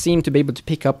really seem to be able to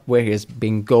pick up where he's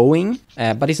been going,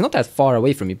 but he's not that far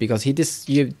away from you because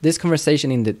this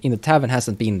conversation in the tavern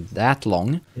hasn't been that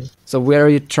long. So where are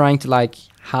you trying to like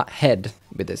head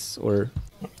with this, or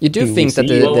you do Do think we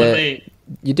that see-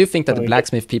 you do think that the Sorry.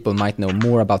 blacksmith people might know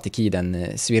more about the key than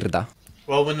Svirda?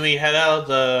 Well, when we head out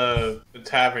of the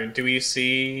tavern, do we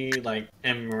see like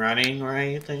him running or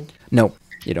anything? No,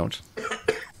 you don't.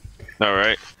 All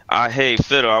right. Hey,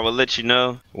 Fiddle, I will let you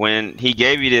know when he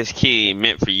gave you this key,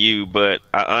 meant for you, but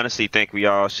I honestly think we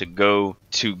all should go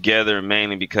together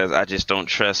mainly because I just don't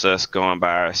trust us going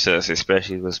by ourselves,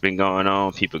 especially what's been going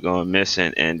on, people going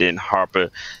missing, and then Harper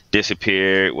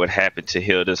disappeared, what happened to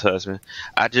Hilda's husband.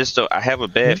 I have a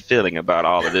bad feeling about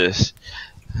all of this.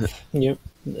 Yeah.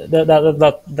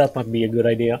 That might be a good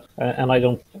idea. And I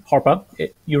don't, Harpa,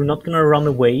 you're not gonna run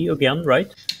away again, right?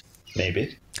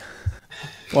 Maybe.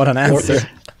 What an answer!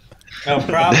 No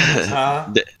problems,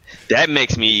 huh? That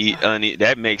makes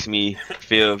me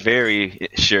feel very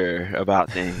sure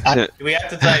about things. Do we have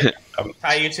to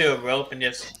tie you to a rope and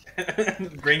just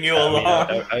bring you I mean,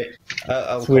 along?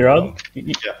 I'll Svirad,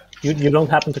 Yeah. you don't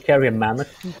happen to carry a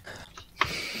mannequin?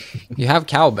 You have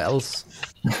cowbells.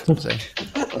 So,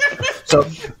 So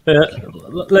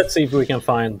let's see if we can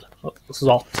find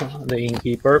Zot, the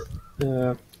innkeeper,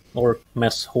 or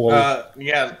mess hall.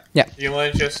 Yeah. Yeah. You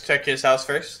want to just check his house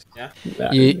first? Yeah.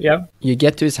 Yeah. You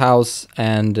get to his house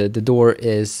and the door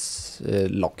is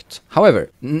locked. However,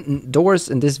 doors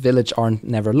in this village aren't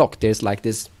never locked. There's like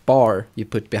this bar you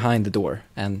put behind the door,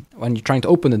 and when you're trying to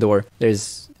open the door,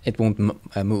 it won't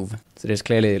move. So there's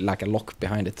clearly like a lock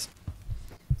behind it.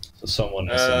 So someone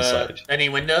is inside. Any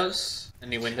windows?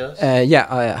 Any windows?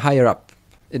 Higher up.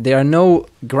 There are no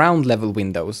ground level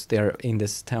windows. They are in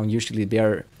this town. Usually they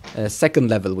are second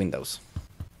level windows,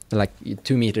 like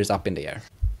 2 meters up in the air.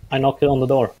 I knock on the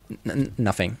door.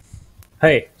 Nothing.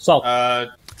 Hey, Zot,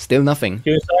 Still nothing.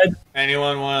 you inside?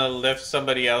 Anyone want to lift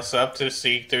somebody else up to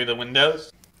see through the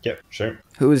windows? Yep, sure.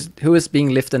 Who is being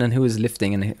lifted and who is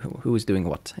lifting and who is doing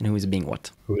what and who is being what?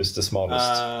 Who is the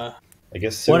smallest? I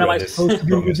guess What am I Svirad is supposed to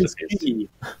do with strongest this at least. key?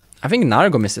 I think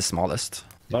Nargom is the smallest.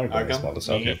 Nargon is Nargon? smallest,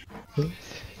 okay.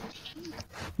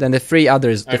 Then the three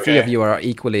others, the three of Okay. you are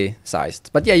equally sized.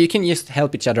 But yeah, you can just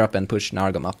help each other up and push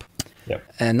Nargom up. Yep.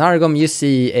 Nargom, you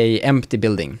see a empty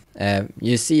building.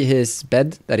 You see his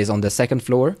bed that is on the second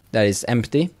floor, that is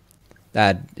empty,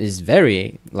 that is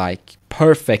very, like,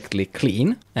 perfectly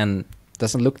clean and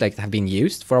doesn't look like it have been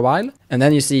used for a while. And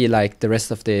then you see, like, the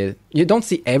rest of the... You don't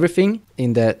see everything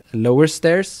in the lower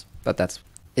stairs, but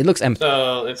it looks empty.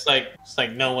 So it's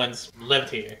like no one's lived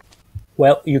here.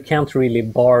 Well, you can't really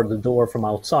bar the door from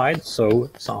outside, so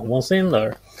someone's in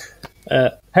there.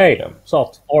 Hey,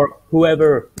 Sot, or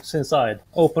whoever's inside,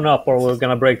 open up or we're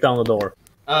gonna break down the door.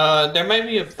 There might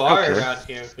be a bar Okay. around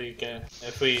here if we can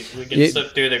You-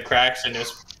 slip through the cracks and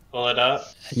just pull it up.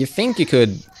 You think you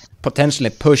could potentially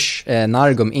push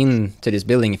Nargom into this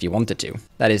building if you wanted to.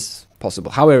 That is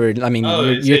possible. However, I mean, Oh,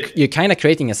 is you're it- you're kind of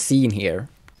creating a scene here.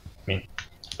 I mean,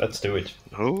 let's do it.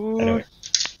 Ooh. Anyway,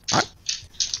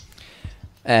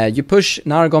 You push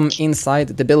Nargom inside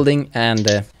the building,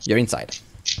 and you're inside.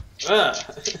 Ah.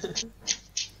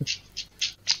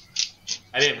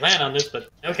 I didn't plan on this, but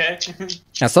okay.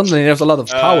 And suddenly there's a lot of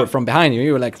power Uh, from behind you.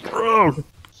 You were like,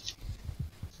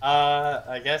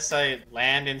 I guess I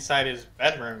land inside his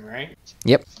bedroom, right?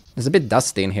 yep. It's a bit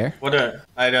dusty in here.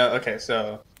 I don't. Okay,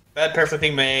 so bed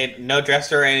perfectly made, no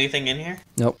dresser or anything in here.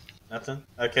 Nope. Nothing.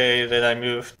 Okay, then I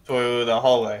move to the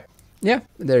hallway. Yeah,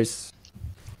 there's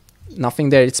nothing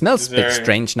there. It smells Is a bit there-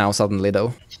 strange now suddenly,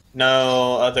 though.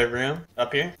 No other room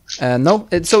up here. No,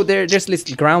 so there's this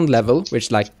ground level, which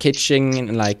like kitchen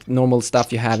and like normal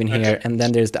stuff you have in here, Okay. and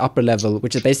then there's the upper level,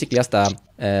 which is basically just a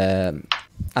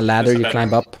ladder Just a you climb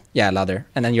bedroom. up. Yeah, a ladder,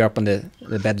 and then you're up on the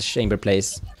bed chamber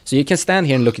place. So you can stand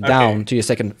here and look down to your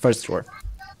first floor.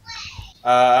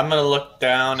 I'm gonna look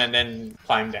down and then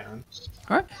climb down.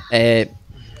 All right.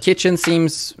 Kitchen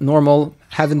seems normal.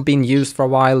 Haven't been used for a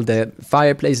while. The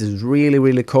fireplace is really,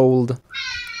 really cold.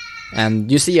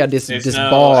 And you see this There's this no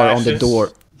bar on the ashes?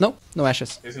 door. No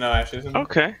ashes. There's no ashes in there.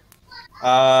 Okay.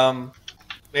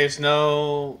 There's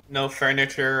no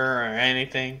furniture or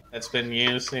anything that's been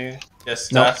used here.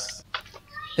 Just No. dust.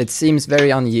 It seems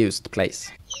very unused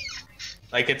place.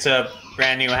 Like it's a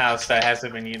brand new house that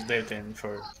hasn't been lived in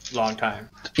for a long time.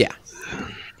 Yeah,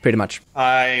 pretty much.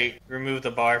 I remove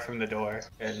the bar from the door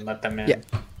and let them in. Yeah.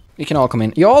 You can all come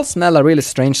in. You all smell a really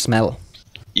strange smell.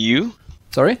 You?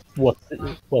 Sorry? What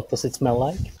does it smell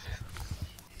like?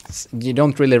 You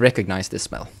don't really recognize this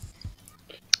smell.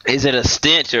 Is it a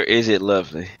stench or is it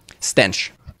lovely?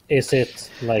 Stench. Is it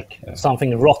like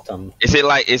something rotten? Is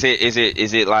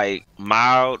it like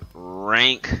mild,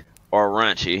 rank, or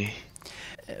raunchy?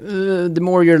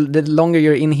 The longer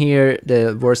you're in here,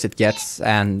 the worse it gets,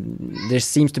 and there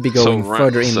seems to be going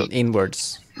further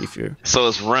inwards. If you're So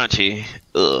it's raunchy.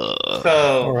 Ugh. All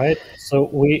So, right. So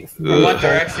we what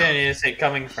direction is it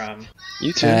coming from?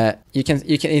 You too. you can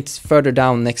it's further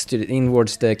down next to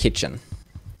inwards the kitchen,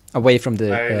 away from the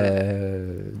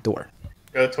door.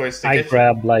 Go towards the I kitchen.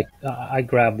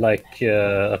 grab like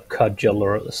a cudgel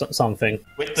or something.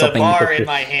 With the something bar quickly. in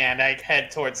my hand, I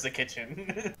head towards the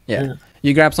kitchen. Yeah.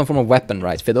 You grab some form of weapon,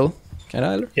 right, Fiddle? Can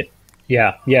I?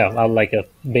 Yeah, I'll like a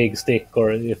big stick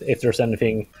or if there's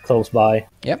anything close by.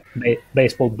 Yep.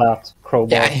 Baseball bat,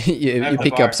 crowbar. Yeah, you Have the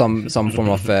pick bar. up some form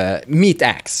of meat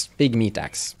axe, big meat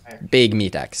axe.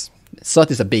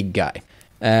 Sut is a big guy.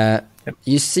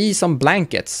 You see some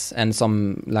blankets and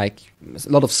some like a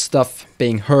lot of stuff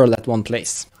being hurled at one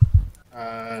place.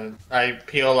 I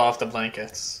peel off the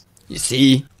blankets. You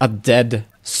see a dead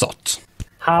Sot.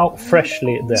 How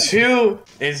freshly dead.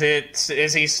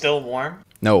 Is he still warm?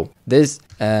 No, this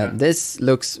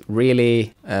looks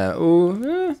really.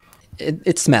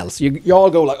 It smells. You all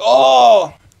go like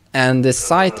oh, and the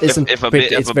sight isn't if a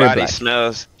pretty. It's very body black.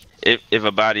 smells, if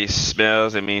a body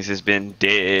smells, it means it's been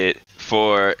dead.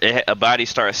 A body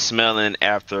starts smelling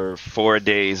after 4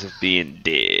 days of being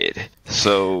dead.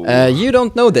 So. You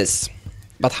don't know this,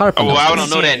 but Harper. Oh, well, knows I this.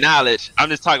 don't know that knowledge. I'm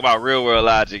just talking about real world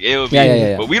logic. It would be,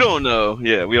 Yeah. but we don't know.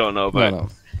 Yeah, we don't know. But No.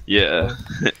 yeah.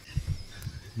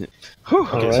 All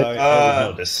okay, so right. I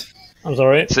would know this. I'm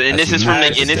sorry. So and As this is you from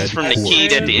realize the that key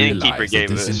that the you innkeeper realize gave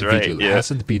that this us, right? individual Yeah.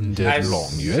 hasn't been dead As long.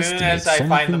 You soon estimate as I find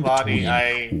the something body, between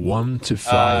I, 1 to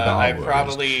 5 I hours.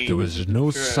 probably There was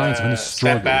no signs of any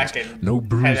step back struggles, and no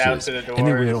head out bruises to the door,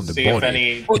 anywhere on the see body. if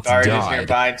any It guard is died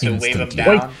nearby to wave him instantly.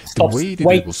 down. Wait, stop, The way that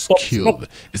wait, it was stop, killed stop.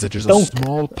 is that there's Don't. a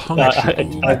small puncture I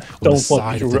wound don't on the want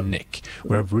side you of to the neck,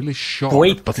 where a really sharp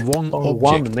Wait but long for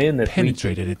object 1 minute.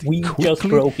 penetrated it We quickly just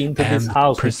broke into this and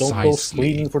house. We don't go precisely.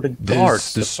 screaming for the This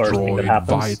guards the first thing that destroyed happens.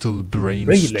 vital brain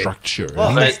Really? structure. Well,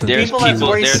 and But instantly there's people have people-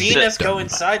 already there's seen us go them.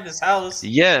 inside this house.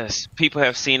 Yes, people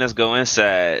have seen us go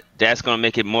inside. That's gonna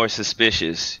make it more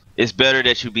suspicious. it's better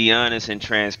that you be honest and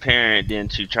transparent than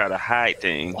to try to hide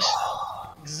things.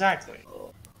 Exactly.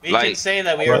 We Like- can say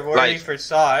that we were worried like- for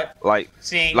Saw it, Like,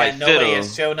 seeing like that nobody Fiddle.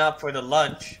 has shown up for the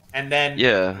lunch, and then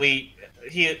Yeah.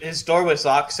 his door was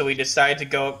locked, so we decided to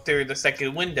go up through the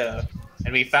second window,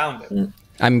 and we found him.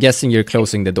 I'm guessing you're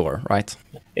closing the door, right?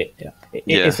 Yeah.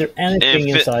 Is there anything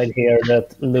And inside here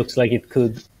that looks like it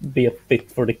could be a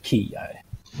fit for the key?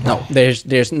 No,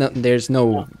 there's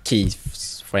no keys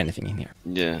for anything in here.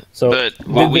 yeah. So- But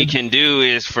what we can do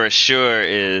is for sure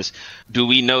is, do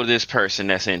we know this person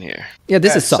that's in here? Yeah,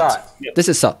 this Yeah, is Sut. Sut. This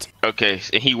is Sut. Okay,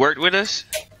 and he worked with us?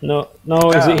 No,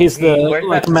 he's he the worked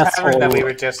like at the mess tavern that we hall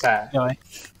were just at. guy.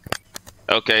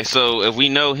 Okay, so if we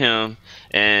know him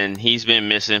and he's been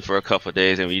missing for a couple of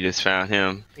days and we just found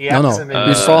him. He No, hasn't been-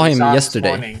 you saw him this yesterday.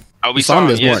 morning. Oh, we You saw saw him him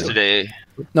this morning. yesterday.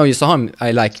 No, you saw him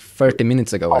like 30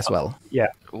 minutes ago as well. Yeah,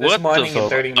 This What the morning and fuck?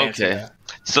 30 minutes Okay. ago.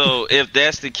 So if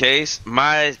that's the case,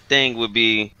 my thing would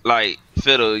be like,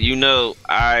 Fiddle, you know,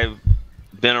 I've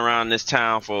been around this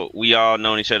town we all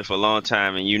known each other for a long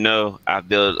time, and you know I've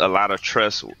built a lot of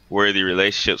trustworthy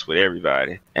relationships with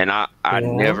everybody. And I Yeah.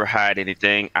 never hide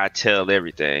anything. I tell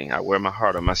everything. I wear my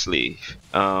heart on my sleeve.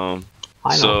 I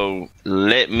know. So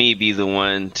let me be the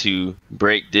one to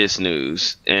break this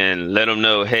news and let them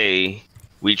know, hey,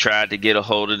 we tried to get a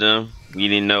hold of them. We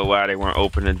didn't know why they weren't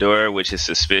opening the door, which is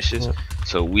suspicious. Yeah.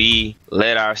 So we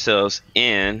let ourselves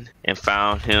in and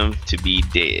found him to be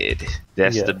dead.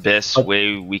 That's Yeah. the best But-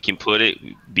 way we can put it.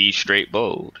 Be straight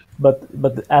bold. but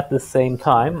at the same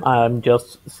time, I'm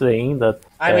just saying that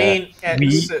I mean,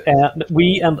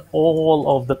 we and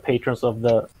all of the patrons of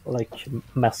the like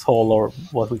mess hall or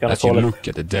what we're gonna As you call it look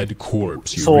at the dead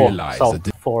corpse, you saw realize Salt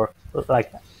that for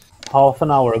like half an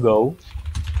hour ago.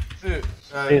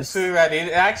 Is- Surad,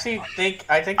 I think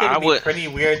I it'd be would- pretty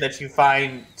weird that you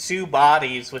find two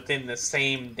bodies within the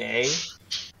same day,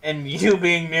 and you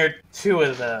being near two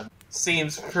of them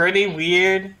seems pretty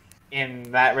weird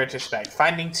in that retrospect.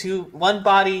 Finding one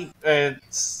body,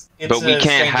 it's But we a can't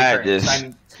strange hide occurrence. this.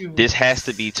 Finding two- This has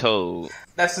to be told.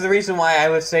 That's the reason why I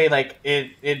would say like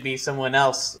it'd be someone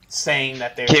else saying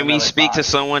that there's. Can we another speak to body.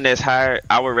 someone that's higher?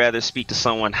 I would rather speak to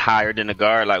someone higher than the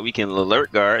guard. Like, we can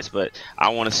alert guards, but I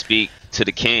want to speak to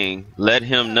the king. Let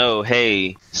him know,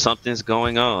 hey, something's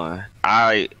going on.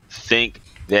 I think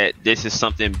that this is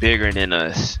something bigger than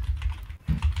us.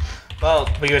 Well,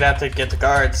 we would have to get the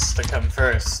guards to come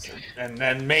first, and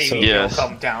then maybe So- he'll Yes.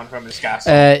 come down from his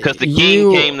castle. Because the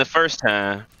king came the first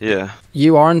time. Yeah.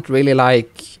 You aren't really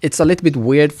like. It's a little bit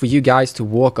weird for you guys to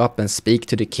walk up and speak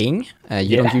to the king.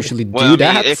 You don't usually Well, do I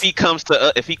mean, that. if he comes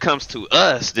to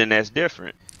us, then that's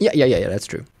different. Yeah, that's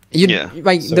true. You, Yeah.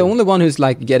 Like the only one who's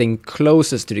like getting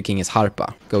closest to the king is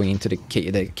Harpa, going into the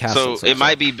castle. So it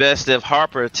might be best if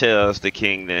Harper tells the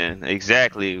king then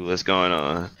exactly what's going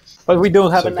on. But we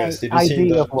don't have So an guys, did you see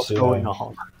idea that, of what's going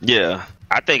on. Yeah.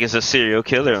 I think it's a serial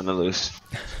killer on the loose.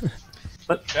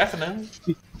 Definitely.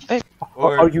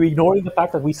 Are you ignoring the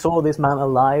fact that we saw this man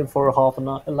alive for half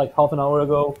an hour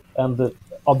ago, and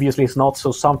obviously it's not?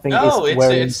 So something No, is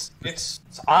wearing. it's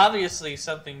obviously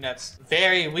something that's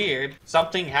very weird.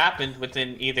 Something happened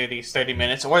within either these 30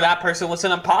 minutes, or that person was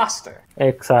an imposter.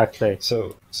 Exactly.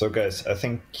 So guys, I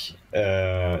think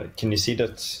can you see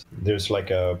that there's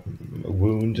like a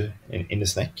wound in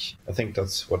his neck? I think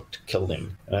that's what killed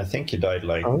him, and I think he died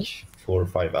like 4 or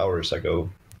 5 hours ago.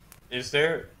 Is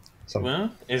there? Some- Well,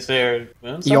 is there?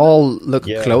 Well, You all look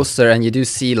Yeah. closer, and you do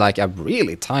see like a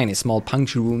really tiny, small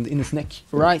puncture wound in his neck,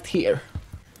 right here.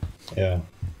 Yeah.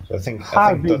 So I think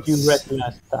How did that's, you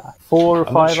recognize that? 4 or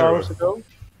I'm not 5 sure. hours ago?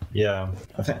 Yeah,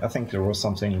 I think there was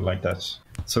something like that.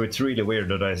 So it's really weird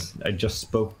that I just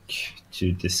spoke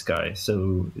to this guy.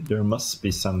 So there must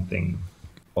be something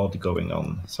odd going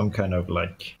on. Some kind of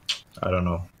like, I don't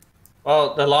know.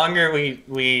 Well, the longer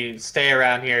we stay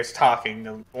around here talking,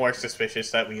 the more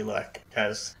suspicious that we look.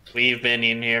 Because we've been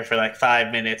in here for like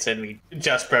 5 minutes, and we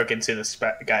just broke into this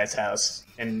guy's house,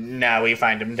 and now we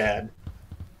find him dead.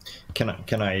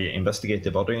 Can I investigate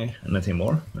the body anything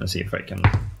more and see if I can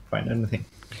find anything?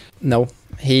 No,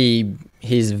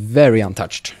 he's very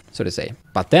untouched, so to say.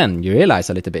 But then you realize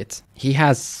a little bit. He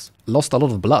has lost a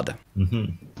lot of blood.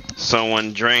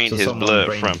 Someone drained So his someone blood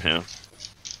drained from him. him.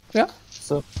 Yeah.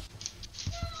 So,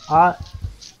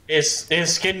 His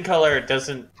skin color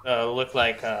doesn't look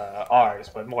like ours,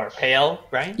 but more pale,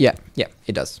 right? Yeah,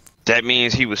 it does. That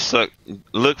means he was sucked.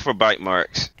 Look for bite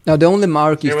marks. Now the only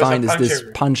mark you There was a find is this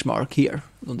puncture. punch mark here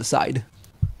on the side.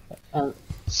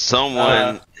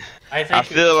 Someone. I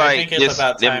feel like think it's this-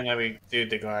 about them- time that we do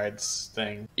the guards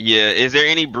thing. Yeah. Is there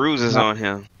any bruises on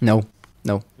him? No,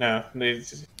 No. No.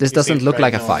 This doesn't look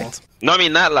like a fight. No, I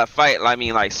mean not like fight. I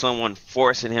mean like someone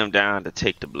forcing him down to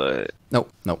take the blood. No,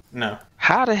 no. No.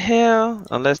 How the hell?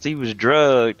 Unless he was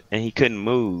drugged and he couldn't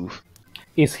move.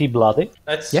 Is he bloody?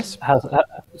 That's Yes. Has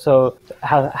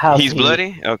He's he-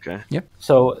 bloody. Okay.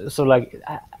 So like.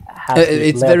 Has he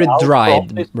It's bled very out dry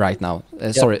from it? right now.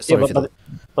 Yeah, Sorry, yeah, Fiddle.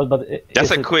 but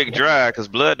That's is a it- quick dry because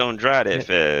blood don't dry that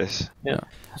fast. Yeah.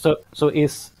 So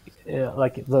is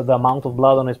like the amount of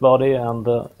blood on his body and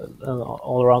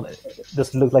all around,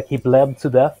 does it look like he bled to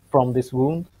death from this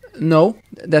wound? No,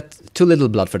 that's too little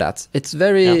blood for that. It's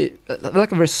very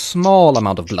like a very small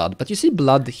amount of blood, but you see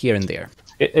blood here and there.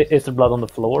 Is there blood on the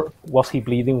floor? Was he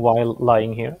bleeding while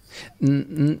lying here?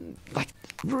 Like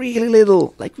really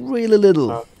little, like really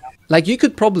little. Like you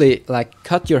could probably like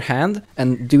cut your hand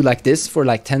and do like this for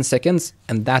like 10 seconds,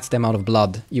 and that's the amount of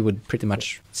blood you would pretty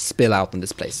much spill out in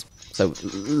this place. So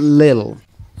little.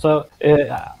 So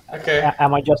okay.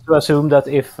 am I just to assume that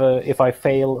if I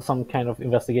fail some kind of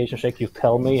investigation check, you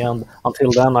tell me, and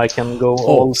until then I can go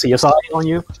all CSI on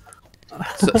you?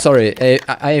 Sorry,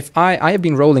 I have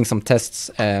been rolling some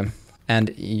tests, and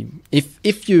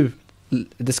if you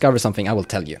discover something, I will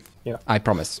tell you. Yeah. I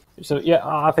promise. So yeah,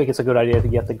 I think it's a good idea to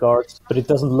get the guards, but it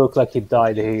doesn't look like he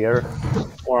died here,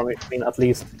 or I mean, at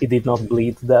least he did not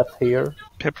bleed to death here.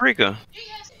 Paprika.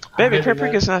 Baby, Maybe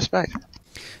Paprika's not back.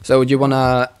 So do you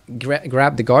wanna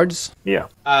grab the guards? Yeah.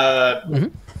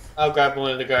 I'll grab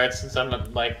one of the guards since I'm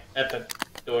like at the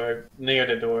door, near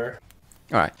the door.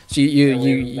 All right. So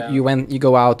you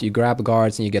go out, you grab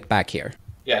guards, and you get back here.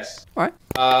 Yes. All right.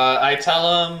 I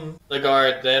tell him, the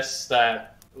guard, that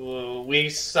we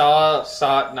saw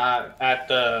it not at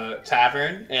the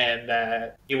tavern, and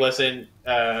that he wasn't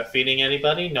feeding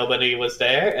anybody. Nobody was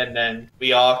there, and then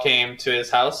we all came to his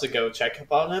house to go check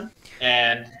upon him,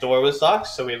 and the door was locked,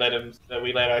 so we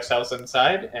let ourselves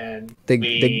inside, and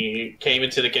we came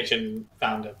into the kitchen,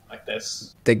 found him like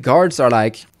this. The guards are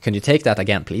like, "Can you take that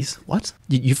again, please?" What?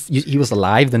 He was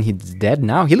alive, then he's dead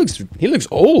now. He looks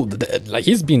old. Like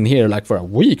he's been here like for a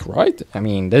week, right? I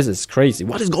mean, this is crazy.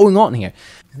 What is going on here?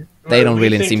 They don't We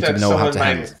really think seem to that know how someone to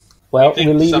handle it. Well, think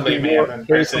we leave somebody it in may your have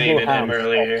impersonated capable him hands,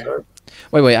 earlier. officer.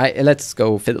 Wait, let's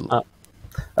go fiddle.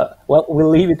 Well, we'll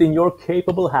leave it in your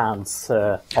capable hands,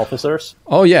 officers.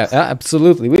 Oh yeah,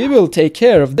 absolutely. We will take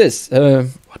care of this.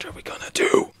 What are we gonna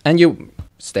do? And you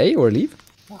stay or leave?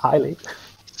 Highly.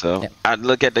 So I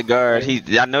look at the guard.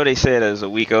 I know they said it was a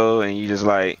week old, and you just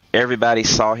like everybody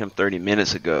saw him 30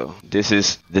 minutes ago. This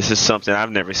is something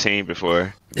I've never seen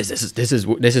before. This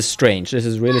is strange. This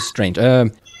is really strange.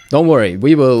 Don't worry.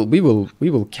 We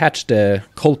will catch the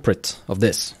culprit of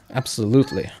this.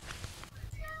 Absolutely.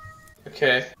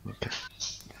 Okay.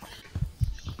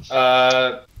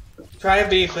 Try and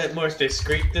be a bit more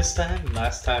discreet this time.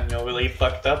 Last time you really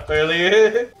fucked up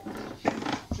earlier.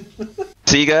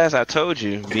 See, guys, I told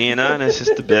you, being honest is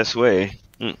the best way.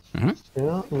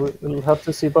 Yeah, we'll have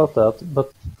to see about that.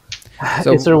 But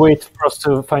So- is there a way for us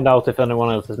to find out if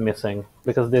anyone else is missing?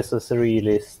 Because this is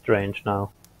really strange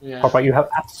now. Yeah. Papa, you have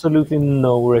absolutely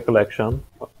no recollection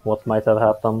of what might have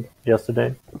happened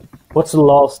yesterday. What's the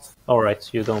last? All right,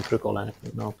 you don't recall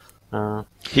anything. No.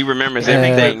 He remembers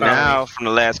everything now from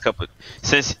the last couple.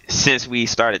 Since we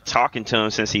started talking to him,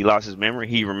 since he lost his memory,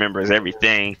 he remembers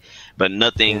everything, but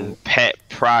nothing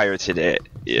prior to that.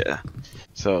 Yeah.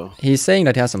 So He's saying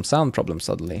that he has some sound problems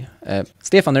suddenly.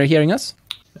 Stefan, are you hearing us?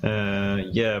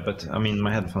 Yeah, but I mean,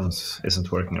 my headphones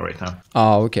isn't working right now.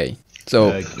 Oh, okay.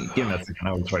 So Give me a second,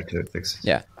 I will try to fix it.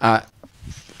 yeah,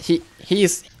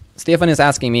 Stefan is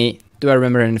asking me, do I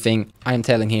remember anything? I'm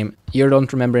telling him, you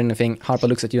don't remember anything. Harpa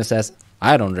looks at you and says,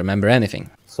 I don't remember anything.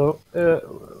 So,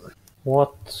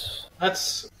 what?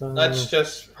 Let's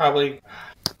just probably.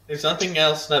 There's nothing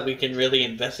else that we can really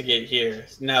investigate here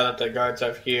now that the guards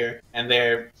are here, and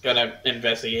they're gonna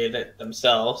investigate it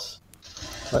themselves.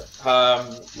 What?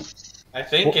 I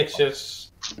think it's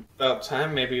just about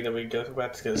time maybe that we go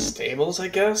back to the stables, I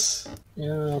guess.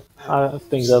 Yeah, I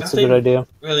think that's a good idea.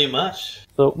 Really much.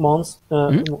 So, Mons,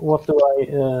 what do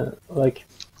I like?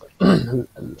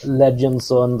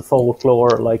 Legends and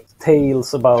folklore, like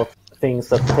tales about things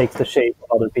that take the shape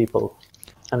of other people.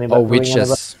 And Oh,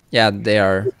 witches. Yeah, they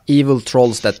are evil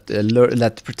trolls that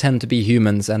that pretend to be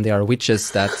humans, and they are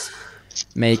witches that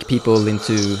make people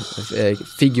into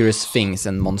figurous things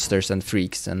and monsters and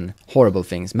freaks and horrible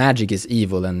things. Magic is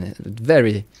evil and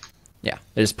very... Yeah,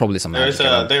 there's probably some magic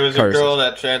around. There was a curses. girl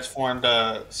that transformed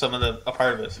a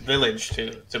part of this village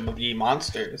to be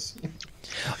monsters.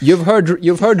 You've heard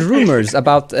rumors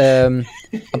about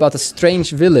a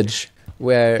strange village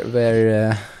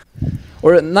where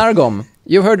or Nargom.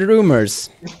 You've heard rumors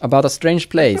about a strange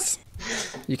place.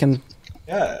 You can.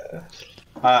 Yeah.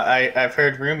 I've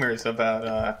heard rumors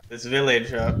about this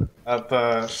village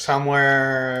up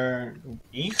somewhere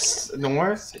northeast.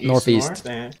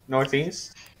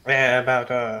 About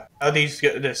how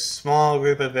this small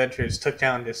group of adventurers took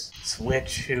down this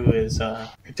witch who is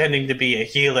pretending to be a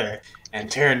healer and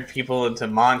turned people into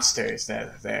monsters that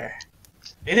are there.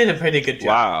 They did a pretty good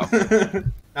job. Wow.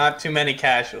 Not too many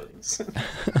casualties.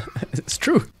 It's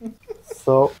true.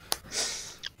 So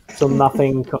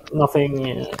nothing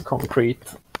concrete.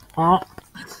 I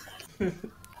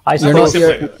You're suppose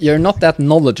you're not that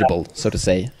knowledgeable, so to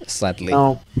say, sadly.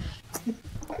 no.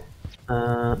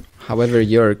 However,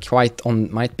 you're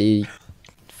might be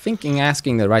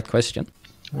asking the right question.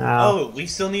 Oh, we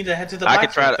still need to head to the I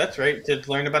could try blacksmith. to- That's right,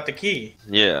 to learn about the key.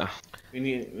 Yeah.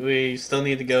 We still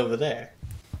need to go over there.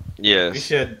 We Yes.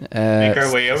 should make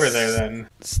our way over there then.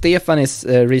 Stefan is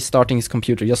restarting his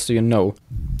computer, just so you know.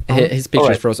 His picture is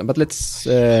Alright. frozen, but let's.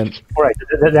 All right,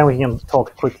 then we can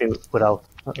talk quickly without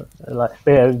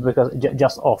because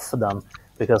just off them.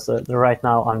 Because right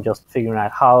now I'm just figuring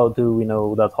out how do we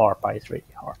know that Harpa is really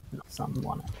Harpa, not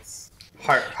someone else.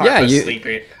 Yeah, Harpa's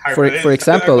sleeper. for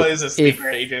example, Harpa is a sleeper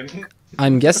agent.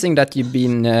 I'm guessing that you've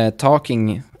been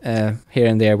talking here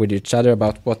and there with each other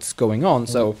about what's going on.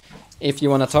 So, if you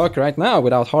want to talk right now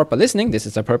without Harpa listening, this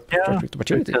is a perfect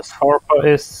opportunity. Because Harpa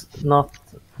is not.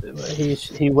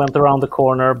 He went around the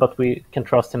corner, but we can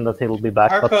trust him that he'll be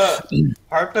back.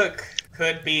 Harpa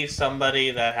could be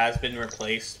somebody that has been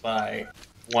replaced by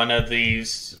one of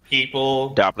these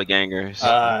people, Doppelgangers.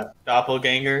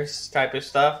 doppelgangers type of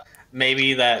stuff.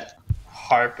 Maybe that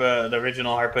Harpa, the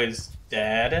original Harpa, is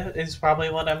dead. Is probably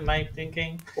what I'm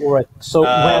thinking. All right. So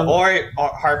or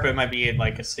Harpa might be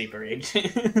like a sleeper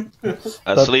agent.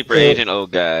 A sleeper agent? Oh,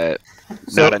 God.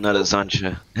 Not another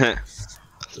Zancha.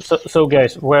 So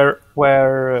guys, where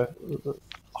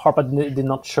Harpa did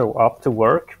not show up to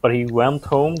work, but he went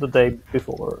home the day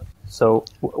before. So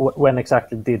when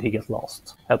exactly did he get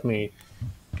lost? Help me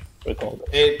recall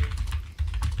this.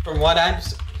 From what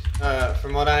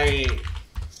I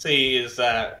see is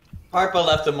that Harpa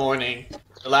left the morning.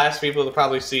 The last people to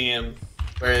probably see him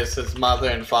were his mother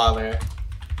and father,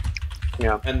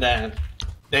 Yeah, and then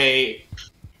they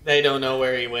don't know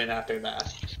where he went after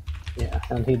that. yeah,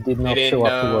 and he did not They show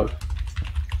didn't up to know. work.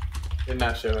 Did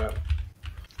not show up.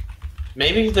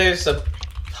 Maybe there's a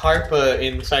Harpa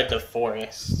inside the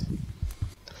forest.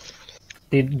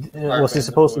 Was he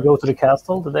supposed to go to the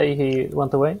castle the day he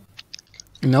went away?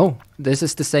 No, this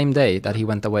is the same day that he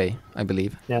went away, I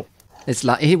believe. Yeah. It's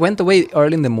like he went away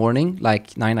early in the morning,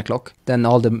 like 9 o'clock. Then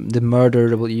all the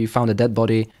murder, you found a dead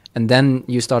body, and then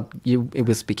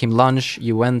it became lunch.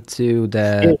 You went to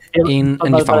the inn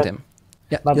and you found him.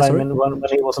 Yeah, But yes, I sorry? mean, when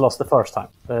he was lost the first time,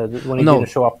 when he No. didn't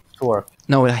show up to work.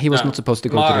 No, he was No. not supposed to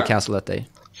go to the Tomorrow. castle that day.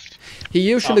 He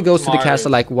usually goes to the tomorrow castle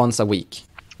is- like once a week.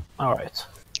 All right.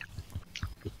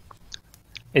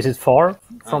 Is it far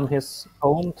from his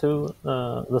home to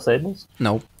the stables?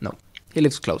 No. He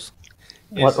lives close.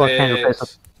 What kind of Is-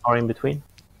 places are in between?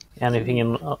 Anything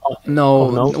in? No,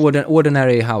 Oh, no?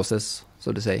 ordinary houses,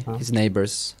 so to say. His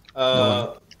neighbors.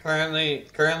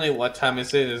 Currently, what time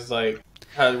is it? Is like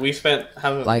we spent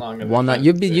how Like long? have we one night. spent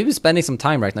You've today? been spending some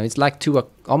time right now. It's like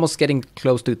almost getting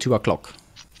close to 2 o'clock.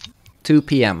 2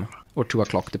 p.m. or 2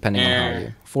 o'clock, depending on how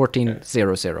you.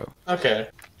 14:00. Okay.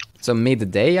 So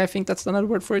midday, I think that's another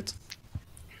word for it.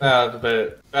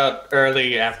 About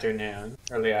early afternoon.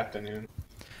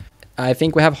 I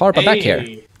think we have Harpa back here.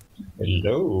 Hey!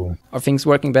 Hello. Are things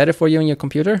working better for you on your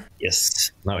computer?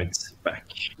 Yes, now it's back.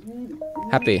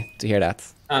 Happy to hear that.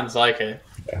 Sounds like it.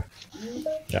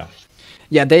 Yeah.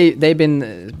 Yeah, they've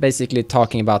been basically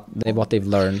talking about what they've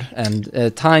learned and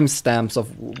timestamps of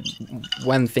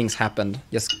when things happened.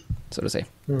 Just so to say,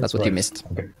 that's what you missed.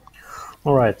 Okay.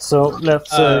 All right, so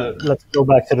let's go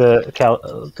back to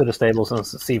the stables and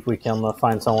see if we can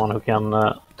find someone who can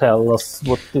tell us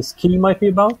what this key might be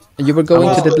about. You were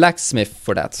going to the Well- blacksmith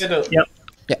for that. Yep.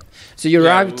 Yeah. So you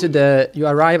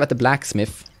Yeah, arrive at the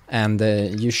blacksmith and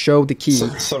you show the key.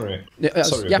 Sorry,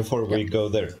 yeah, before we go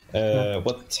there,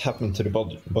 what happened to the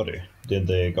body? Did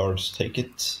the guards take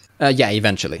it? Yeah,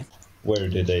 eventually. Where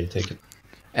did they take it?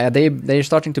 They're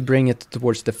starting to bring it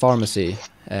towards the pharmacy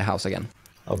house again.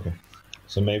 Okay.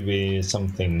 So maybe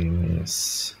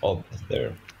something's odd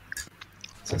there.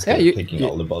 Since Yeah, they're taking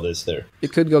all the bodies there. You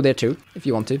could go there too if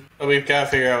you want to. But we've got to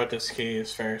figure out what this key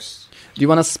is first. Do you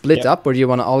want to split Yeah. up or do you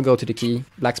want to all go to the key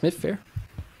blacksmith here?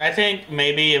 I think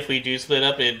maybe if we do split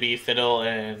up, it'd be Fiddle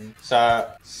and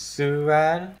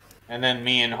Surad, and then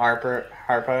me and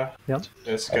Harpa Yeah.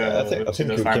 just go I think to the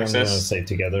we can pharmacist. stay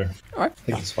together. Alright. I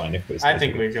think it's fine if we stay I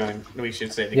think together. we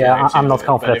should stay together. Yeah, I'm not too,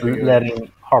 but confident if we in go-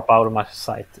 letting Harp out of my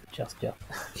sight just yet.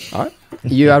 All right.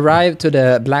 You arrive to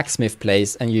the blacksmith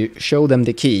place and you show them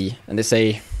the key, and they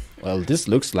say, "Well, this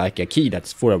looks like a key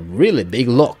that's for a really big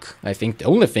lock. I think the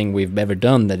only thing we've ever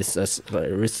done that is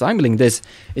resembling this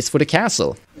is for the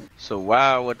castle." So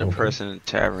why would the person in the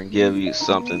tavern give you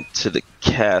something to the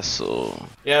castle?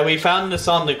 Yeah, we found this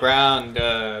on the ground.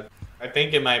 I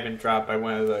think it might have been dropped by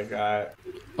one of the guys.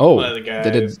 Oh, One of the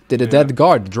did guys, the yeah. dead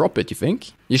guard drop it, you think?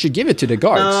 You should give it to the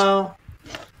guards. No,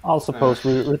 I'll suppose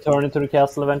we return it to the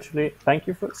castle eventually. Thank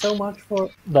you so much for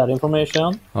that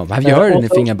information. Oh, have you heard also-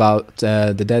 anything about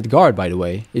the dead guard, by the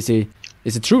way? Is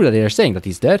it true that they are saying that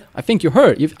he's dead? I think you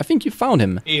heard. I think you found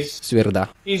him, Svirda.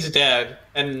 he's dead,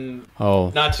 and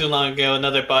Oh, not too long ago,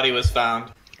 another body was found.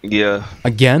 Yeah.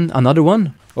 again? Another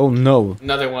one? Oh no.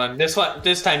 Another one.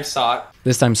 This time Sot.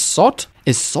 This time Sot?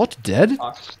 Is Sot dead?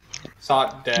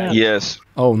 Sot dead. Yes.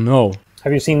 Oh no.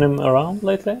 Have you seen him around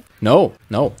lately? No,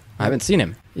 I haven't seen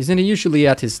him. Isn't he usually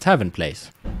at his tavern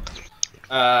place?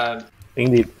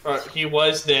 Indeed. He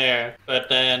was there, but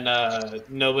then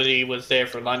nobody was there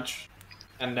for lunch,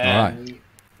 and then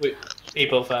Alright.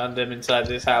 people found him inside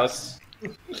this house.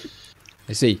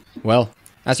 I see. Well,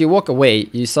 as you walk away,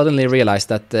 you suddenly realize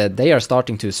that they are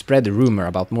starting to spread the rumor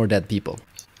about more dead people.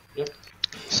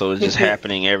 So it's just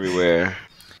happening everywhere.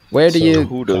 Where do you...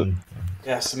 Who the...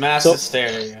 Yes, mass So-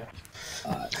 hysteria.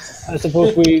 I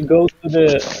suppose we go to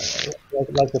the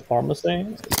like the pharmacy.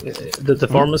 The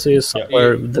pharmacy is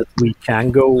somewhere that we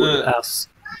can go as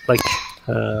like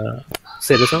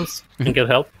citizens and get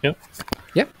help. Yeah.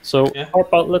 Yeah. So Yeah.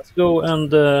 Harpa, let's go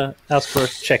and ask for a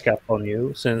checkup on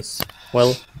you, since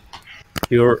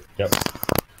you're Yep.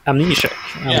 amnesiac.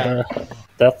 And, Yeah.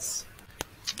 that's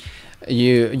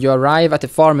You arrive at the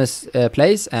farmer's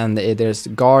place, and there's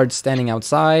guards standing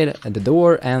outside at the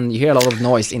door, and you hear a lot of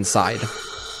noise inside.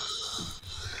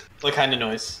 What kind of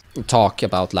noise? Talk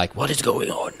about like what is going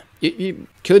on. You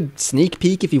could sneak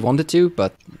peek if you wanted to,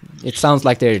 but it sounds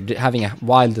like they're having a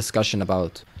wild discussion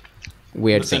about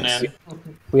weird Listen things. in.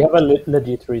 we have a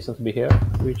legit reason to be here.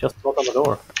 We just knock on the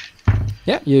door.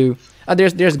 Yeah, you.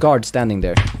 There's guards standing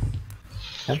there.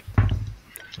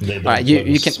 They don't All right, let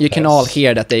you us can all pass.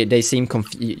 hear that they seem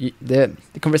the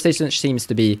conversation seems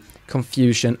to be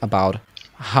confusion about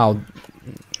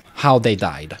how they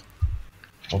died.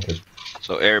 Okay.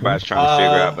 So everybody's trying to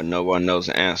figure out, but no one knows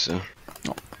the answer.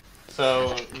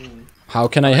 So, How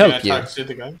can I can help I you? talk to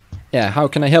the guy? Yeah, how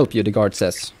can I help you? The guard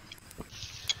says.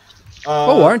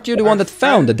 Oh, aren't you the one that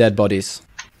found the dead bodies?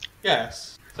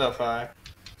 Yes, so far.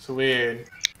 It's weird.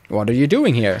 What are you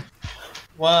doing here?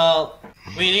 Well,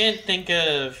 we didn't think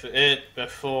of it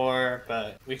before,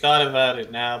 but we thought about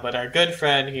it now. But our good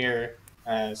friend here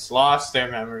has lost their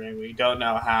memory. We don't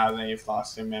know how they've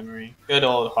lost their memory. Good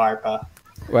old Harpa.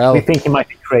 Well, We think he might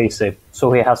be crazy,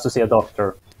 so he has to see a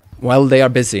doctor. they are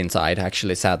busy inside.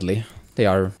 Actually, sadly, they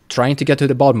are trying to get to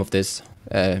the bottom of this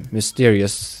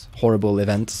mysterious, horrible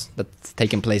events that's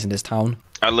taking place in this town.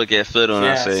 I look at Fiddle and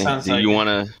Yeah, I say, sounds do like you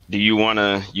it.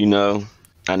 wanna,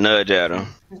 I nudge at him.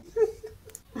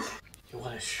 You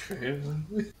want a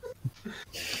shroom?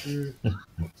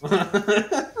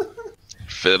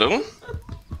 Fiddle?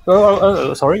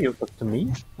 Sorry, you talked to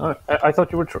me? I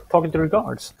thought you were talking to the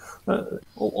guards.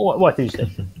 What did you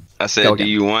say? I said, Go do again.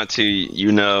 you want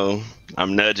to,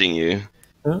 I'm nudging you.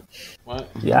 What?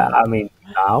 Yeah, I mean,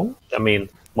 now? I mean,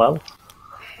 well,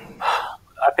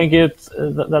 I think it's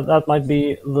that might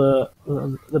be the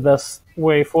best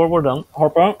way forward. Then,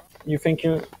 Harper, you think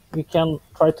we can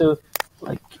try to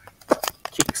like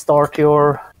kickstart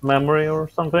your memory or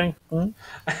something? Hmm?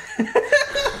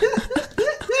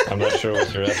 I'm not sure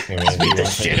what you're asking me. Do you want me to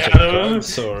shit take out of him.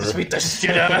 drugs or... Beat the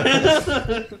shit out of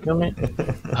it. You know what I mean?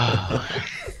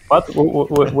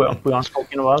 But we aren't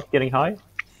talking about getting high.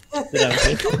 Did I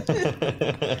say?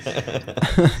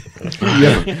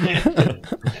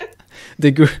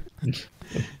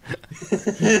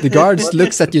 The guards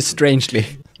looks at you strangely.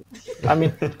 I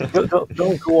mean,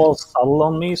 don't go all subtle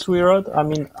on me, sweetheart. I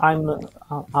mean,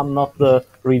 I'm not the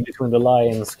read between the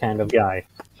lines kind of guy.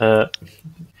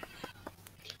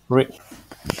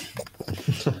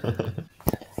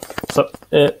 So,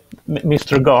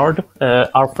 Mr. Guard,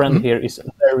 our friend here is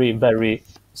very, very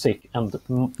sick and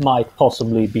might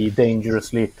possibly be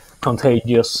dangerously,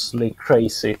 contagiously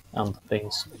crazy and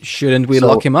things. Shouldn't we So-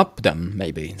 lock him up then,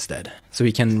 maybe instead, so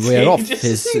he can wear off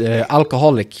his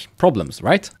alcoholic problems,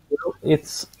 right?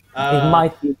 It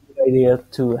might be a good idea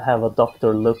to have a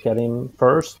doctor look at him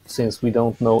first, since we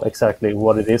don't know exactly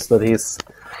what it is that he's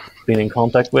been in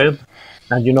contact with.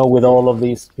 And with all of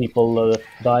these people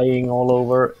dying all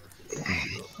over,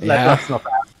 let's not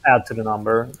add to the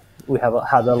number. We have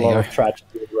had a lot of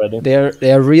tragedy already.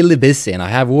 They are really busy, and I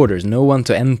have orders. No one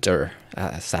to enter.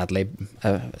 Sadly.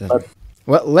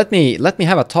 Well, let me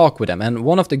have a talk with them. And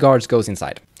one of the guards goes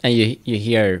inside, and you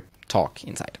hear talk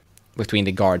inside between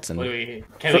the guards and.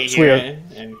 Can we hear it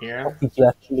and hear him? What did you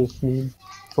actually need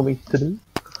for me to do?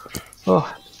 Oh.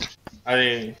 Are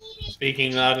they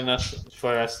speaking loud enough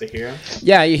for us to hear him?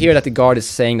 Yeah, you hear that the guard is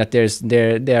saying that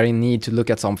they are in need to look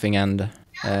at something, and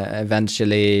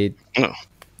eventually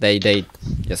they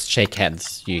just shake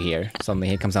heads. You hear something.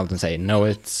 He comes out and say,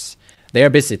 "No, they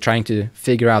are busy trying to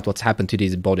figure out what's happened to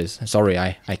these bodies. Sorry,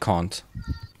 I can't.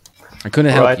 I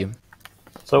couldn't help you."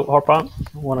 So, Harpa,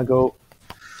 want to go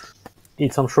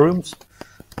eat some shrooms?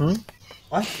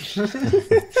 What?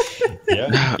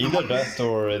 Yeah, either that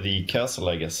or the castle,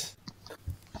 I guess.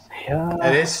 Yeah,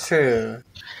 That is true.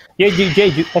 Yeah,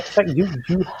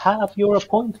 you have your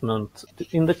appointment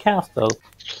in the castle.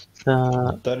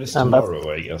 That is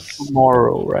tomorrow, I guess.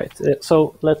 Tomorrow, right?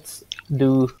 So let's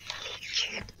do.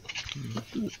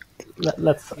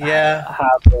 Let's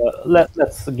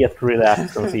let's get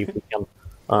relaxed and see if we can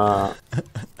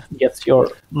get your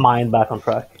mind back on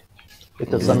track.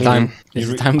 Because Is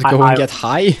it time to go and get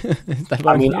high?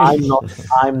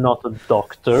 I'm not a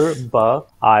doctor, but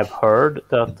I've heard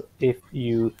that if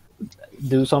you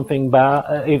do something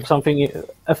bad, if something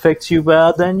affects you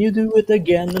bad, then you do it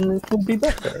again and it will be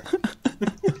better.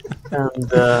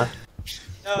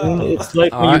 And it's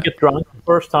like when you get drunk the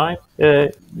first time,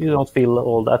 you don't feel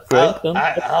all that great.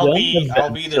 I'll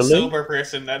be the sober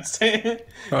person. That's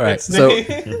all right. So,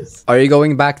 are you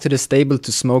going back to the stable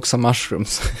to smoke some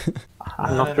mushrooms?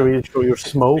 I'm not really sure you're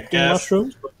smoking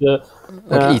mushrooms, but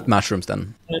eat mushrooms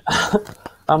then.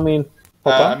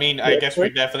 I guess we're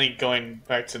definitely going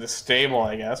back to the stable,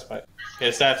 I guess, but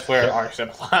because that's where our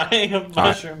supply of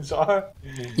mushrooms are.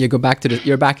 You go back to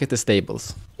you're back at the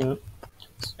stables. Yeah.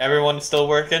 Everyone's still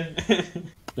working.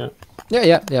 Yeah.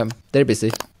 Yeah. They're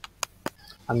busy.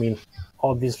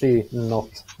 Obviously not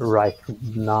right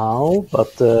now,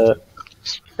 but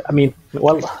we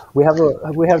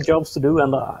have jobs to do,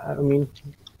 and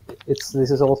this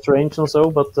is all strange and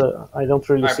so, but I don't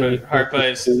really see. Harpa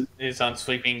is on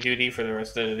sleeping duty for the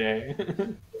rest of the day.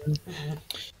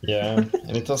 Yeah,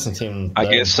 and it doesn't seem. I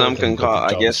guess some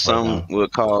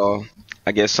would call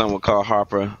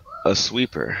Harper a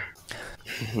sweeper.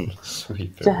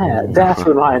 Sweeper. That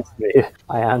reminds me.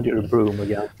 I hand you the broom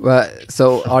again. Well,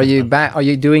 so are you back? Are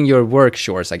you doing your work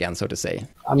chores again, so to say?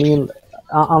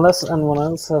 Unless anyone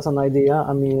else has an idea,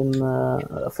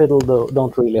 Fiddle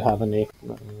don't really have any.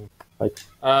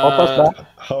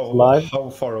 How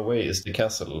far away is the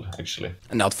castle, actually?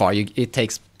 Not far. It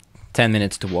takes 10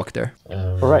 minutes to walk there.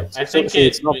 All right. I think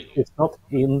it's not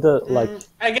in the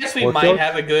I guess we might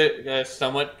have a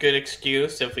somewhat good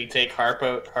excuse if we take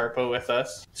Harpo with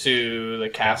us to the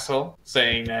castle,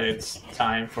 saying that it's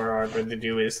time for Harpo to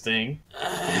do his thing,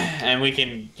 and we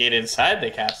can get inside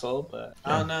the castle. But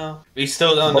I don't know. We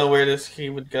still don't know where this key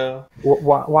would go.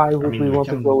 Why would we want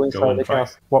to go inside the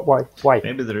castle? Why?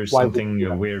 Maybe there is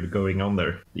something weird going on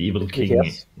there. The evil king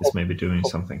is maybe doing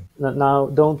something. Now,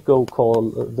 don't go call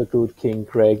the good King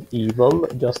Greg evil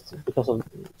just because of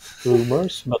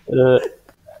rumors,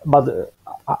 but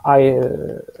I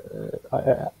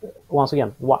once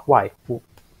again, why?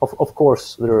 Of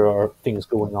course, there are things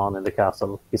going on in the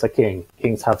castle. He's a king.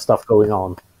 Kings have stuff going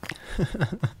on.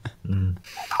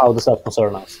 How does that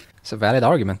concern us? It's a valid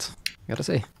argument, gotta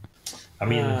say.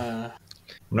 I'm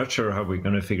not sure how we're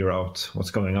going to figure out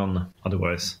what's going on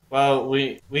otherwise. Well,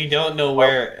 we don't know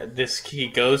where this key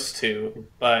goes to,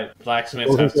 but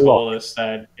blacksmiths have told us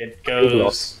that it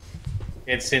goes.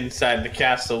 It's inside the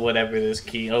castle, whatever this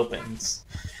key opens.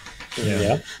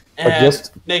 Yeah.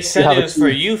 And they said it was for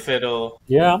you, Fiddle.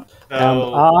 Yeah.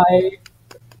 So, and I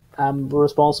am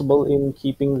responsible in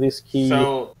keeping this key.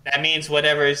 So that means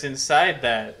whatever is inside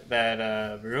that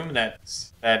room that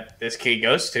this key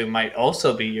goes to might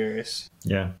also be yours.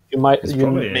 Yeah, it's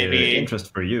probably maybe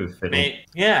interest for you, Fiddle.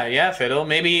 Fiddle.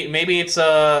 Maybe it's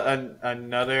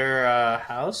another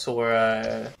house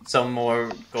or some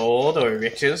more gold or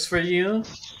riches for you.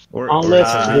 Or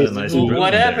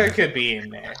whatever could be in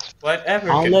there.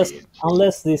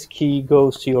 Unless this key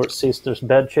goes to your sister's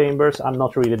bedchambers, I'm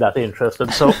not really that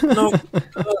interested. So no.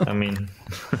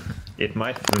 It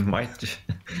might.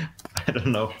 I don't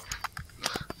know.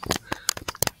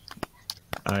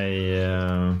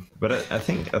 But I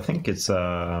think it's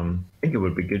I think it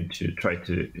would be good to try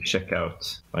to check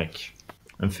out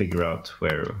and figure out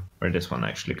where this one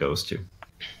actually goes to.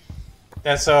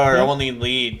 That's our only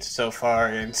lead so far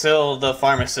until the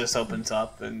pharmacist opens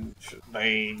up and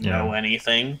they know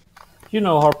anything. You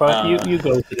know, Harpa, you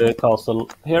go to the castle.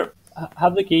 Here,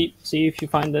 have the key. See if you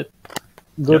find it.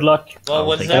 Good luck. Well,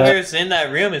 whatever's in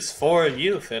that room is for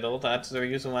you, Fiddle. That's the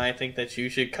reason why I think that you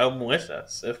should come with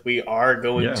us if we are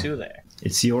going to there.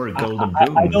 It's your golden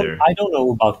room there. I don't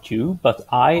know about you, but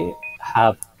I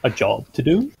have a job to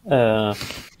do. Well...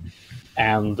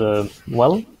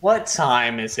 What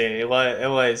time is it?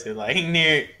 What is it? Like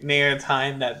near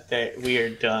time that we are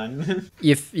done?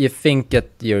 You think that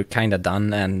you're kind of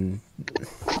done, and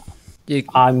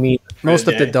I mean... Most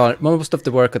of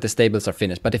the work at the stables are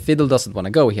finished, but if Fiddle doesn't want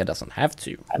to go, he doesn't have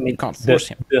to. I mean, you can't force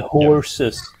him. The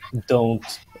horses don't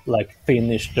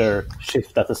finish their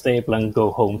shift at the stable and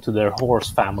go home to their horse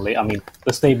family. I mean,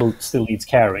 the stable still needs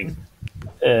caring.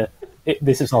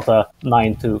 This is not a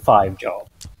 9 to 5 job.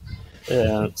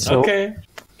 Okay,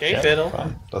 Fiddle.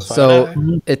 That's fine. So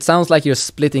it sounds like you're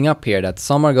splitting up here. That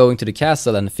some are going to the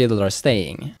castle and Fiddle are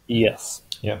staying. Yes.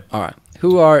 Yeah. All right.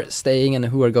 Who are staying and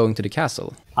who are going to the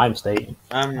castle? I'm staying.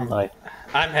 I'm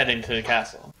heading to the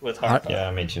castle with Harpa. Yeah,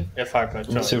 me too. If Harpa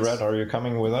joins. Surad, are you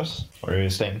coming with us? Or are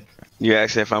you staying? You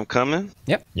asking if I'm coming?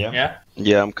 Yep. Yeah.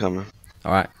 Yeah, I'm coming.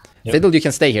 All right. Yep. Fiddle, you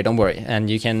can stay here. Don't worry, and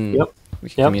you can. Yep. We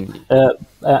can communicate.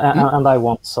 And I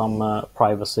want some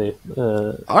privacy.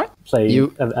 All right.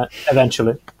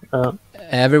 Eventually.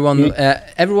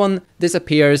 Everyone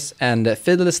disappears, and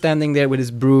Fiddle is standing there with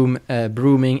his broom,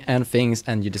 brooming and things,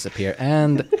 and you disappear.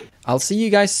 And I'll see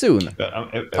you guys soon.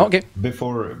 Okay.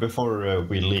 Before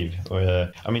we leave,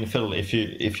 I mean, Phil, if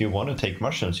you want to take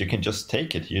mushrooms, you can just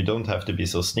take it. You don't have to be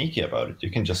so sneaky about it. You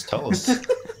can just tell us.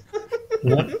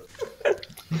 Yeah.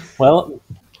 Well,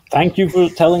 thank you for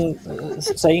saying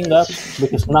that,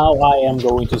 because now I am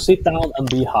going to sit down and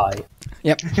be high.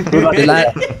 Yep.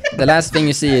 The last thing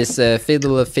you see is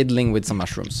Fiddle fiddling with some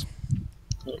mushrooms.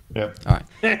 Yeah. All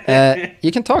right.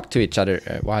 You can talk to each other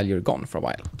while you're gone for a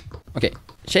while. Okay.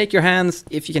 Shake your hands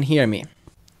if you can hear me.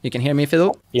 You can hear me,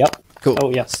 Fiddle? Yep. Cool.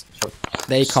 Oh, yes. Sure.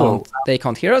 They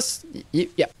can't hear us.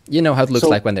 You know how it looks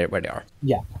like when where they are.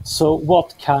 Yeah. So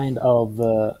what kind of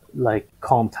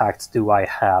contacts do I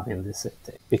have in this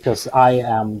city? Because I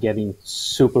am getting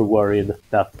super worried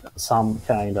that some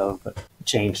kind of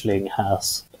changeling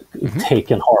has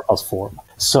taken Harpa's form.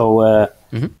 So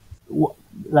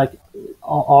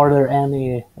are there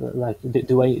any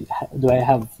do I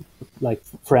have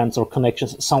friends or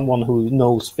connections, someone who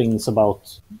knows things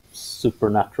about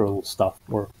supernatural stuff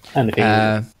or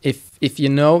anything? If you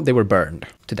know, they were burned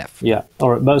to death. Yeah.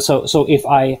 But so if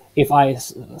I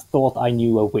thought I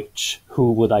knew a witch,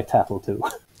 who would I tattle to?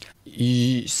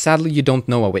 Sadly, you don't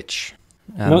know a witch.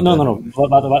 No.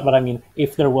 But I mean,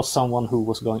 if there was someone who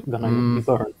was gonna be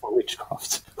burned for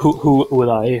witchcraft, who would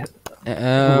I?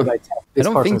 Who would I tell? I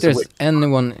don't think there's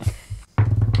anyone.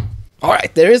 All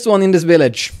right, there is one in this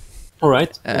village. All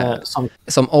right,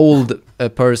 some old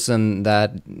person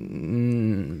that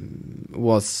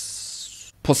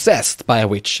was possessed by a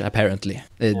witch, apparently.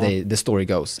 The story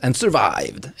goes, and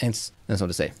survived. That's what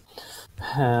they say.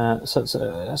 And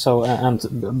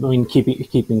I mean,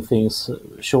 keeping things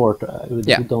short,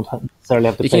 you don't necessarily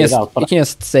have to play it out. But you can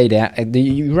just say that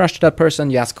you rush to that person,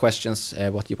 you ask questions,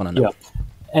 what you want to know.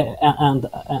 Yeah, and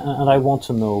I want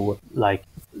to know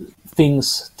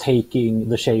things taking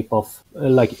the shape of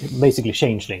basically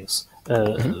changelings.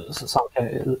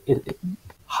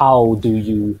 How do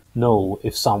you know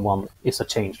if someone is a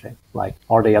changeling?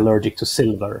 Are they allergic to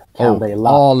silver? Can they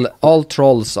laugh? All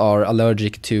trolls are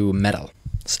allergic to metal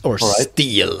or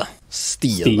steel.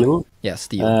 Steel. Yeah,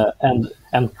 steel.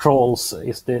 And trolls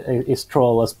is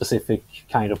troll a specific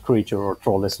kind of creature, or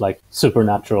troll is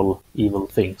supernatural evil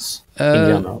things in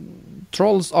general?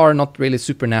 Trolls are not really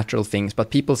supernatural things,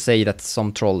 but people say that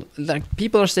some troll,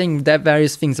 people are saying that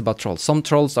various things about trolls. Some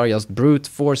trolls are just brute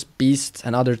force beasts,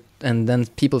 and then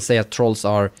people say that trolls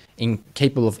are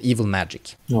incapable of evil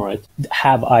magic. All right.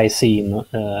 Have I seen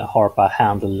Harpa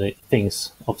handle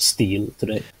things of steel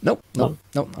today? No.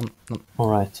 All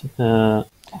right. To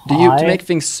make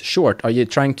things short, are you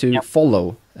trying to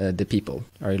follow the people?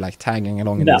 Are you tagging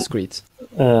along in the streets?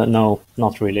 No,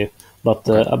 not really. But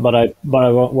I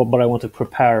want to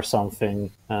prepare something.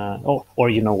 Or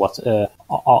you know what?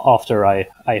 After I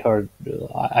heard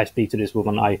I speak to this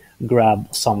woman, I grab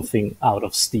something out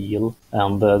of steel,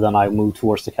 and then I move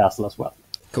towards the castle as well.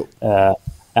 Cool.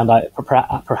 And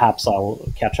perhaps I'll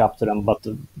catch up to them, but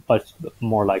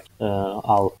more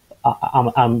I'll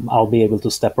be able to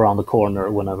step around the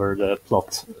corner whenever the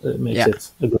plot makes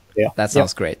it a good idea. That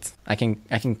sounds great. I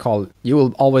can call. You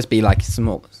will always be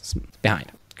small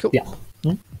behind. Cool. Yeah.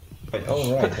 Wait,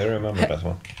 right. I remember that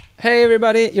one. Hey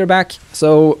everybody, you're back.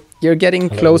 So you're getting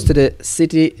close to the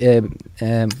city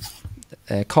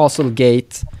castle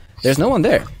gate. There's no one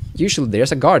there. Usually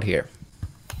there's a guard here.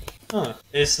 Huh.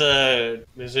 Is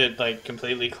it like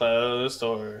completely closed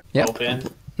or Yeah. open?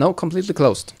 No, completely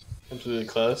closed. Completely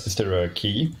closed. Is there a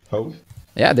key hole?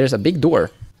 Yeah, there's a big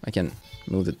door. I can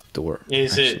move the door.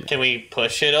 Is actually. it? Can we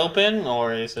push it open,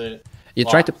 or is it? You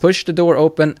try to push the door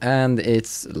open and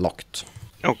it's locked.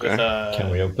 Okay. Can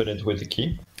we open it with the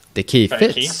key? The key Try a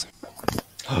fits.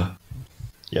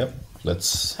 Yep.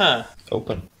 Let's Huh.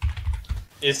 open.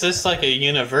 Is this like a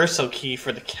universal key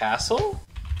for the castle?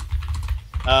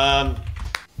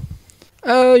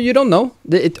 You don't know.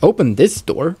 It opened this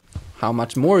door. How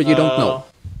much more you don't know.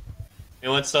 Who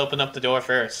wants to open up the door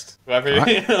first? Whoever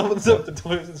Alright. opens up the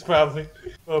door is probably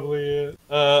it.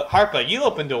 Harpa, you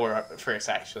open door up first,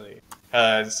 actually,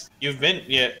 because you've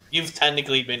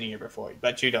technically been here before,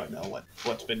 but you don't know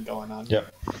what's been going on.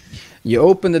 Yep. You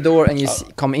open the door and you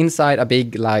come inside a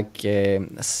big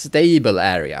stable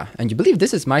area, and you believe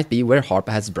this might be where Harpa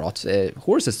has brought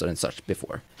horses and such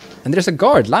before. And there's a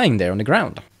guard lying there on the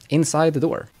ground inside the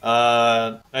door.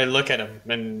 I look at him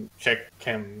and check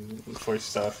him for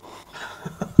stuff.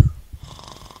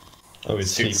 Oh,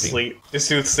 it's sleeping. This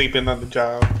dude's sleeping on the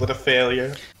job. What a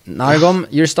failure. Nargom,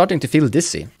 you're starting to feel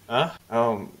dizzy. Huh?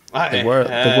 The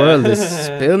world is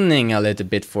spinning a little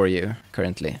bit for you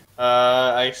currently.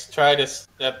 I try to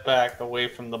step back away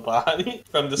from the body,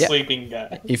 from the Yeah. sleeping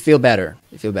guy. You feel better,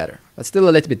 but still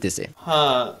a little bit dizzy.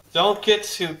 Huh. Don't get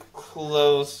too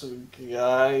close,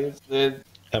 guys.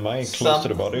 Am I close to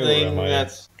the body or am I?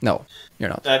 No, you're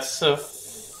not. That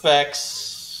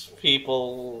affects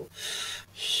people.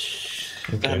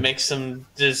 Okay. That makes them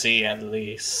dizzy, at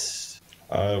least.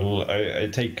 I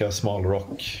take a small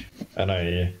rock and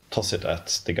I toss it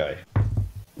at the guy.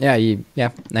 Yeah,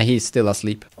 now he's still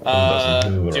asleep.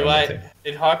 doesn't move or anything.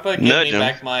 Did Harpa give Nudge me him.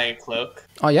 back my cloak?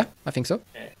 Oh yeah, I think so.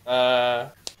 Okay.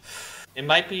 It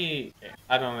might be.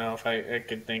 I don't know if I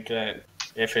could think that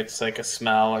if it's like a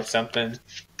smell or something.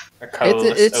 A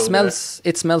colorless It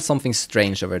odor. smells something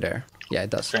strange over there. Yeah, it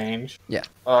does. Strange. Yeah.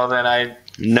 Well, then I.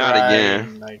 Not try again.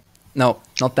 and, like, No,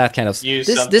 not that kind of. Use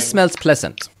This something- smells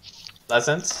pleasant.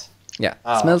 pleasant. Yeah,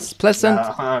 Oh, smells pleasant.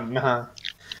 No.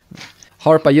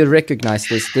 Harpa, you recognize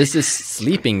this. This is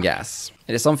sleeping gas.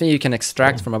 It is something you can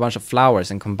extract from a bunch of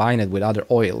flowers and combine it with other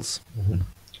oils. Okay.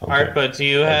 Harpa, do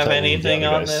you I'll have tell the anything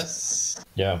other on guys. this?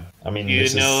 Yeah, I mean, You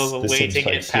this know is of a this way seems to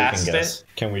like get sleeping past gas.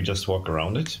 Can we just walk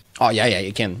around it? Oh yeah,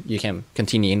 you can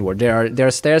continue inward. There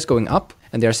are stairs going up,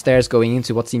 and there are stairs going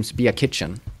into what seems to be a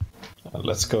kitchen.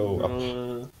 Let's go up.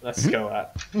 Let's go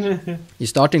up. You're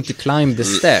starting to climb the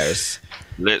stairs,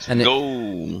 Let's And it-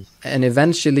 go. and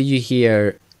eventually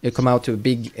you come out to a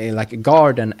big like a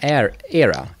garden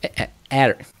area.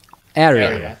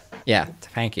 Yeah,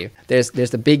 thank you.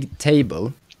 There's a big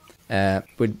table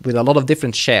with a lot of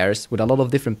different chairs, with a lot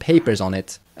of different papers on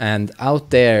it, and out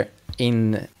there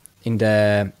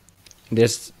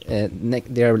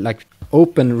there are like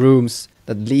open rooms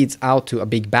that leads out to a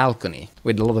big balcony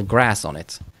with a lot of grass on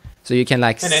it, so you can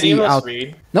like Can any see of us out.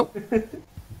 read? Nope,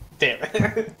 Damn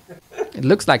it. it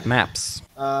looks like maps.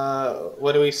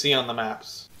 What do we see on the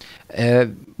maps?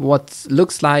 What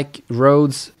looks like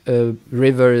roads,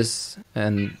 rivers,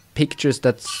 and pictures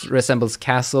that resembles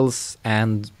castles,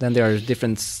 and then there are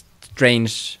different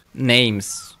strange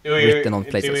names written on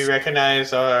places. Do we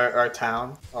recognize our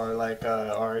town or like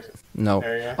our No.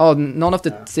 area? Oh, none of the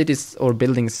No. cities or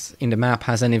buildings in the map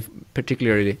has any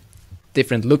particularly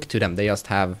different look to them. They just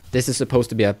have, this is supposed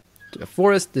to be a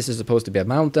forest, this is supposed to be a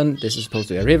mountain, this is supposed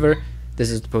to be a river, this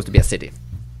is supposed to be a city.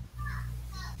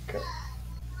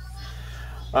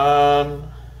 There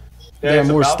There are is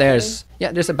a more balcony? stairs.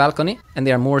 Yeah, there's a balcony, and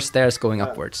there are more stairs going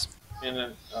upwards. And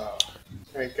then,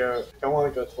 I don't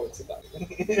want to go towards the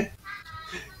balcony.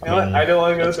 You know what? I don't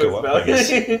want to go Let's towards go the up, I guess.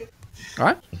 balcony. All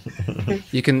right.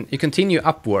 You continue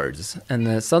upwards,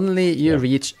 and suddenly you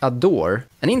reach a door,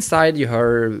 and inside you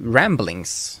hear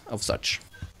ramblings of such.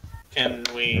 Can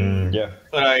we Yeah.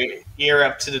 put our ear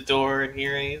up to the door and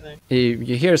hear anything?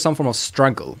 You hear some form of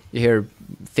struggle. You hear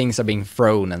things are being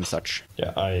thrown and such.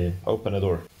 Yeah, I open the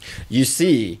door. You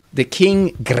see the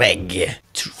King Greg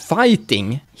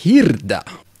fighting Hirda.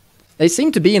 They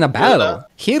seem to be in a battle.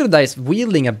 Hirda is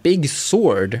wielding a big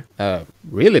sword, a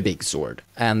really big sword,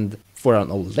 and for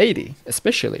an old lady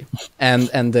especially.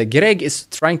 And Greg is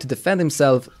trying to defend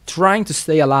himself, trying to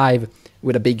stay alive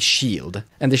with a big shield.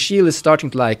 And the shield is starting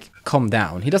to like come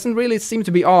down. He doesn't really seem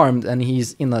to be armed, and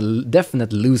he's in a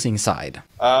definite losing side.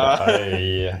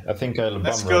 I think I'll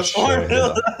Let's bum go rush for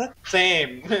Hilda.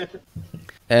 Same.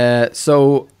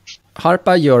 So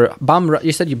Harpa,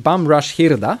 you said you bum rush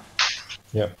Hirda.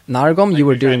 Yeah. Nargom, you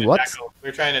were doing what?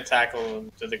 We're trying to tackle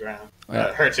him to the ground.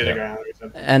 Yeah. Her to the ground or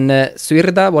something. And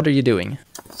Suirda, what are you doing?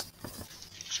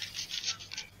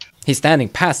 He's standing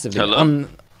passively. Hello?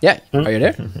 Yeah, are you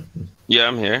there? Yeah,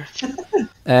 I'm here.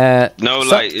 No, so-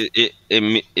 like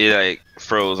it like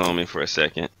froze on me for a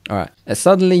second. All right.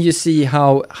 Suddenly you see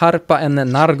how Harpa and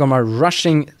Nargom are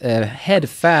rushing head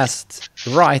fast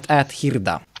right at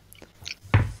Hirda.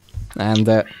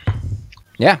 And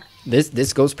yeah,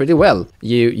 this goes pretty well.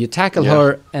 You tackle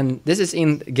her, and this is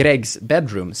in Greg's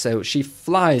bedroom. So she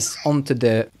flies onto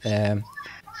the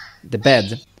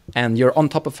bed, and you're on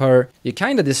top of her. You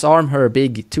kind of disarm her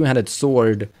big two-handed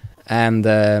sword, and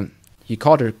you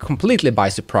caught her completely by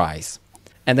surprise.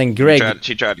 And then Greg...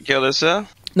 She tried to kill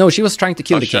herself? No, she was trying to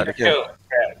kill the she king. tried to kill her.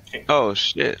 Oh,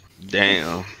 shit.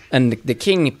 Damn. And the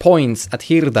king points at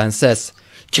Hirda and says,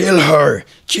 "Kill her!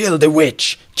 Kill the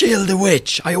witch! Kill the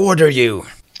witch! I order you!"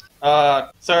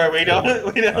 Sir, we don't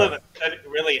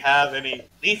really have any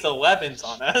lethal weapons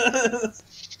on us.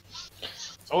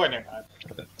 Sword or not.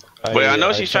 But I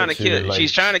know she's trying to kill. like-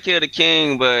 She's trying to kill the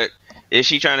king, but is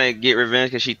she trying to get revenge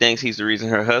because she thinks he's the reason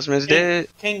her husband's dead?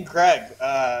 King Greg,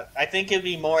 I think it'd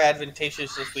be more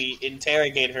advantageous if we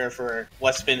interrogate her for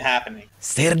what's been happening.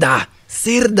 Sirda!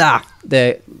 Sirda!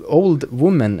 The old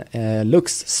woman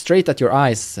looks straight at your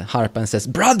eyes, Harpa, and says,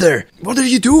 "Brother, what are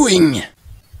you doing?"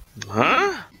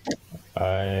 Huh?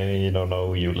 I don't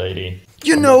know you, lady.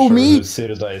 You I'm know not sure me? who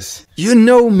Sirda is. You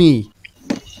know me!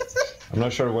 I'm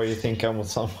not sure why you think I'm with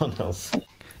someone else.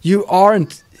 You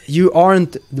aren't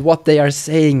what they are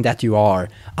saying that you are.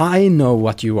 I know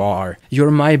what you are.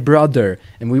 You're my brother,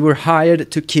 and we were hired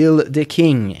to kill the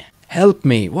king. Help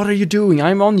me. What are you doing?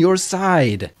 I'm on your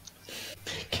side.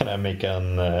 Can I make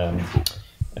an?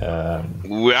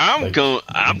 Well,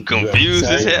 I'm confused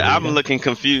as hell. I'm looking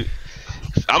confused.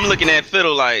 I'm looking at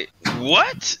Fiddle like,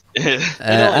 what?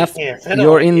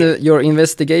 Your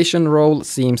investigation roll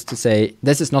seems to say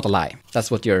this is not a lie.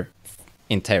 That's what your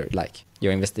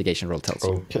your investigation roll tells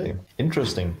you. Okay,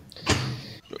 interesting.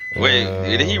 Wait,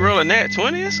 did he roll a nat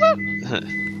 20 or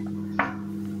something?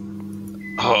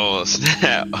 Oh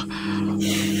snap!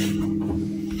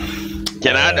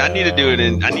 Can I need to do it?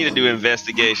 I need to do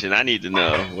investigation. I need to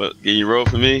know. What can you roll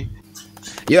for me?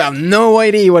 You have no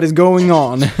idea what is going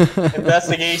on.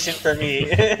 Investigation for me.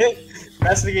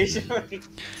 Investigation for me.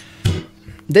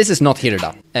 This is not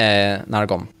Hirda,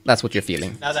 Nargom. That's what you're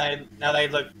feeling. Now that I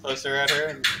look closer at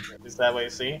her, is that what you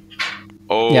see?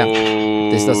 Oh, Yeah,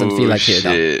 this doesn't feel like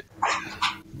Hirda. shit.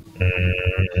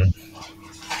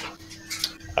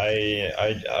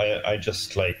 I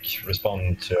just like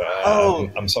respond to.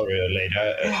 I'm sorry, lady.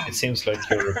 It seems like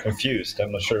you're confused.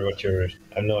 I'm not sure what you're.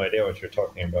 I have no idea what you're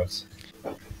talking about.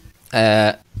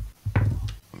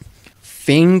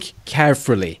 Think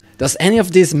carefully. Does any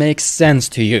of this make sense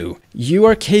to you? You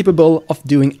are capable of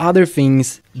doing other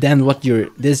things than what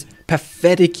this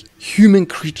pathetic human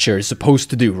creature is supposed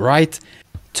to do, right?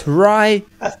 Try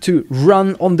to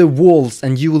run on the walls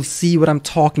and you will see what I'm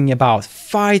talking about.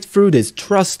 Fight through this,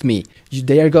 trust me.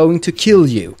 They are going to kill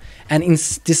you and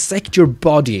dissect your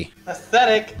body.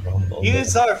 Pathetic.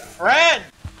 Use our friend.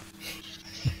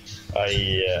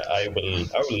 I will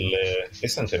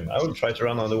listen to him. I will try to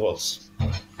run on the walls.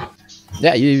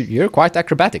 Yeah, you're quite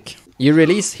acrobatic. You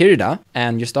release Hirda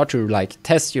and you start to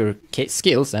test your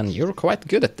skills and you're quite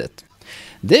good at it.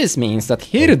 This means that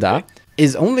Hirda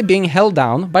is only being held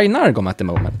down by Nargom at the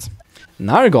moment.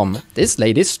 Nargom, this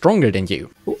lady is stronger than you.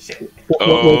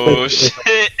 Oh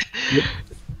shit!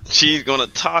 She's gonna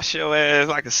toss your ass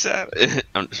like a salad.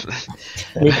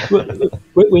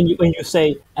 When you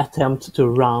say attempt to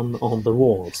run on the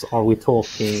walls, are we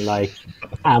talking like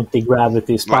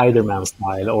anti-gravity Spider-Man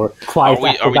style, or quite Are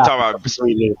we talking about?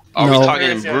 really? Are No. we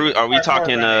talking Are we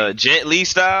talking Jet Li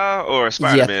style or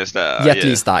Spider-Man style? Jet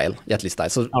Li style. Jet Li style.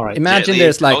 So All right. imagine Jet Li.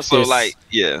 there's also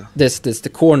this the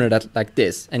corner that like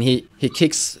this, and he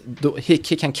kicks he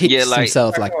can kick Yeah, like-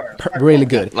 himself really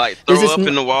good. like This throw is up n-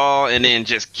 in the wall and then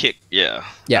just kick. Yeah,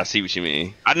 Yeah. I see what you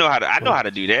mean. I know how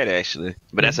to do that actually,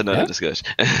 but that's another Yeah. discussion.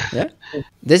 Yeah.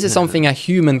 This is something a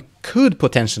human could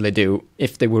potentially do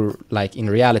if they were in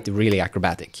reality really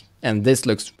acrobatic. And this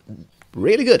looks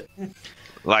really good.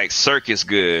 Like circus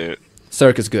good.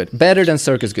 Circus good. Better than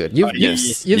circus good. You've Yeah,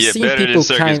 seen better people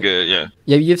than circus good. Yeah.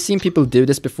 Yeah, you've seen people do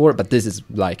this before, but this is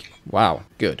wow,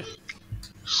 good.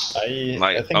 I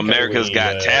Like think America's I will,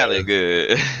 Got Talent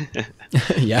good.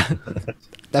 Yeah.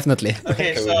 Definitely.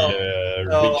 Okay, I will,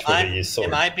 so reach for the sword.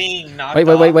 am I being knocked Wait.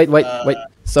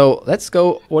 off? So let's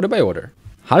go order by order.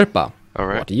 Harpa, All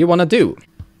right. what do you want to do?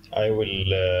 I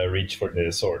will reach for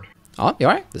the sword. Oh, you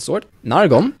alright? The sword.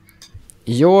 Nargon,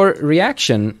 your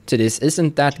reaction to this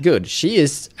isn't that good. She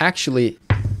is actually...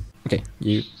 Okay,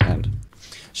 you and...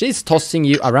 She's tossing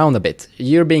you around a bit.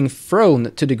 You're being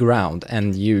thrown to the ground,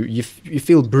 and you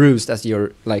feel bruised as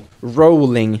you're like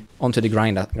rolling onto the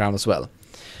ground as well.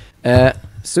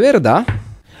 Suerda,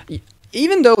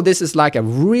 even though this is like a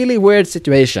really weird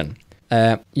situation,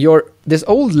 this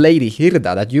old lady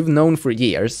Hirda that you've known for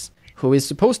years, who is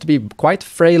supposed to be quite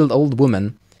frail old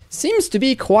woman, seems to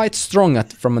be quite strong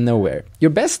from nowhere.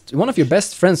 One of your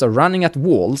best friends are running at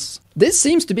walls. This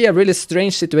seems to be a really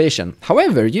strange situation.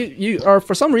 However, you are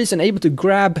for some reason able to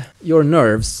grab your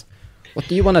nerves. What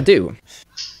do you want to do?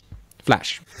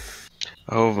 Flash.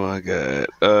 Oh my god.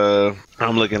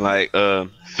 I'm looking like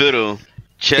Fiddle.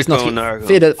 Check on Nargon.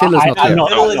 Fiddle's not here.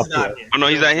 Fiddle is not here. Oh no,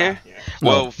 he's not here?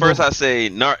 Well, No. first I'll say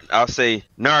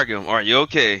Nargon, are you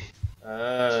okay?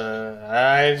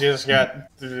 I just got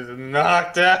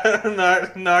knocked out,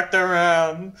 knocked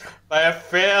around by a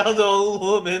failed old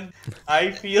woman.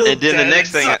 I feel. And then the dead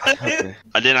next thing, inside.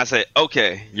 and then I say,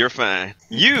 okay, you're fine.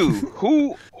 You,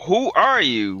 who are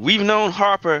you? We've known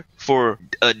Harper for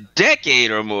a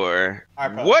decade or more.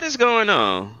 Harper. What is going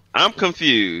on? I'm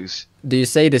confused. Do you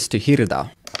say this to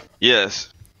Hirda?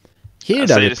 Yes. Hirda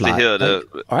say this to replies. Hilda.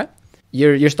 All right.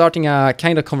 You're starting a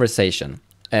kind of conversation.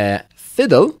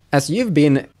 Fiddle, as you've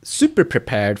been super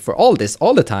prepared for all this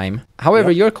all the time. However,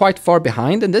 you're quite far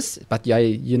behind in this, but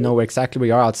you know exactly where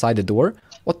you are outside the door.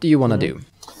 What do you want to do?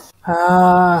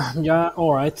 Yeah,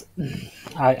 all right.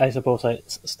 I suppose I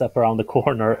step around the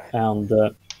corner and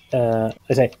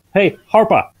I say, "Hey,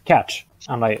 Harpa, catch!"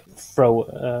 And I throw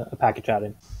a package at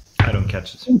him. I don't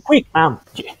catch it. Quick, man!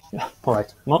 Yeah. All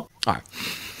right. Well, All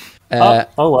right.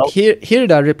 oh well.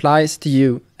 Hirda replies to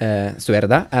you,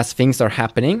 Suerda, as things are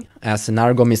happening, as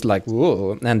Nargom is like,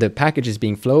 whoa, and the package is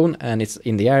being flown, and it's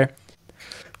in the air.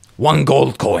 1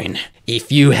 gold coin,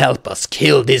 if you help us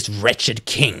kill this wretched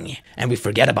king, and we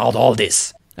forget about all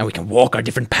this, and we can walk our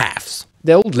different paths.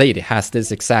 The old lady has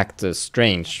this exact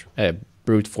strange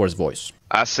brute force voice.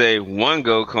 I say 1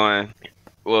 gold coin.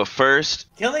 Well, first,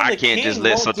 Killing I the can't king just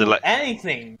let won't something do like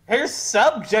anything. Her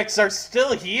subjects are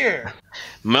still here.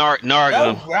 Nargon,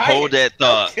 No, right. hold that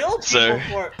thought, Kill people sir.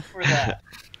 for that.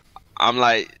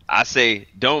 I say,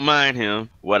 don't mind him.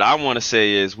 What I want to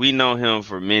say is, we know him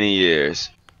for many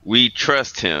years. We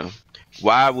trust him.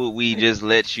 Why would we just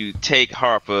let you take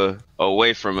Harper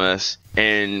away from us?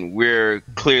 And we're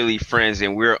clearly friends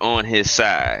and we're on his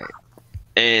side.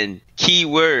 And key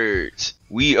words,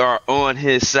 we are on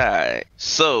his side.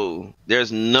 So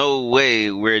there's no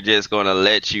way we're just going to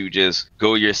let you just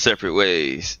go your separate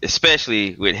ways,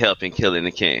 especially with helping killing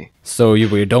the king. So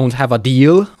we don't have a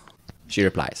deal? She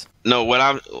replies. No, what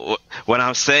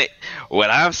I'm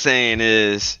saying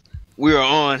is we're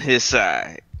on his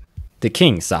side. The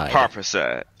king's side. Harper's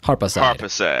side. Harpa's side.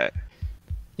 Harper's side.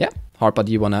 Yeah, Harpa,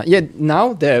 do you wanna... Yeah,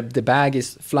 now the bag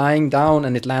is flying down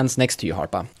and it lands next to you,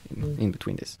 Harpa, in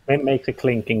between this. It makes a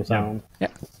clinking sound. Yeah.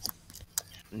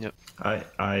 Yep.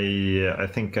 I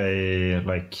think I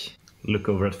like look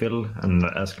over at Phil and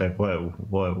ask like,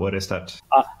 what is that?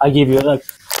 I give you like.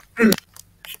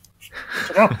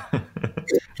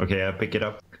 Okay, I pick it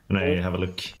up and I have a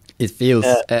look. It feels...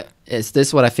 is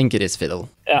this what I think it is, Fiddle?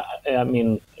 I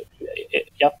mean,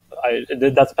 yep.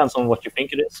 That depends on what you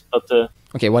think it is, but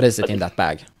Okay, what is it in that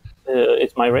bag?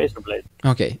 it's my razor blade.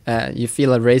 Okay, you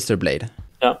feel a razor blade.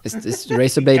 Yeah. Is this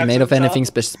razor blade made of anything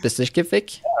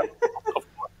specific?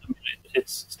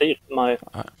 It's still my.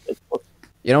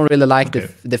 You don't really like Okay.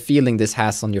 the feeling this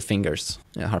has on your fingers,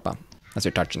 Harpa, as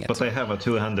you're touching it. But I have a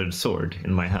two-handed sword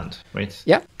in my hand, right?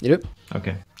 Yeah, you do.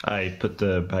 Okay. I put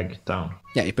the bag down.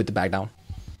 Yeah, you put the bag down.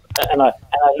 And I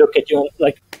look at you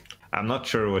like, I'm not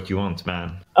sure what you want,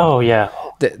 man. oh yeah,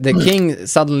 The king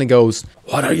suddenly goes,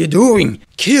 "What are you doing?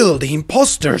 Kill the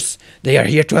imposters! They are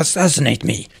here to assassinate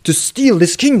me, to steal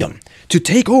this kingdom, to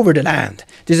take over the land.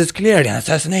 This is clearly an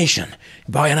assassination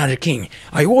by another king.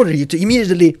 I order you to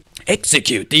immediately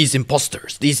execute these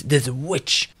imposters, this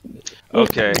witch."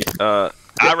 Okay.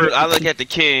 I look at the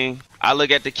king.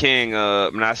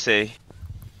 And I say,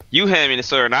 "You hand me the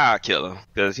sword and I'll kill him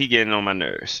because he getting on my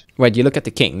nerves." Wait, you look at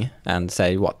the king and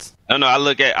say what? No, I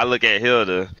look at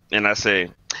Hilda and I say,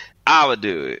 "I would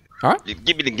do it. All right. You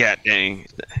give me the goddamn,"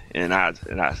 and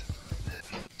I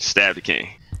stab the king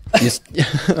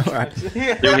All right.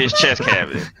 through his chest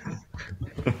cavity.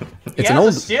 It's he an has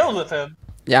old... a shield with him.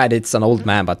 Yeah, it's an old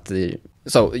man, but...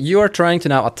 So, you are trying to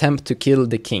now attempt to kill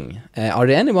the king. Are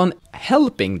there anyone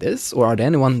helping this, or are there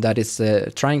anyone that is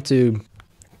trying to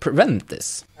prevent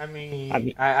this? I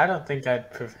mean, I don't think I'd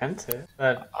prevent it,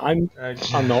 but I'm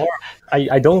unarmed.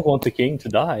 I don't want the king to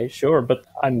die, sure, but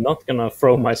I'm not gonna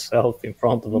throw myself in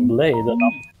front of a blade and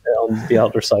I'm on the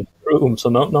other side of the room. So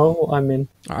no, I mean,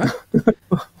 All right.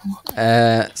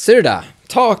 Sirda,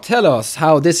 tell us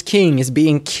how this king is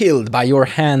being killed by your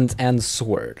hand and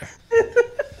sword.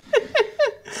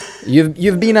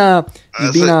 You've been a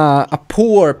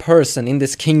poor person in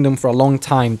this kingdom for a long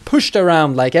time, pushed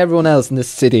around like everyone else in this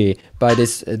city by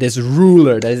this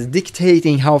ruler that is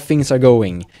dictating how things are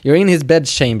going. You're in his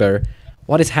bedchamber.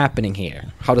 What is happening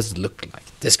here? How does it look like?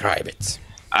 Describe it.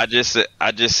 I just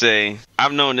say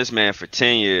I've known this man for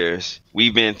 10 years.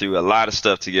 We've been through a lot of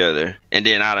stuff together, and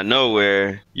then out of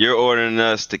nowhere, you're ordering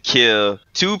us to kill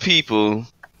 2 people,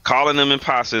 calling them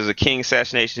imposters, a king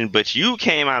assassination. But you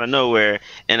came out of nowhere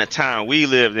in a town we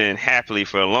lived in happily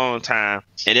for a long time,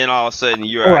 and then all of a sudden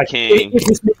you're our king. If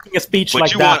he's making a speech But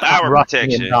like you that, want our I'm writing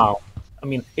protection. him down. I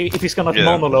mean, if he's gonna Yeah.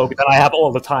 monologue, then I have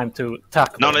all the time to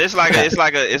tackle. No, him. it's like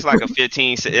a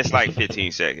 15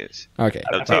 seconds. Okay.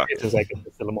 of I talk. think 2 seconds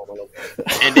is still a monologue.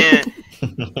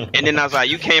 And then I was like,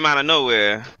 you came out of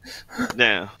nowhere.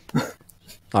 Damn.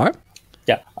 All right.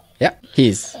 Yeah. Yeah.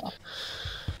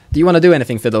 Do you want to do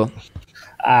anything, Fiddle?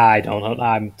 I don't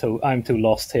know. I'm too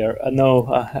lost here.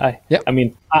 Yep. I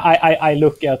mean, I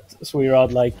look at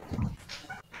Swirad like,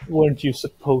 weren't you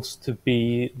supposed to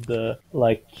be the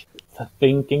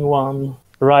thinking one,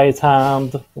 right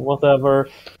hand, whatever?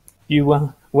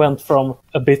 You went from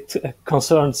a bit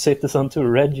concerned citizen to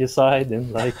regicide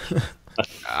in like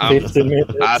 15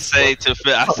 minutes. I say to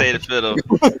Fiddle,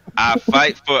 I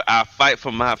fight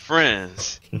for my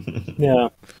friends. Yeah.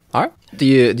 All right. Do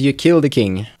you kill the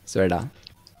king, Sirda?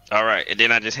 All right, and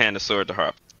then I just hand the sword to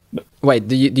Harp. Wait,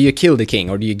 do you kill the king,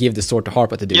 or do you give the sword to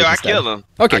Harpa to do it Yeah, I instead? kill him.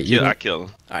 Okay, I kill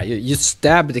him. All right, you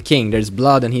stab the king. There's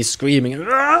blood, and he's screaming,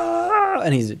 "Rah!"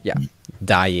 And he's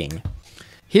dying.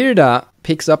 Hirda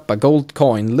picks up a gold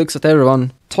coin, looks at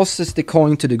everyone, tosses the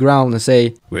coin to the ground, and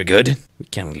say, "We're good. We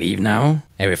can leave now.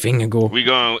 Everything can go.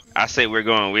 I say we're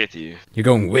going with you. You're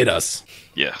going with us."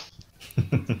 Yeah.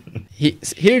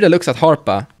 Hirda looks at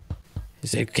Harpa. He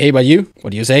says, "Okay, by you?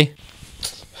 What do you say?"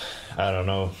 I don't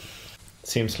know.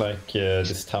 Seems like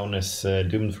this town is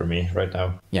doomed for me right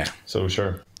now. Yeah. So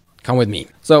sure. Come with me.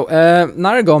 So,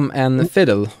 Nargom and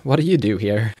Fiddle, what do you do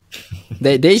here?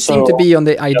 They seem to be on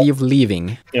the idea of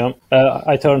leaving. Yeah,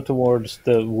 I turn towards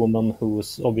the woman who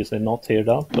is obviously not here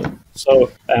now.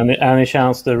 So, any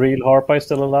chance the real Harpa is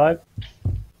still alive?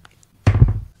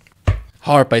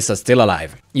 Harpa is still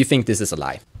alive. You think this is a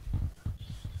lie?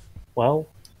 Well,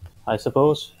 I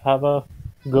suppose have a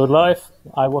good life.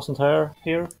 I wasn't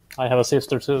here. I have a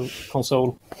sister to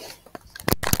console.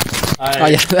 Oh,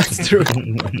 yeah, that's true.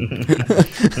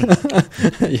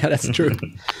 Yeah, that's true.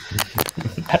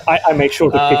 I make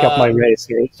sure to pick up my race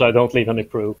here, so I don't leave any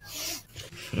proof.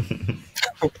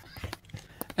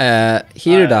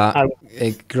 Hirda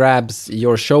grabs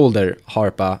your shoulder,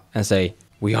 Harpa, and say,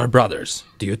 "We are brothers.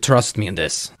 Do you trust me in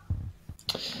this?"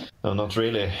 No, not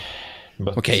really.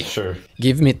 But Okay. sure.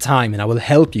 Give me time and I will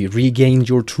help you regain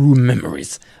your true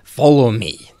memories. Follow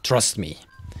me. Trust me.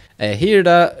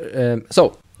 Hirda,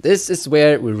 so this is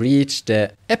where we reach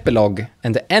the epilogue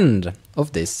and the end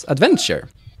of this adventure.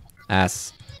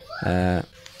 As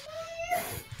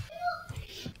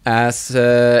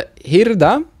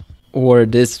Hirda, or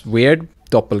this weird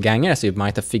doppelganger, as you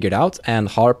might have figured out, and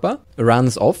Harpa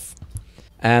runs off.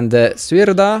 And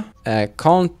Swirda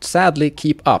can't sadly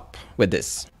keep up with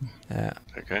this.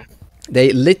 Okay.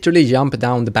 They literally jump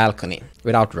down the balcony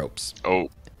without ropes. Oh.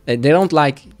 They don't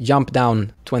jump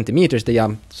down 20 meters, they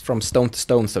jump from stone to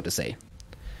stone, so to say.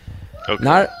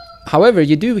 Okay. However,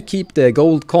 you do keep the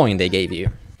gold coin they gave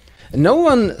you. No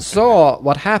one saw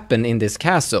what happened in this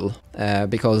castle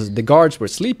because the guards were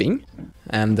sleeping.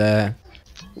 And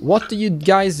what do you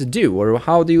guys do, or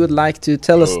how do you would like to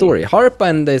tell a story? Harpa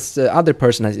and this other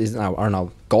person are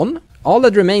now gone. All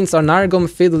that remains are Nargom,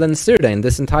 Fiddle, and Sirda in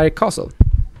this entire castle.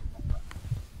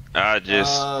 I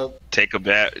just take a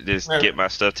bath, just get my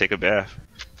stuff, take a bath.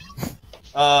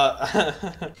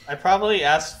 I probably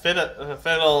asked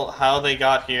Fiddle how they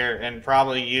got here and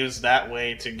probably use that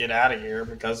way to get out of here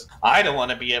because I don't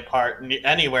want to be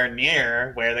anywhere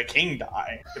near where the king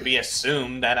died. To be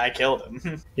assumed that I killed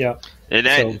him. Yeah. And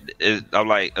that is, I'm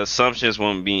like, assumptions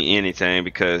won't be anything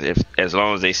because as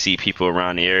long as they see people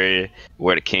around the area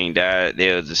where the king died,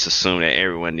 they'll just assume that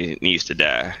everyone needs to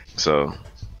die. So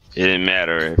it didn't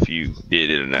matter if you did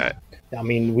it or not. I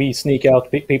mean, we sneak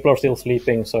out. People are still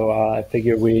sleeping, so I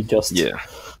figure we just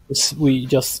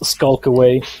skulk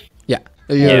away. Yeah,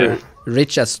 you're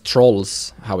rich as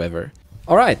trolls, however.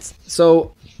 All right,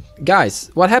 so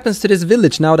guys, what happens to this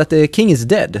village now that the king is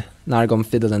dead? Nargom,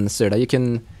 Fiddle, and Serda. You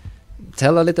can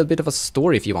tell a little bit of a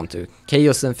story if you want to.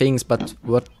 Chaos and things, but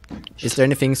what is there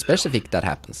anything specific that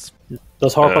happens?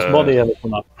 Does Harpa's body ever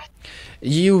come up?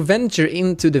 You venture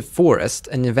into the forest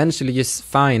and eventually you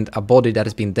find a body that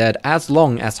has been dead as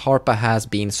long as Harpa has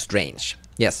been strange.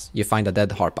 Yes, you find a dead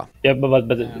Harpa. Yeah,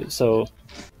 but so,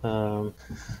 well,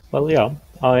 yeah.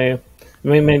 I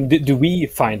mean, do we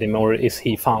find him, or is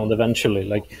he found eventually?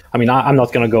 Like, I mean, I'm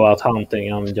not gonna go out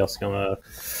hunting. I'm just gonna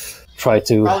try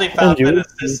to. Probably found by the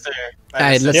sister.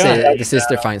 Let's say the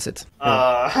sister finds it.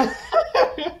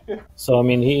 So I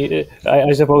mean,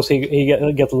 I suppose he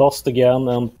get lost again,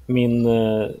 and I mean,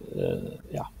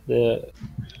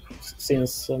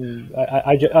 since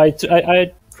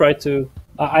I try to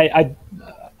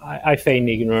I feign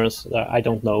ignorance. I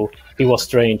don't know. He was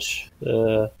strange.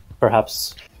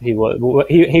 Perhaps he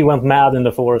went mad in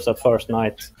the forest that first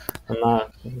night, and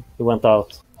he went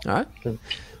out. All right.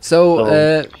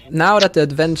 So now that the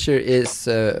adventure is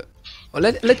a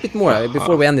little bit more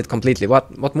before we end it completely.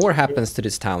 What more happens to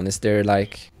this town? Is there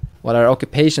like what are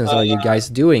occupations are you guys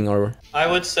doing? Or I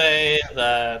would say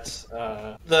that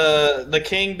the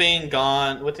king being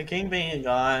gone, with the king being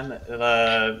gone,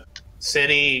 the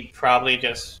city probably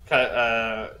just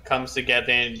comes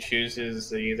together and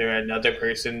chooses either another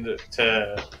person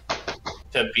to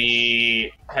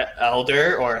be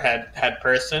elder or head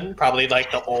person, probably like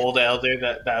the old elder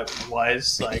that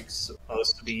was like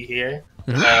supposed to be here.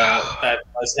 That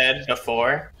was head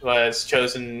before was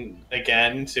chosen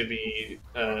again to be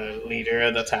leader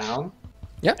of the town.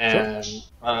 Yeah, and sure.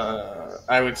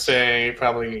 I would say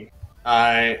probably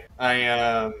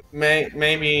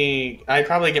maybe I'd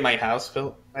probably get my house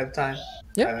built at the time.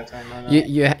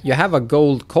 Yeah, you have a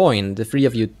gold coin, the three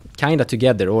of you kinda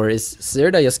together, or is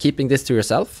Serda just keeping this to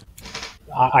yourself?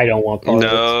 I don't want part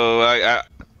of it. No,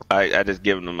 I just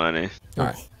give him the money. All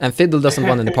right, and Fiddle doesn't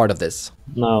want any part of this.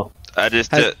 No. I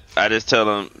just tell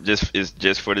them it's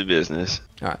just for the business.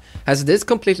 All right. Has this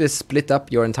completely split up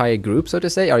your entire group, so to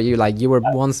say? Are you like you were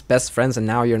once best friends and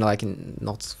now you're like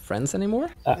not friends anymore?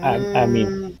 I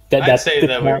mean, I'd say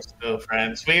that we're still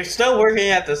friends. We're still working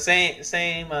at the same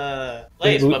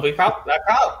place, but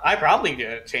I probably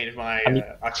changed my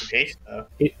occupation though.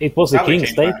 It was the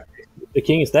king's day. The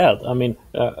king is dead. I mean,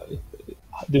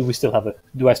 do I still have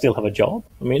a job?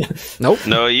 I mean, nope.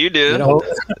 No, you do. No,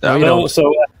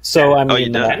 so I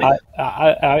mean, you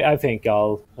I think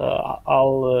I'll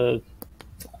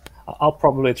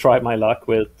probably try my luck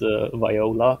with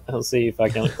Viola and see if I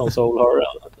can console her.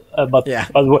 But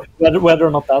whether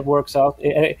or not that works out,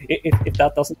 if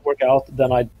that doesn't work out,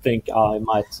 then I think I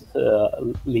might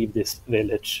leave this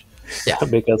village. Yeah,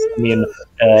 because I mean,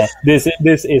 this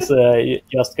is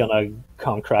just gonna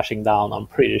come crashing down. I'm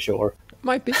pretty sure.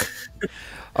 Might be.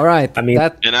 All right. I mean,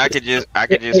 and I could just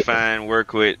find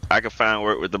work with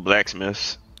the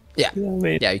blacksmiths. Yeah,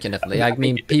 you can definitely. I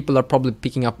mean, people are probably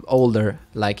picking up older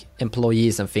like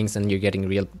employees and things, and you're getting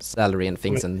real salary and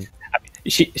things. And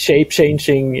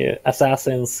shape-changing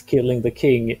assassins killing the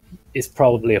king is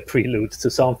probably a prelude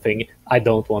to something I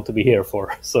don't want to be here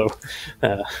for. So,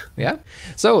 yeah.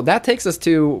 So that takes us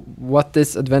to what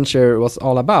this adventure was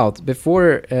all about.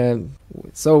 Before,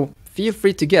 so feel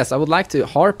free to guess. I would like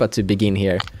Harpa to begin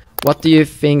here. What do you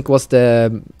think was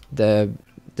the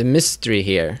mystery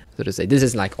here, so to say? This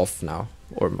is like off now,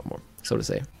 or more, so to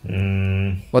say.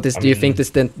 Do you think this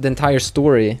the entire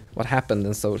story? What happened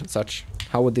and such?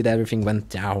 How did everything went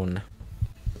down?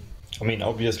 I mean,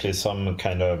 obviously, some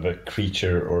kind of a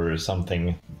creature or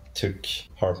something took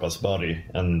Harpa's body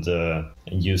and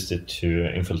used it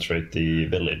to infiltrate the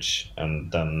village,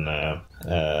 and then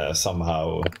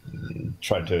somehow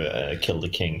tried to kill the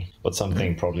king. But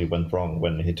something probably went wrong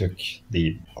when he took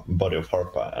the body of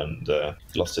Harpa and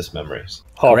lost his memories.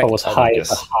 Harpa was high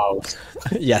as a house.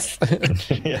 Yes.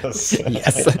 Yes.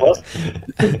 Yes.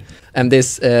 And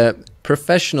this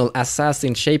professional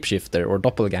assassin shapeshifter, or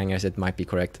doppelganger as it might be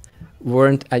correct,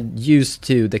 weren't used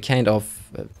to the kind of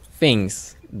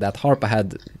things that Harpa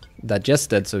had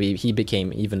digested, so he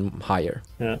became even higher.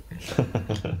 Yeah.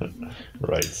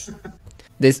 Right.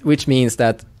 This, which means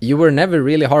that you were never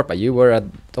really Harpa, you were a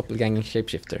doppelganger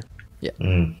shapeshifter. Yeah.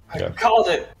 I called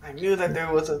it. I knew that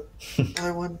there was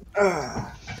another one.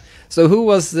 So who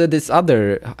was this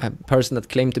other person that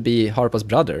claimed to be Harpa's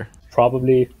brother?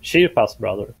 Probably Shirpa's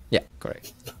brother. Yeah,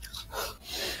 correct.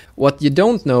 What you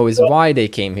don't know is why they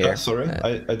came here. Sorry,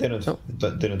 I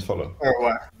didn't follow. Or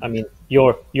what? I mean,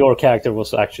 your character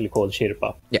was actually called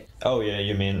Shirpa. Yeah. Oh yeah,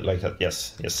 you mean like that?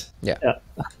 Yes. Yeah. Yeah.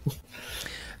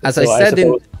 As So I said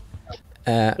suppose,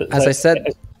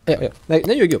 yeah.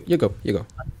 No, you go.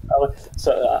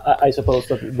 So I suppose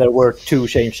that there were two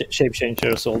shape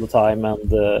changers all the time,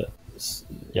 and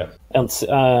Yeah.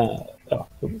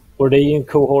 were they in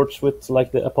cohorts with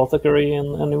like the apothecary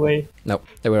in any way? No,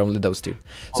 there were only those two.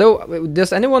 So,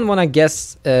 does anyone want to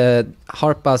guess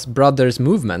Harpa's brother's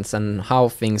movements and how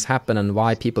things happen and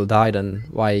why people died and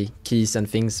why keys and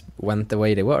things went the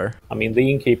way they were? I mean,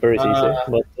 the innkeeper is easy,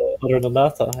 but other than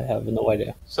that, I have no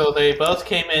idea. So they both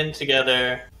came in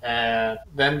together, and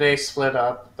then they split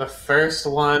up. The first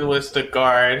one was the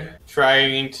guard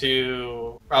trying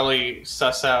to probably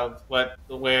suss out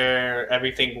where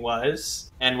everything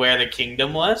was and where the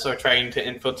kingdom was, or trying to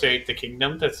infiltrate the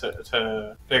kingdom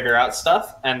to figure out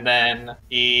stuff. And then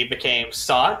he became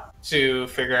sought to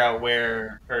figure out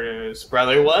where his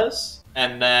brother was.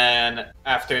 And then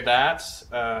after that,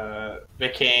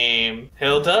 became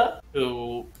Hilda,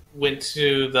 who went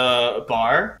to the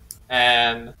bar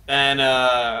and then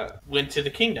went to the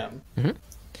kingdom.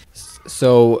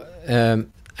 So,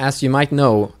 as you might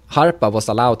know, Harpa was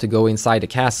allowed to go inside the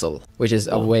castle, which is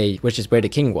where the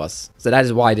king was. So that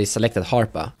is why they selected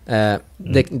Harpa.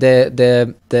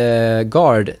 The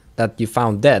guard that you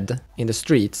found dead in the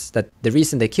streets, that the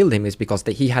reason they killed him is because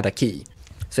he had a key.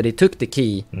 So they took the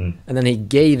key and then he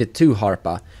gave it to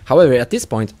Harpa. However, at this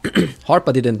point,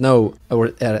 Harpa didn't know, or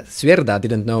Suerda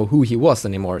didn't know who he was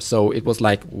anymore. So it was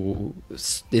like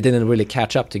they didn't really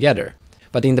catch up together.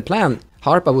 But in the plan,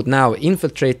 Harpa would now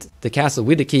infiltrate the castle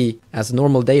with the key as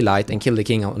normal daylight and kill the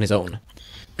king on his own.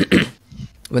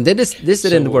 When this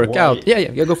didn't work out, yeah,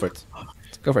 go for it.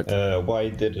 Go for it. Why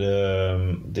did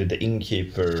the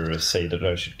innkeeper say that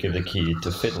I should give the key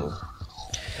to Fiddle?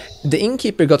 The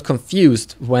innkeeper got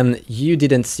confused when you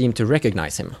didn't seem to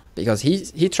recognize him, because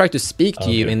he tried to speak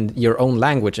to you in your own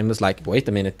language and was like, wait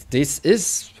a minute, this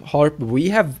is Harp, we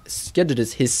have scheduled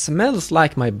this, he smells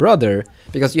like my brother,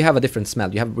 because you have a different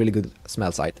smell, you have a really good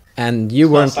smell sight, and you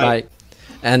weren't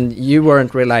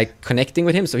really like connecting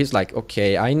with him, so he's like,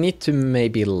 okay, I need to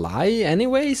maybe lie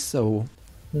anyway, so...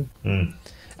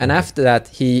 And after that,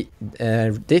 he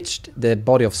ditched the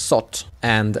body of Sot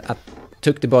and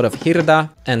took the body of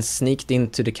Hirda and sneaked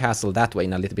into the castle that way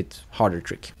in a little bit harder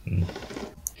trick.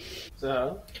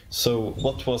 So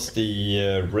what was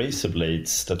the razor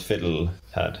blades that Fiddle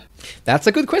had? That's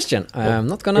a good question. I'm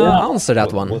not gonna answer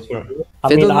that one.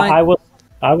 I mean,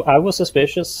 I was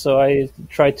suspicious, so I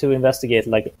tried to investigate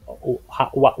like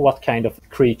what kind of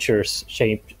creatures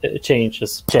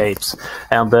changes shapes,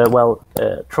 and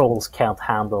trolls can't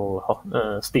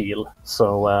handle steel,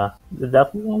 so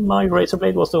that my razor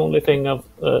blade was the only thing of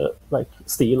like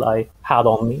steel I had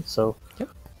on me. So,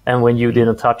 and when you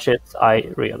didn't touch it,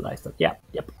 I realized that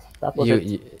that was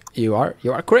it. You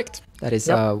are correct. That is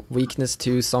a weakness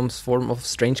to some form of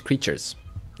strange creatures.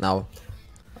 Now.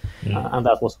 And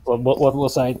that was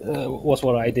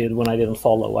what I did when I didn't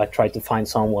follow. I tried to find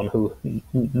someone who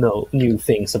knew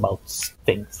things about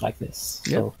things like this.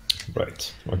 So.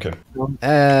 Right. Okay.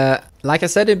 Like I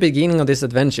said at the beginning of this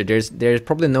adventure, there's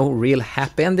probably no real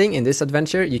happy ending in this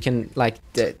adventure. You can like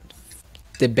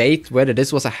debate whether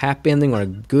this was a happy ending or a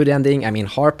good ending. I mean,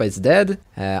 Harpa is dead.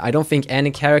 I don't think any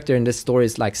character in this story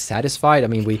is like satisfied. I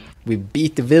mean, we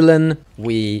beat the villain,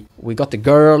 we got the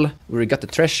girl, we got the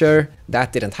treasure.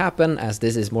 That didn't happen, as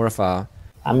this is more of a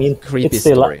creepy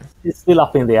story. It's still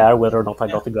up in the air whether or not I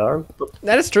got the girl. But...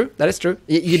 That is true.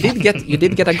 You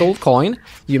did get a gold coin.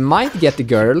 You might get the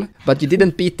girl, but you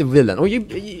didn't beat the villain. Or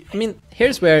I mean,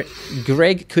 here's where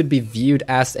Greg could be viewed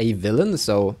as a villain.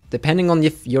 So depending on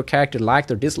if your character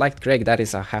liked or disliked Greg, that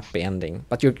is a happy ending.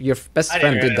 But your best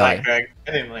friend did die.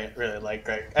 I didn't really like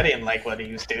Greg. I didn't like what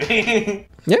he was doing.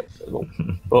 Yeah.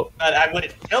 But I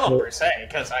wouldn't kill him per se,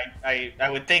 because I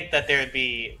would think that there would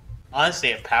be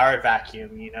honestly a power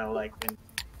vacuum, you know, like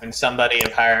when somebody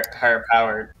of higher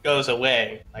power goes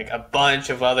away, like a bunch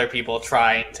of other people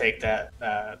try and take that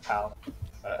power.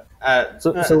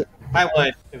 So I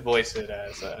would voice it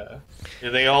as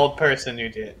the old person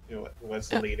who was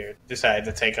the leader decided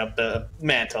to take up the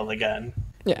mantle again.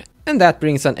 Yeah, and that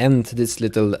brings an end to this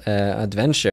little adventure.